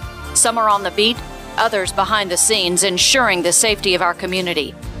safe. Some are on the beat, others behind the scenes, ensuring the safety of our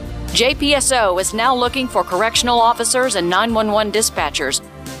community. JPSO is now looking for correctional officers and 911 dispatchers.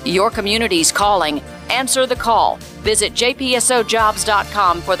 Your community's calling. Answer the call. Visit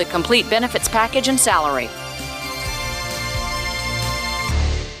jpsojobs.com for the complete benefits package and salary.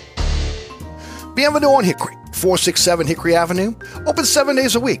 Bienvenue on Hickory, 467 Hickory Avenue. Open 7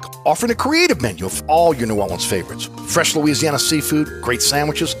 days a week, offering a creative menu of all your New Orleans favorites. Fresh Louisiana seafood, great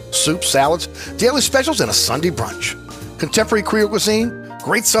sandwiches, soups, salads, daily specials, and a Sunday brunch. Contemporary Creole cuisine,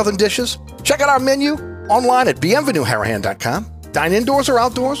 great southern dishes. Check out our menu online at bienvenueharahan.com. Dine indoors or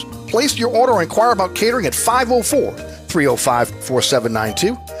outdoors. Place your order or inquire about catering at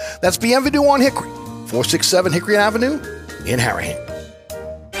 504-305-4792. That's Bienvenue on Hickory, 467 Hickory Avenue in Harahan.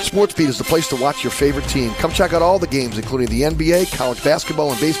 SportsBeat is the place to watch your favorite team. Come check out all the games, including the NBA, college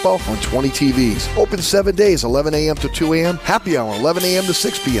basketball, and baseball on 20 TVs. Open 7 days, 11 a.m. to 2 a.m. Happy hour, 11 a.m. to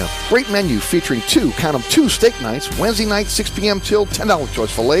 6 p.m. Great menu featuring two steak nights. Wednesday night, 6 p.m. till $10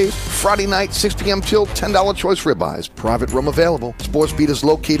 choice fillets. Friday night, 6 p.m. till $10 choice ribeyes. Private room available. SportsBeat is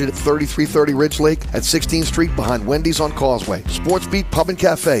located at 3330 Ridge Lake at 16th Street behind Wendy's on Causeway. SportsBeat Pub and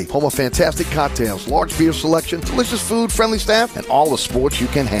Cafe, home of fantastic cocktails, large beer selection, delicious food, friendly staff, and all the sports you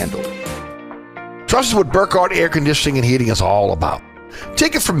can handle. Trust is what Burkhardt Air Conditioning and Heating is all about.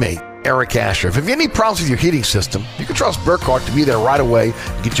 Take it from me, Eric Asher. If you have any problems with your heating system, you can trust Burkhardt to be there right away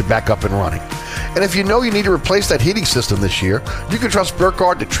and get you back up and running. And if you know you need to replace that heating system this year, you can trust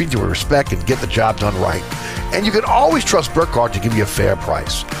Burkhardt to treat you with respect and get the job done right. And you can always trust Burkhardt to give you a fair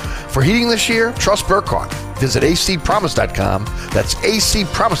price. For heating this year, trust Burkhardt. Visit acpromise.com. That's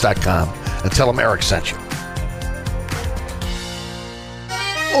acpromise.com and tell them Eric sent you.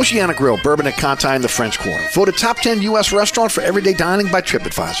 Oceana Grill, Bourbon at Conti in the French Quarter. Voted top 10 U.S. restaurant for everyday dining by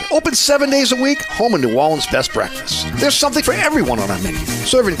TripAdvisor. Open 7 days a week, home of New Orleans' best breakfast. There's something for everyone on our menu.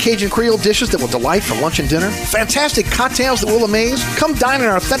 Serving Cajun Creole dishes that will delight for lunch and dinner. Fantastic cocktails that will amaze. Come dine in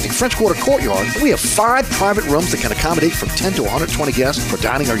our authentic French Quarter courtyard. We have 5 private rooms that can accommodate from 10 to 120 guests for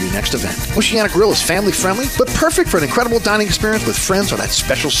dining or your next event. Oceana Grill is family friendly, but perfect for an incredible dining experience with friends or that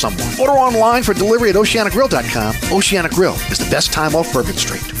special someone. Order online for delivery at oceanagrill.com. Oceana Grill is the best time off Bourbon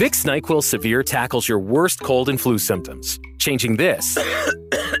Street. Vicks NyQuil Severe tackles your worst cold and flu symptoms, changing this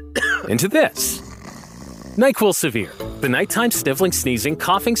into this. NyQuil Severe, the nighttime sniffling, sneezing,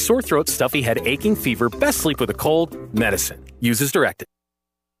 coughing, sore throat, stuffy head, aching, fever, best sleep with a cold, medicine. Use as directed.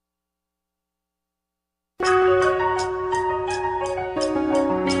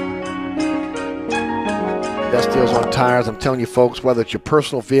 Best deals on tires. I'm telling you, folks, whether it's your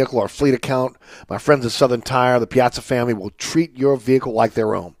personal vehicle or fleet account, my friends at Southern Tire, the Piazza family, will treat your vehicle like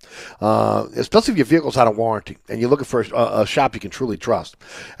their own, especially if your vehicle's out of warranty and you're looking for a shop you can truly trust.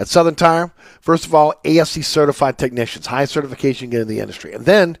 At Southern Tire, first of all, ASC certified technicians, highest certification you get in the industry, and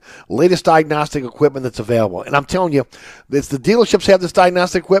then latest diagnostic equipment that's available. And I'm telling you, it's the dealerships have this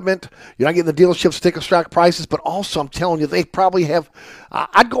diagnostic equipment. You're not getting the dealership sticker shock prices, but also I'm telling you, they probably have,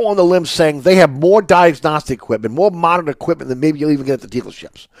 I'd go on the limb saying they have more diagnostic equipment, more modern equipment than maybe you'll even get at the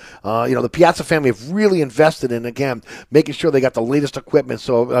dealerships. The Piazza family have really invested in, again, making sure they got the latest equipment.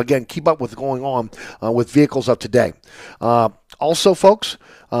 So, again, keep up with what's going on with vehicles of today. Also, folks,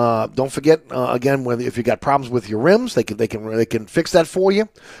 don't forget, again, if you got problems with your rims, they can fix that for you.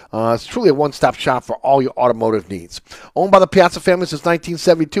 It's truly a one-stop shop for all your automotive needs. Owned by the Piazza family since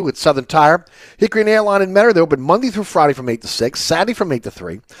 1972, it's Southern Tire. Hickory and Airline in Metairie, they're open Monday through Friday from 8 to 6, Saturday from 8 to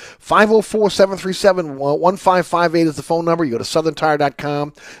 3. 504-737-1558 is the phone number. You go to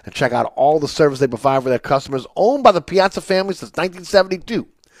southerntire.com and check out all the service they provide for their customers. Owned by the Piazza family since 1972.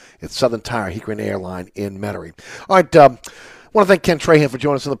 It's Southern Tire, Hickory and Airline in Metairie. All right, want to thank Ken Trahan for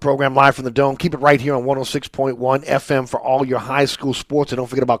joining us in the program live from the Dome. Keep it right here on 106.1 FM for all your high school sports. And don't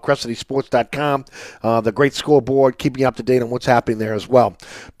forget about CrestCitySports.com, the great scoreboard, keeping you up to date on what's happening there as well.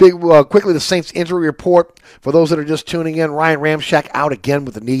 Quickly, the Saints injury report. For those that are just tuning in, Ryan Ramczyk out again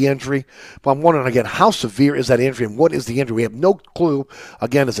with a knee injury. But I'm wondering again, how severe is that injury and what is the injury? We have no clue.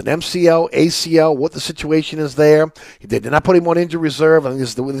 Again, is it an MCL, ACL, what the situation is there? They did not put him on injury reserve. I think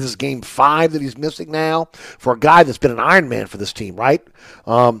this is game 5 that he's missing now for a guy that's been an Iron Man for this team, right?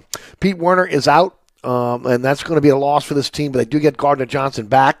 Pete Werner is out. And that's going to be a loss for this team, but they do get Gardner Johnson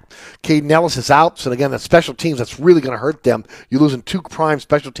back. Caden Ellis is out, so again, that's special teams. That's really going to hurt them. You're losing 2 prime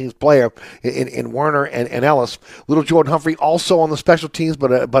special teams player in Werner and Ellis. Little Jordan Humphrey also on the special teams,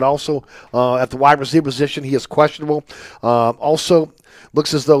 but also at the wide receiver position, he is questionable. Also,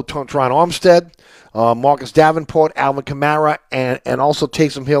 looks as though Teron Armstead, Marcus Davenport, Alvin Kamara, and also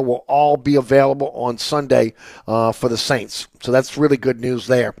Taysom Hill will all be available on Sunday for the Saints. So that's really good news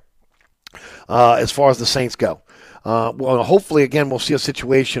there. As far as the Saints go. Well, hopefully, again, we'll see a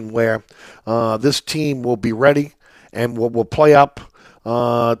situation where this team will be ready and will play up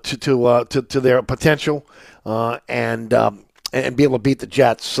to their potential and be able to beat the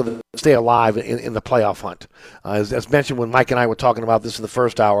Jets so that they stay alive in the playoff hunt. As mentioned when Mike and I were talking about this in the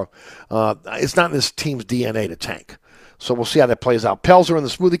first hour, it's not in this team's DNA to tank. So we'll see how that plays out. Pels are in the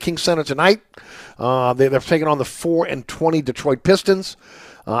Smoothie King Center tonight. They're taking on the 4-20 Detroit Pistons.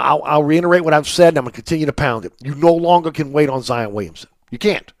 I'll reiterate what I've said, and I'm going to continue to pound it. You no longer can wait on Zion Williamson. You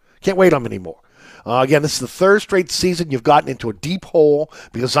can't. Can't wait on him anymore. Again, this is the 3rd straight season you've gotten into a deep hole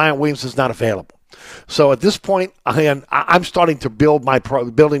because Zion Williamson is not available. So at this point, I'm starting to building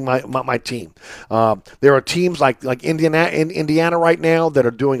my team. There are teams like Indiana right now that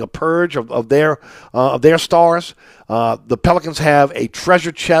are doing a purge of their stars. The Pelicans have a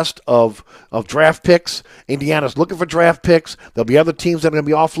treasure chest of draft picks. Indiana's looking for draft picks. There'll be other teams that are going to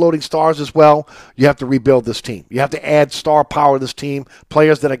be offloading stars as well. You have to rebuild this team. You have to add star power to this team.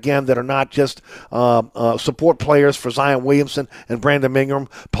 Players that are not just support players for Zion Williamson and Brandon Ingram.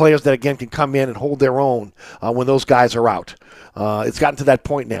 Players that, again, can come in and hold their own when those guys are out. It's gotten to that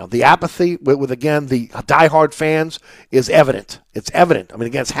point now. The apathy with again, the diehard fans is evident. It's evident. I mean,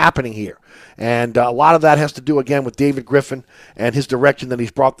 again, it's happening here. And a lot of that has to do, again, with David Griffin and his direction that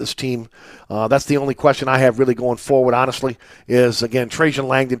he's brought this team. That's the only question I have really going forward, honestly, is, again, Trajan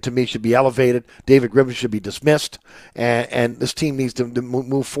Langdon, to me, should be elevated. David Griffin should be dismissed. And this team needs to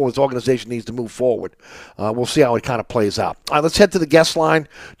move forward. This organization needs to move forward. We'll see how it kind of plays out. All right, let's head to the guest line.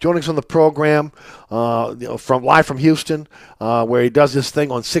 Joining us on the program live from Houston, where he does this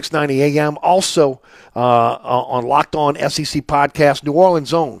thing on 690 AM. Also on Locked On SEC Podcast, New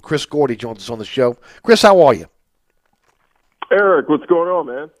Orleans' own Chris Gordy joins us on the show. Chris, how are you? Eric, what's going on,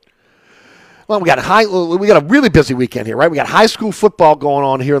 man? Well, we got a really busy weekend here, right? We got high school football going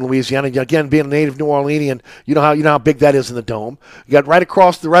on here in Louisiana. Again, being a native New Orleanian, you know how big that is in the Dome. You got right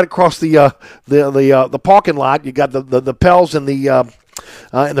across the parking lot. You got the Pels and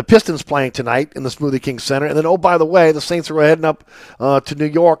the Pistons playing tonight in the Smoothie King Center. And then, oh, by the way, the Saints are heading up to New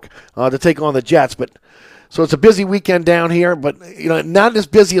York to take on the Jets. So it's a busy weekend down here, but not as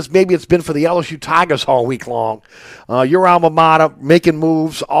busy as maybe it's been for the LSU Tigers all week long. Your alma mater making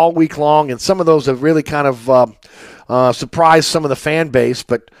moves all week long, and some of those have really kind of surprised some of the fan base.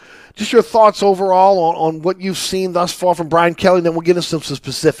 But just your thoughts overall on what you've seen thus far from Brian Kelly, and then we'll get into some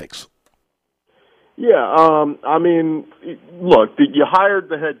specifics. Yeah, I mean, look, you hired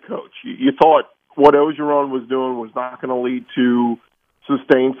the head coach. You thought what Orgeron was doing was not going to lead to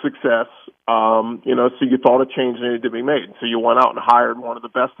sustained success, so you thought a change needed to be made. So you went out and hired one of the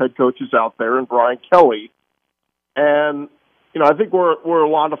best head coaches out there in Brian Kelly. And, I think where a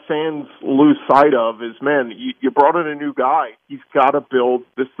lot of fans lose sight of is, man, you brought in a new guy. He's got to build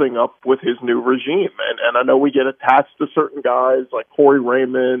this thing up with his new regime. And I know we get attached to certain guys like Corey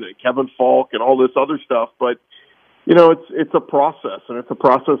Raymond and Kevin Falk and all this other stuff, but it's a process, and it's a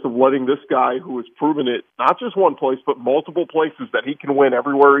process of letting this guy who has proven it, not just one place, but multiple places that he can win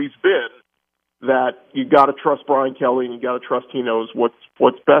everywhere he's been, that you got to trust Brian Kelly and you got to trust he knows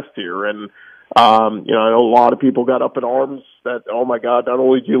what's best here. And, I know a lot of people got up in arms that, oh my God, not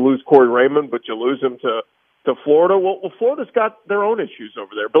only do you lose Corey Raymond, but you lose him to Florida. Well, Florida's got their own issues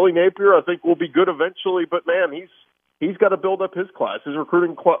over there. Billy Napier, I think, will be good eventually, but man, he's got to build up his class. His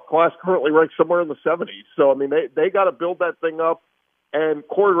recruiting class currently ranks somewhere in the 70s. So, I mean, they got to build that thing up. And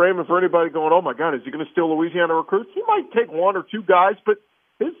Corey Raymond, for anybody going, oh, my God, is he going to steal Louisiana recruits? He might take one or two guys, but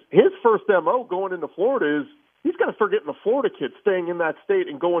his first MO going into Florida is he's got to start getting the Florida kids staying in that state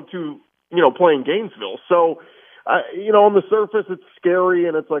and going to, playing Gainesville. So On the surface, it's scary,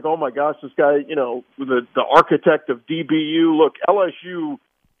 and it's like, oh, my gosh, this guy, the architect of DBU. Look, LSU,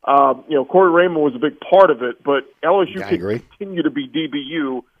 Corey Raymond was a big part of it, but LSU can continue to be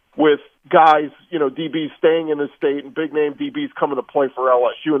DBU with guys, DBs staying in the state and big-name DBs coming to play for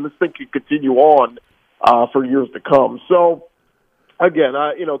LSU, and this thing can continue on for years to come. So, again,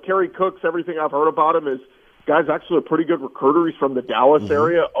 Kerry Cooks, everything I've heard about him is guy's actually a pretty good recruiter. He's from the Dallas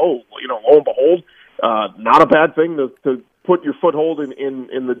area. Oh, lo and behold, not a bad thing to put your foothold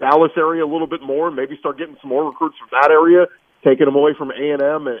in the Dallas area a little bit more and maybe start getting some more recruits from that area, taking them away from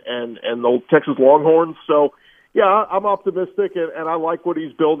A&M and the Texas Longhorns. So, yeah, I'm optimistic, and I like what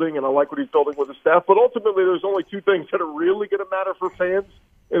he's building, and I like what he's building with his staff. But ultimately, there's only two things that are really going to matter for fans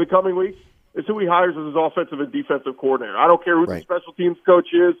in the coming weeks. It's who he hires as his offensive and defensive coordinator. I don't care who the special teams coach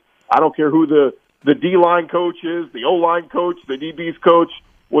is. I don't care who the D-line coach is, the O-line coach, the DB's coach.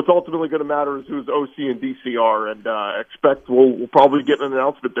 What's ultimately going to matter is who's OC and DC are, and expect we'll probably get an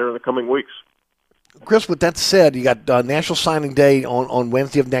announcement there in the coming weeks. Chris, with that said, you got National Signing Day on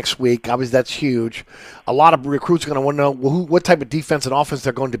Wednesday of next week. Obviously, that's huge. A lot of recruits are going to want to know what type of defense and offense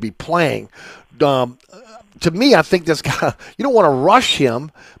they're going to be playing. To me, I think this guy, you don't want to rush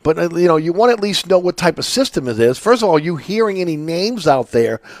him, but you want to at least know what type of system it is. First of all, are you hearing any names out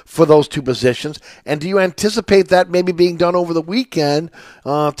there for those two positions? And do you anticipate that maybe being done over the weekend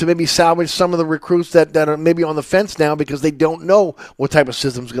to maybe salvage some of the recruits that are maybe on the fence now because they don't know what type of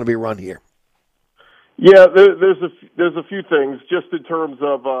system is going to be run here? Yeah, there's a few things just in terms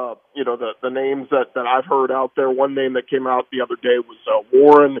of the names that I've heard out there. One name that came out the other day was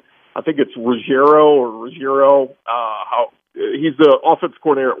Warren. I think it's Ruggiero. He's the offensive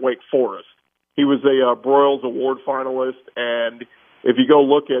coordinator at Wake Forest. He was a Broyles Award finalist, and if you go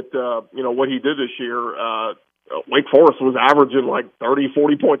look at what he did this year, Wake Forest was averaging like 30,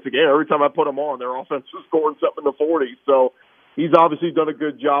 40 points a game. Every time I put them on, their offense was scoring something in the 40s. So he's obviously done a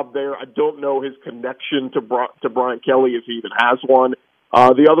good job there. I don't know his connection to Brian Kelly, if he even has one.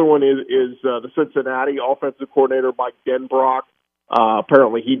 The other one is the Cincinnati offensive coordinator, Mike Denbrock.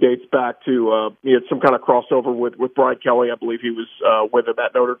 Apparently he dates back to he had some kind of crossover with Brian Kelly. I believe he was with him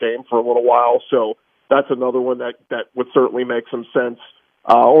at Notre Dame for a little while. So that's another one that would certainly make some sense.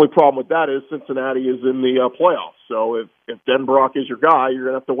 Only problem with that is Cincinnati is in the playoffs. So if Denbrock is your guy, you're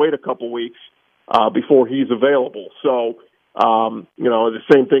going to have to wait a couple weeks before he's available. So, the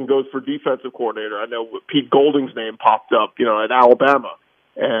same thing goes for defensive coordinator. I know Pete Golding's name popped up, at Alabama.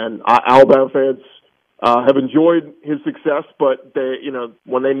 And Alabama fans have enjoyed his success, but they,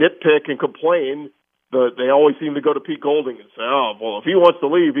 when they nitpick and complain, they always seem to go to Pete Golding and say, "Oh, well, if he wants to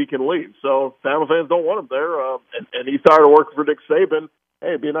leave, he can leave." So Bama fans don't want him there, and he's tired of working for Nick Saban. Hey,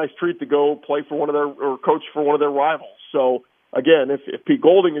 it'd be a nice treat to go play for or coach for one of their rivals. So again, if Pete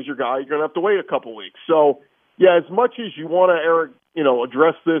Golding is your guy, you're going to have to wait a couple weeks. So yeah, as much as you want to, Eric,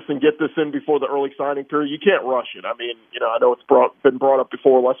 address this and get this in before the early signing period, you can't rush it. I mean, I know it's been brought up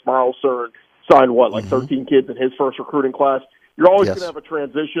before. Les Miles signed 13 kids in his first recruiting class. You're always going to have a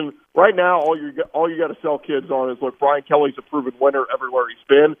transition. Right now, all you got to sell kids on is, look, Brian Kelly's a proven winner everywhere he's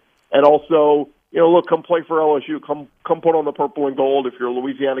been, and also, look, come play for LSU. Come put on the purple and gold if you're a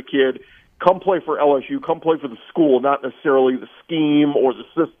Louisiana kid. Come play for LSU. Come play for the school, not necessarily the scheme or the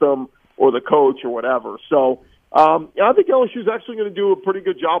system or the coach or whatever. So I think LSU's actually going to do a pretty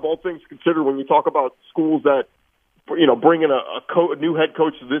good job, all things considered, when you talk about schools that bring in a new head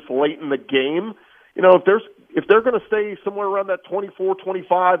coach this late in the game. If they're going to stay somewhere around that 24,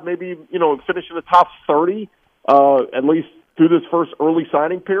 25, maybe, finish in the top 30, at least through this first early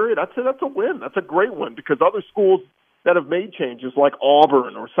signing period, I'd say that's a win. That's a great win, because other schools that have made changes like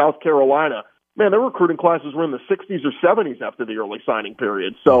Auburn or South Carolina, man, their recruiting classes were in the 60s or 70s after the early signing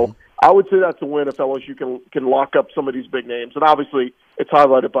period. So I would say that's a win if LSU can lock up some of these big names. And obviously it's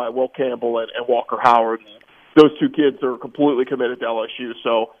highlighted by Will Campbell and Walker Howard. Those two kids are completely committed to LSU.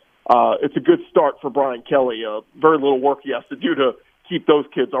 So it's a good start for Brian Kelly. Very little work he has to do to keep those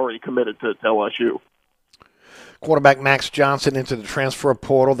kids already committed to LSU. Quarterback Max Johnson into the transfer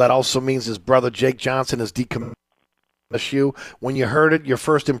portal. That also means his brother Jake Johnson is decommitted to LSU. When you heard it, your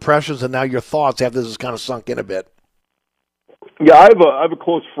first impressions and now your thoughts after this has kind of sunk in a bit. Yeah, I have a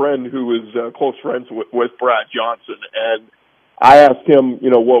close friend who is close friends with Brad Johnson, and I asked him,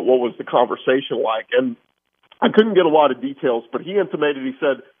 what was the conversation like, and I couldn't get a lot of details, but he intimated, he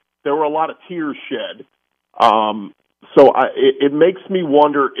said there were a lot of tears shed. So it makes me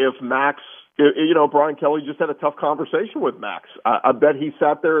wonder if Max, Brian Kelly just had a tough conversation with Max. I bet he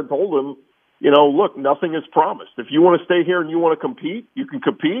sat there and told him, look, nothing is promised. If you want to stay here and you want to compete, you can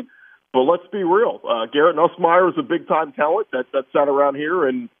compete, but let's be real. Garrett Nussmeier is a big-time talent that sat around here,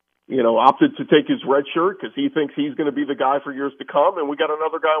 and opted to take his red shirt because he thinks he's going to be the guy for years to come. And we got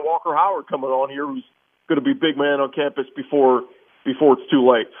another guy, Walker Howard, coming on here who's going to be big man on campus before it's too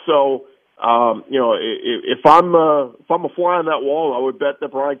late. So, if I'm a fly on that wall, I would bet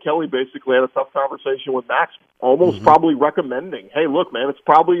that Brian Kelly basically had a tough conversation with Max, almost probably recommending, hey, look, man, it's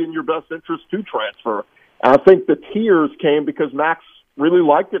probably in your best interest to transfer. And I think the tears came because Max really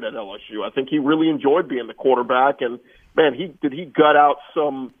liked it at LSU. I think he really enjoyed being the quarterback, and man, he gut out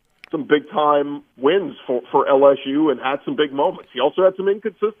some big time wins for LSU and had some big moments. He also had some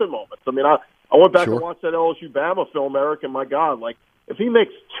inconsistent moments. I mean, I went back and watched that LSU Bama film, Eric, and my God, like if he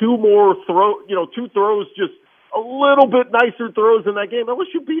makes two throws, just a little bit nicer throws in that game,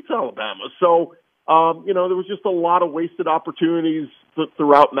 LSU beats Alabama. So, there was just a lot of wasted opportunities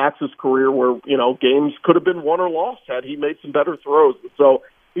throughout Max's career where, games could have been won or lost had he made some better throws. So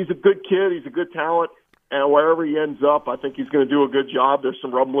he's a good kid. He's a good talent. And wherever he ends up, I think he's going to do a good job. There's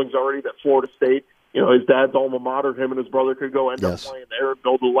some rumblings already that Florida State, his dad's alma mater, him and his brother could go end up playing there and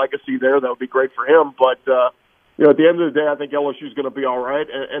build a legacy there. That would be great for him. But, at the end of the day, I think LSU's going to be all right.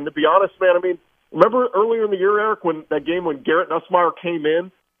 And to be honest, man, I mean, remember earlier in the year, Eric, when Garrett Nussmeier came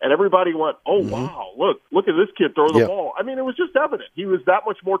in and everybody went, oh, wow, look at this kid throw the ball. I mean, it was just evident. He was that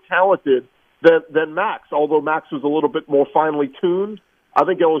much more talented than Max, although Max was a little bit more finely tuned. I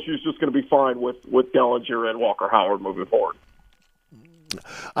think LSU is just going to be fine with Dellinger and Walker Howard moving forward.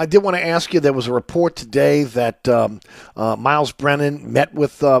 I did want to ask you, there was a report today that Miles Brennan met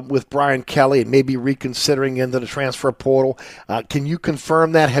with Brian Kelly and may be reconsidering into the transfer portal. Can you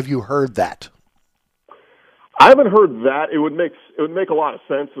confirm that? Have you heard that? I haven't heard that. It would make a lot of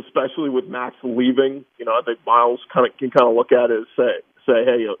sense, especially with Max leaving. I think Miles can look at it and say,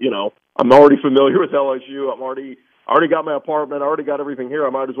 hey, I'm already familiar with LSU. I already got my apartment. I already got everything here. I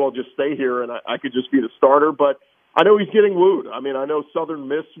might as well just stay here, and I could just be the starter. But I know he's getting wooed. I mean, I know Southern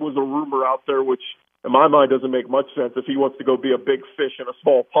Miss was a rumor out there, which in my mind doesn't make much sense. If he wants to go be a big fish in a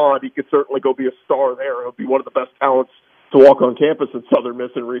small pond, he could certainly go be a star there. He'll be one of the best talents to walk on campus at Southern Miss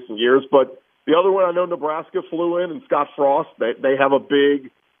in recent years. But the other one, I know Nebraska flew in, and Scott Frost, they have a big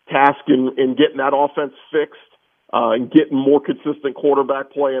task in getting that offense fixed and getting more consistent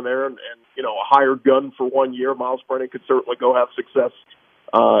quarterback play in there. And a hired gun for 1 year. Miles Brennan could certainly go have success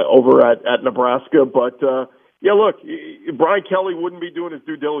over at Nebraska. But, look, Brian Kelly wouldn't be doing his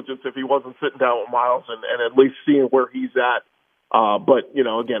due diligence if he wasn't sitting down with Miles and at least seeing where he's at. But,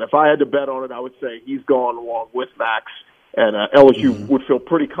 again, if I had to bet on it, I would say he's gone along with Max. And LSU would feel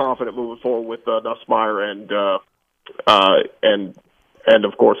pretty confident moving forward with Nussmeier and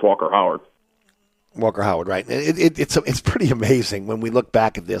of course Walker Howard. Walker Howard, right? It's pretty amazing when we look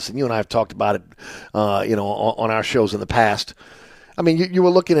back at this, and you and I have talked about it, on our shows in the past. I mean, you were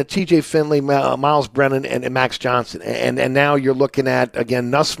looking at T.J. Finley, Miles Brennan, and Max Johnson, and now you're looking at,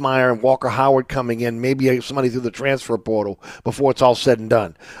 again, Nussmeier and Walker Howard coming in, maybe somebody through the transfer portal before it's all said and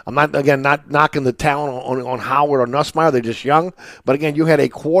done. I'm not knocking the talent on Howard or Nussmeier. They're just young. But, again, you had a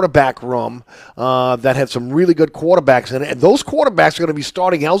quarterback room that had some really good quarterbacks in it, and those quarterbacks are going to be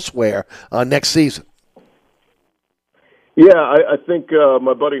starting elsewhere next season. Yeah, I think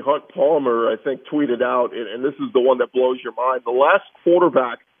my buddy Hunt Palmer, tweeted out, and this is the one that blows your mind, the last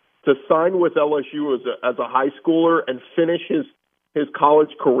quarterback to sign with LSU as a high schooler and finish his college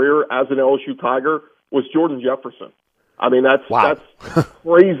career as an LSU Tiger was Jordan Jefferson. I mean, that's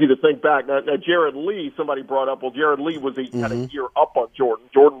crazy to think back. Now, Jared Lee, somebody brought up, Jared Lee had a year up on Jordan.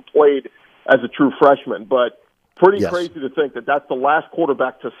 Jordan played as a true freshman, but pretty crazy to think that that's the last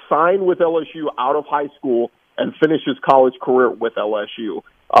quarterback to sign with LSU out of high school and finish his college career with LSU.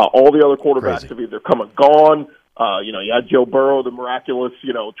 All the other quarterbacks have either come and gone. You had Joe Burrow, the miraculous,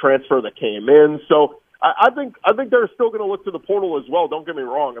 transfer that came in. So I think they're still going to look to the portal as well. Don't get me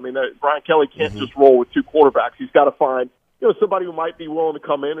wrong. I mean, Brian Kelly can't just roll with two quarterbacks. He's got to find, somebody who might be willing to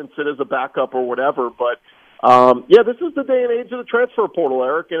come in and sit as a backup or whatever. But this is the day and age of the transfer portal,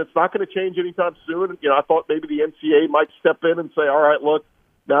 Eric, and it's not going to change anytime soon. I thought maybe the NCAA might step in and say, all right, look,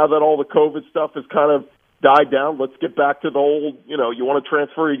 now that all the COVID stuff is kind of died down, let's get back to the old, you want to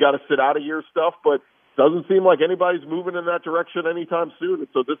transfer, you got to sit out a year stuff, but doesn't seem like anybody's moving in that direction anytime soon. And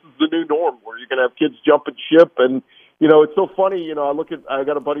so this is the new norm where you're going to have kids jumping ship. And, it's so funny, I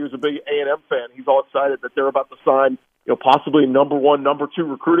got a buddy who's a big A&M fan. He's all excited that they're about to sign, possibly number 1, number 2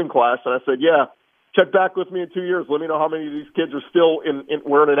 recruiting class. And I said, yeah, check back with me in 2 years. Let me know how many of these kids are still in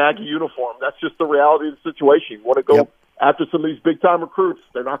wearing an Aggie uniform. That's just the reality of the situation. You want to go after some of these big-time recruits,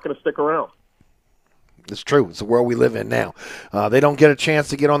 they're not going to stick around. It's true. It's the world we live in now. They don't get a chance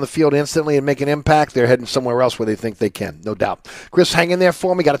to get on the field instantly and make an impact. They're heading somewhere else where they think they can, no doubt. Chris, hang in there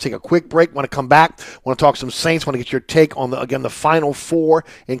for me. Got to take a quick break. Want to come back. Want to talk some Saints. Want to get your take on, the Final Four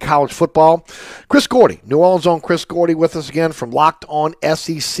in college football. Chris Gordy, New Orleans' own Chris Gordy, with us again from Locked On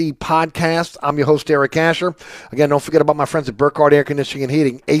SEC Podcast. I'm your host, Eric Asher. Again, don't forget about my friends at Burkhardt Air Conditioning and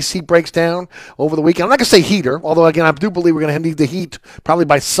Heating. AC breaks down over the weekend. I'm not going to say heater, although, again, I do believe we're going to need the heat probably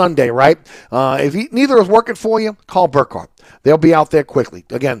by Sunday, right? If neither is working for you, call Burkhardt. They'll be out there quickly.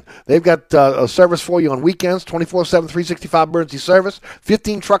 Again, they've got a service for you on weekends, 24/7, 365 emergency service,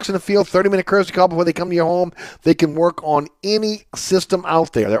 15 trucks in the field, 30-minute courtesy call before they come to your home. They can work on any system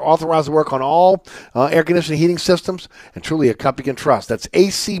out there. They're authorized to work on all air conditioning heating systems, and truly a company you can trust. That's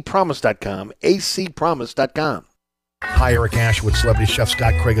acpromise.com, acpromise.com. Hi, Eric Asher with Celebrity Chef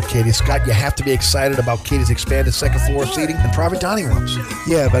Scott Craig of Katie's. Scott, you have to be excited about Katie's expanded second-floor seating and private dining rooms.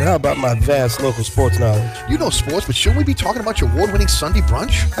 Yeah, but how about my vast local sports knowledge? You know sports, but shouldn't we be talking about your award-winning Sunday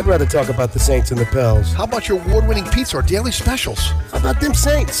brunch? I'd rather talk about the Saints and the Pels. How about your award-winning pizza or daily specials? How about them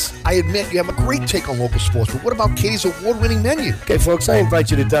Saints? I admit you have a great take on local sports, but what about Katie's award-winning menu? Okay, folks, I invite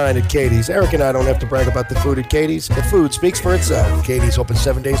you to dine at Katie's. Eric and I don't have to brag about the food at Katie's. The food speaks for itself. Katie's open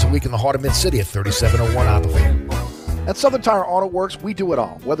 7 days a week in the heart of Mid-City at 3701 Opperville. At Southern Tire Auto Works, we do it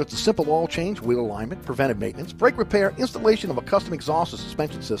all. Whether it's a simple oil change, wheel alignment, preventive maintenance, brake repair, installation of a custom exhaust or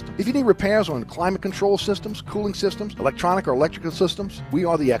suspension system. If you need repairs on climate control systems, cooling systems, electronic or electrical systems, we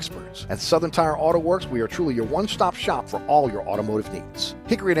are the experts. At Southern Tire Auto Works, we are truly your one-stop shop for all your automotive needs.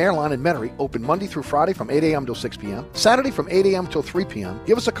 Hickory and Airline in Metairie open Monday through Friday from 8 a.m. till 6 p.m., Saturday from 8 a.m. till 3 p.m.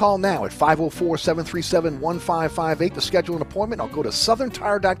 Give us a call now at 504-737-1558 to schedule an appointment, or go to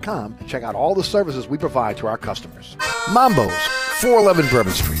southerntire.com and check out all the services we provide to our customers. Mambo's, 411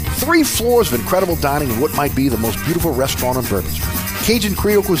 Bourbon Street. 3 floors of incredible dining in what might be the most beautiful restaurant on Bourbon Street. Cajun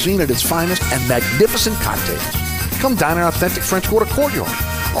Creole cuisine at its finest and magnificent cocktails. Come dine in our authentic French Quarter courtyard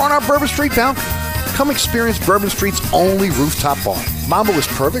or on our Bourbon Street balcony. Come experience Bourbon Street's only rooftop bar. Mambo is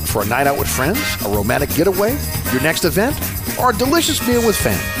perfect for a night out with friends, a romantic getaway, your next event, or a delicious meal with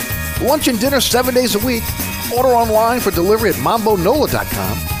family. Lunch and dinner 7 days a week. Order online for delivery at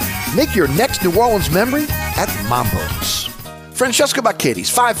mambonola.com. Make your next New Orleans memory at Mambo's. Francesca by Katie's,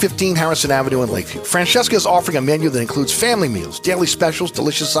 515 Harrison Avenue in Lakeview. Francesca is offering a menu that includes family meals, daily specials,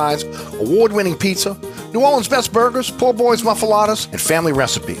 delicious sides, award-winning pizza, New Orleans' best burgers, poor boys' muffulettas, and family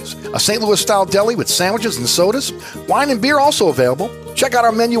recipes. A St. Louis-style deli with sandwiches and sodas. Wine and beer also available. Check out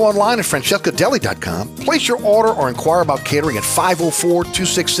our menu online at francescadeli.com. Place your order or inquire about catering at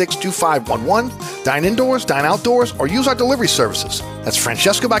 504-266-2511. Dine indoors, dine outdoors, or use our delivery services. That's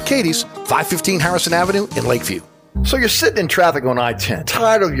Francesca by Katie's, 515 Harrison Avenue in Lakeview. So you're sitting in traffic on I-10,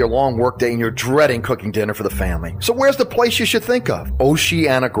 tired of your long workday, and you're dreading cooking dinner for the family. So where's the place you should think of?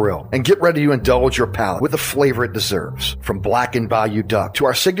 Oceana Grill. And get ready to indulge your palate with the flavor it deserves. From blackened bayou duck to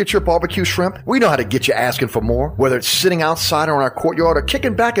our signature barbecue shrimp, we know how to get you asking for more. Whether it's sitting outside or in our courtyard or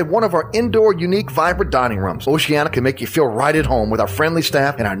kicking back at one of our indoor, unique, vibrant dining rooms, Oceana can make you feel right at home with our friendly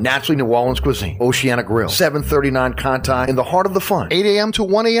staff and our naturally New Orleans cuisine. Oceana Grill, 739 Conti, in the heart of the fun, 8 a.m. to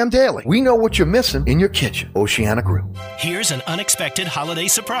 1 a.m. daily. We know what you're missing in your kitchen. Oceana Grill. Here's an unexpected holiday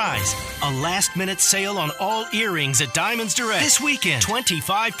surprise. A last-minute sale on all earrings at Diamonds Direct. This weekend,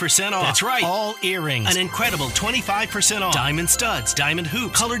 25% off. That's right, all earrings. An incredible 25% off. Diamond studs, diamond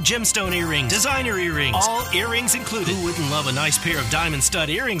hoops, colored gemstone earrings, designer earrings. All earrings included. Who wouldn't love a nice pair of diamond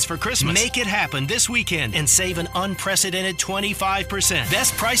stud earrings for Christmas? Make it happen this weekend and save an unprecedented 25%.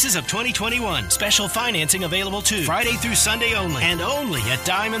 Best prices of 2021. Special financing available too. Friday through Sunday only. And only at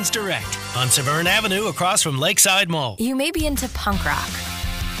Diamonds Direct. On Severn Avenue across from Lakeside Mall. You may be into punk rock,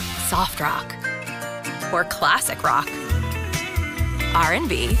 soft rock, or classic rock,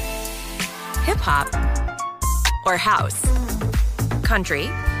 R&B, hip-hop, or house, country,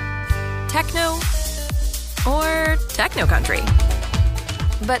 techno, or techno-country.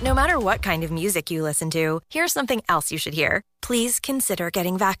 But no matter what kind of music you listen to, here's something else you should hear. Please consider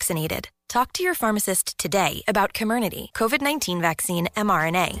getting vaccinated. Talk to your pharmacist today about Comirnaty, COVID-19 vaccine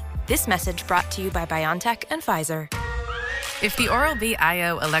mRNA. This message brought to you by BioNTech and Pfizer. If the Oral-B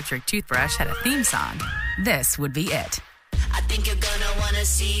iO electric toothbrush had a theme song, this would be it. I think you're gonna wanna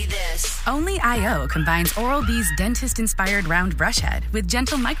see this. Only iO combines Oral-B's dentist-inspired round brush head with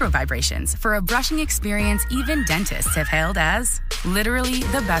gentle micro-vibrations for a brushing experience even dentists have hailed as literally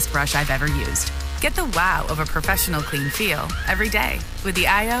the best brush I've ever used. Get the wow of a professional clean feel every day with the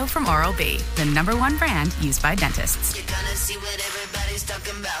iO from Oral-B, the #1 brand used by dentists. You're gonna see what everybody's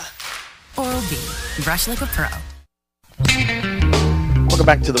talking about. Oral-B, brush like a pro. Welcome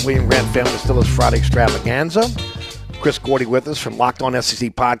back to the William Grant Family Distillers Friday Extravaganza. Chris Gordy with us from Locked On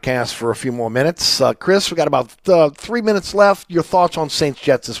SEC Podcast for a few more minutes. Chris, we got about 3 minutes left. Your thoughts on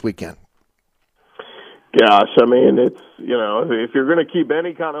Saints-Jets this weekend? Gosh, I mean, it's, if you're going to keep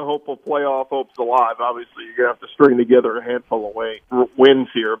any kind of hope of playoff hopes alive, obviously you're going to have to string together a handful of wins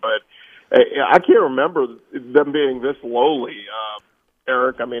here. But I can't remember them being this lowly,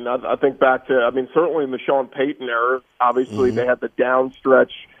 Eric. I mean, I think back to, certainly in the Sean Payton era, obviously they had the down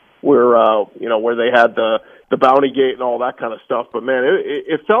stretch where, where they had the bounty gate and all that kind of stuff. But, man,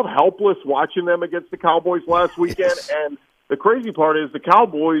 it felt helpless watching them against the Cowboys last weekend. Yes. And the crazy part is the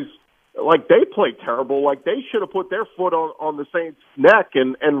Cowboys, they played terrible. They should have put their foot on the Saints' neck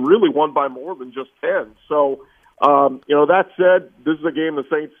and really won by more than just 10. So, that said, this is a game the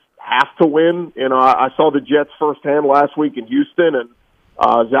Saints have to win. I saw the Jets firsthand last week in Houston, and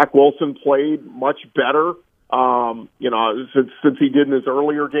Zach Wilson played much better, since he did in his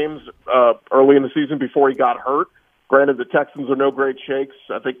earlier games early in the season before he got hurt. Granted, the Texans are no great shakes.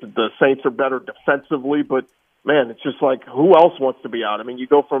 I think that the Saints are better defensively, but, man, it's just who else wants to be out? I mean, you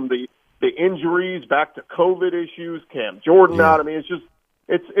go from the injuries back to COVID issues, Cam Jordan out. I mean, it's just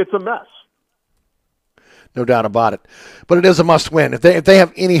it's a mess. No doubt about it. But it is a must-win. If they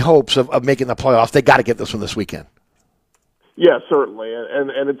have any hopes of making the playoffs, they got to get this one this weekend. Yeah, certainly.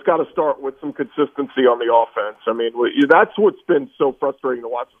 And it's got to start with some consistency on the offense. I mean, that's what's been so frustrating to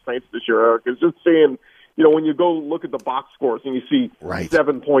watch the Saints this year, Eric, is just seeing, when you go look at the box scores and you see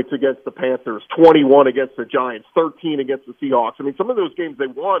 7 points against the Panthers, 21 against the Giants, 13 against the Seahawks. I mean, some of those games they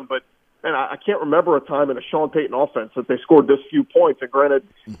won, but man, I can't remember a time in a Sean Payton offense that they scored this few points. And granted,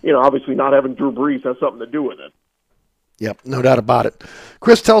 obviously not having Drew Brees has something to do with it. Yep, no doubt about it.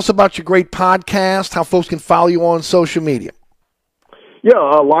 Chris, tell us about your great podcast, how folks can follow you on social media. Yeah,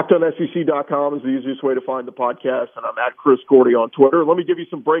 LockedOnSEC.com is the easiest way to find the podcast, and I'm at Chris Gordy on Twitter. Let me give you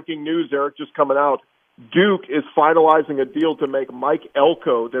some breaking news, Eric, just coming out. Duke is finalizing a deal to make Mike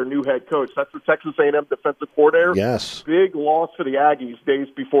Elko their new head coach. That's the Texas A&M defensive coordinator. Yes. Big loss for the Aggies days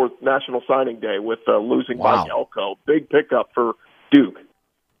before National Signing Day with losing Mike Elko. Big pickup for Duke.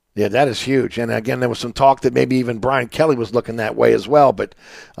 Yeah, that is huge. And, again, there was some talk that maybe even Brian Kelly was looking that way as well. But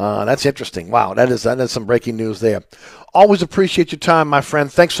that's interesting. Wow, that is some breaking news there. Always appreciate your time, my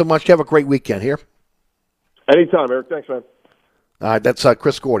friend. Thanks so much. You have a great weekend here. Anytime, Eric. Thanks, man. All right, that's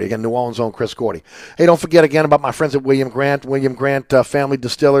Chris Gordy. Again, New Orleans' own Chris Gordy. Hey, don't forget again about my friends at William Grant Family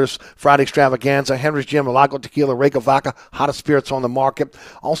Distillers, Friday Extravaganza, Henry's Gym, Lago Tequila, Reyka Vodka, hottest spirits on the market.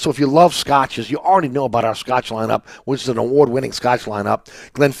 Also, if you love scotches, you already know about our scotch lineup, which is an award-winning scotch lineup.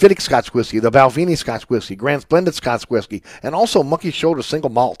 Glenfiddich Scotch Whiskey, the Balvenie Scotch Whiskey, Grant's Blended Scotch Whiskey, and also Monkey Shoulder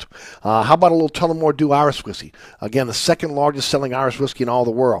Single Malt. How about a little Tullamore Dew Irish Whiskey? Again, the second largest selling Irish whiskey in all the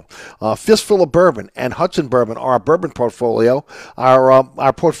world. Fistful of Bourbon and Hudson Bourbon are our bourbon portfolio.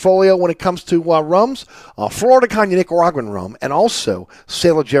 Our portfolio when it comes to rums, Florida Caña Nicaraguan rum, and also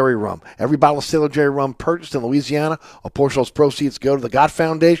Sailor Jerry rum. Every bottle of Sailor Jerry rum purchased in Louisiana, a portion of those proceeds go to the God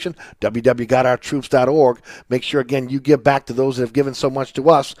Foundation, www.gotourtroops.org. Make sure, again, you give back to those that have given so much to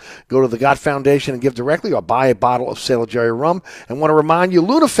us. Go to the God Foundation and give directly or buy a bottle of Sailor Jerry rum. And want to remind you,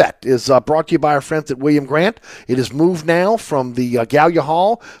 LunaFest is brought to you by our friends at William Grant. It is moved now from the Gallia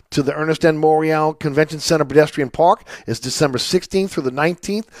Hall to the Ernest N. Morial Convention Center Pedestrian Park. It's December 16th through the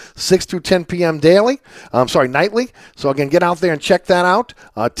 19th, 6 through 10 p.m. nightly. So, again, get out there and check that out.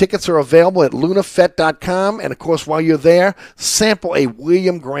 Tickets are available at lunafet.com. And, of course, while you're there, sample a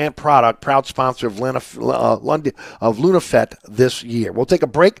William Grant product, proud sponsor of LunaFet this year. We'll take a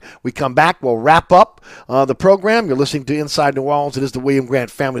break. We come back. We'll wrap up the program. You're listening to Inside New Orleans. It is the William Grant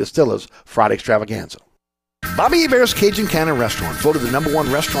Family Distillers Friday Extravaganza. Bobby Hebert's Cajun Cannon Restaurant, voted the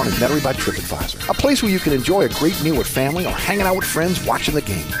 #1 restaurant in Metairie by TripAdvisor. A place where you can enjoy a great meal with family or hanging out with friends watching the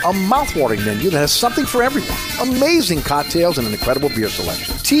game. A mouth-watering menu that has something for everyone. Amazing cocktails and an incredible beer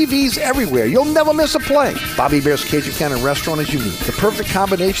selection. TVs everywhere. You'll never miss a play. Bobby Hebert's Cajun Cannon Restaurant is unique. The perfect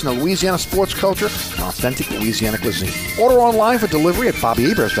combination of Louisiana sports culture and authentic Louisiana cuisine. Order online for delivery at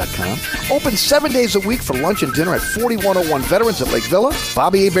BobbyHeberts.com. Open 7 days a week for lunch and dinner at 4101 Veterans at Lake Villa.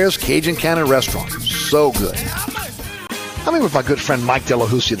 Bobby Hebert's Cajun Cannon Restaurant. So good. I'm here with my good friend Mike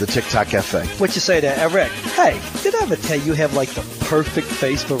Delahousie of the TikTok Cafe. What you say there, Eric? Hey, did I ever tell you have like the perfect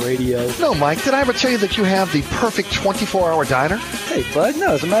face for radio? No, Mike. Did I ever tell you that you have the perfect 24-hour diner? Hey, bud,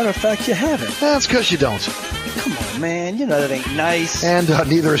 no. As a matter of fact, you haven't. That's because you don't. Come on, man. You know that ain't nice. And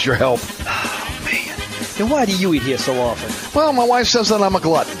neither is your help. Oh, man. Then why do you eat here so often? Well, my wife says that I'm a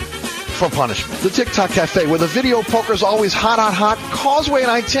glutton. For punishment. The TikTok Cafe, where the video poker is always hot on hot. Causeway and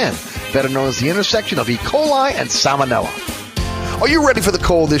I-10. Better known as the intersection of E. coli and salmonella. Are you ready for the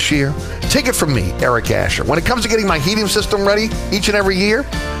cold this year? Take it from me, Eric Asher. When it comes to getting my heating system ready each and every year,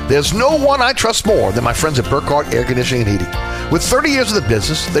 there's no one I trust more than my friends at Burkhardt Air Conditioning and Heating. With 30 years of the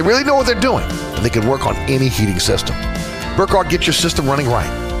business, they really know what they're doing, and they can work on any heating system. Burkhardt gets your system running right,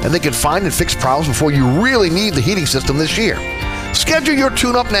 and they can find and fix problems before you really need the heating system this year. Schedule your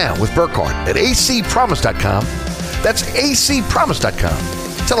tune-up now with Burkhardt at acpromise.com. That's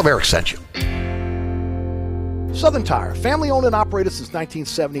acpromise.com. Tell them Eric sent you. Southern Tire, family-owned and operated since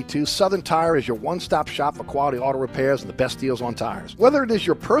 1972, Southern Tire is your one-stop shop for quality auto repairs and the best deals on tires. Whether it is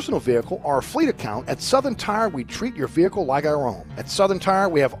your personal vehicle or a fleet account, at Southern Tire, we treat your vehicle like our own. At Southern Tire,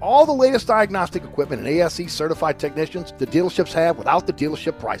 we have all the latest diagnostic equipment and ASE-certified technicians the dealerships have without the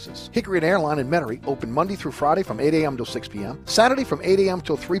dealership prices. Hickory and Airline in Metairie, open Monday through Friday from 8 a.m. till 6 p.m., Saturday from 8 a.m.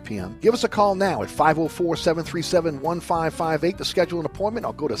 till 3 p.m. Give us a call now at 504-737-1558 to schedule an appointment,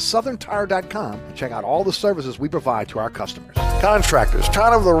 or go to southerntire.com and check out all the services we provide to our customers. Contractors,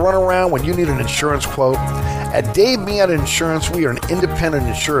 tired of the runaround when you need an insurance quote? At Dave Miata Insurance, we are an independent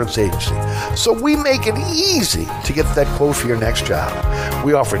insurance agency, so we make it easy to get that quote for your next job.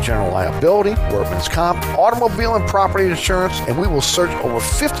 We offer general liability, workman's comp, automobile and property insurance, and we will search over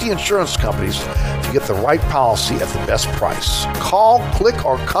 50 insurance companies to get the right policy at the best price. Call, click,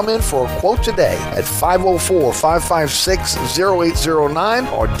 or come in for a quote today at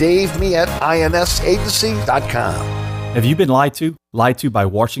 504-556-0809 or daveme@insagency.com. Have you been lied to? Lied to by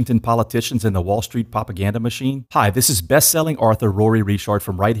Washington politicians and the Wall Street propaganda machine? Hi, this is best-selling author Rory Richard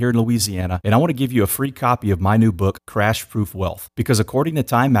from right here in Louisiana, and I want to give you a free copy of my new book, Crash Proof Wealth. Because according to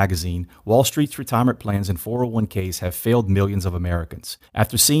Time magazine, Wall Street's retirement plans and 401ks have failed millions of Americans.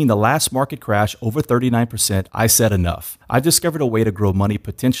 After seeing the last market crash over 39%, I said enough. I discovered a way to grow money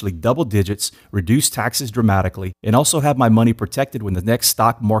potentially double digits, reduce taxes dramatically, and also have my money protected when the next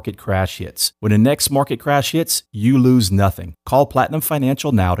stock market crash hits. When the next market crash hits, you lose nothing. Call Platinum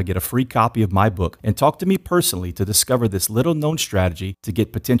Financial now to get a free copy of my book and talk to me personally to discover this little-known strategy to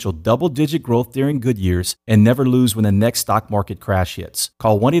get potential double-digit growth during good years and never lose when the next stock market crash hits.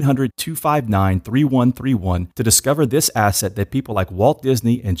 Call 1-800-259-3131 to discover this asset that people like Walt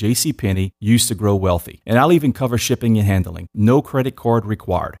Disney and JCPenney used to grow wealthy. And I'll even cover shipping and handling. No credit card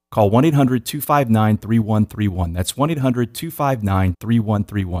required. Call 1-800-259-3131. That's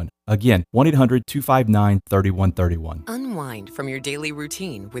 1-800-259-3131. Again, 1-800-259-3131. Unwind from your daily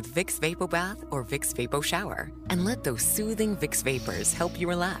routine with Vicks VapoBath or Vicks Vapo Shower and let those soothing Vicks Vapors help you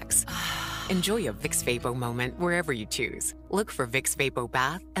relax. Enjoy a Vicks Vapo moment wherever you choose. Look for Vicks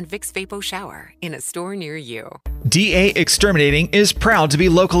VapoBath and Vicks Vapo Shower in a store near you. DA Exterminating is proud to be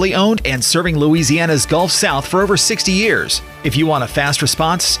locally owned and serving Louisiana's Gulf South for over 60 years. If you want a fast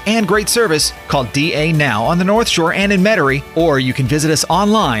response and great service, call DA now on the North Shore and in Metairie, or you can visit us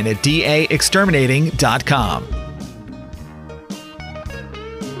online at daexterminating.com.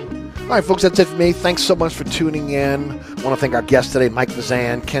 All right, folks, that's it for me. Thanks so much for tuning in. I want to thank our guests today, Mike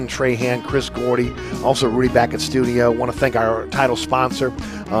Vazan, Ken Trahan, Chris Gordy, also Rudy back at studio. I want to thank our title sponsor,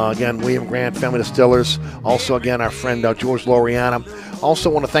 again, William Grant Family Distillers. Also, again, our friend George Loriana. Also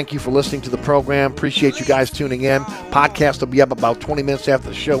want to thank you for listening to the program. Appreciate you guys tuning in. Podcast will be up about 20 minutes after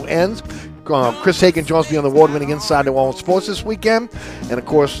the show ends. Chris Hagan joins me on the award-winning Inside New Orleans Sports this weekend. And, of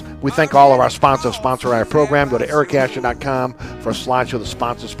course, we thank all of our sponsors sponsor our program. Go to ericasher.com for a slideshow to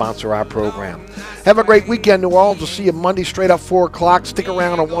sponsor our program. Have a great weekend, New Orleans. We'll see you Monday straight up 4 o'clock. Stick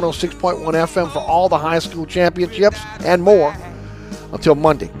around on 106.1 FM for all the high school championships and more. Until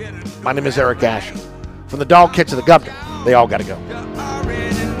Monday, my name is Eric Asher. From the dog catch to the governor, they all got to go.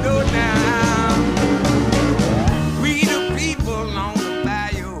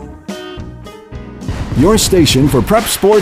 Your station for prep sports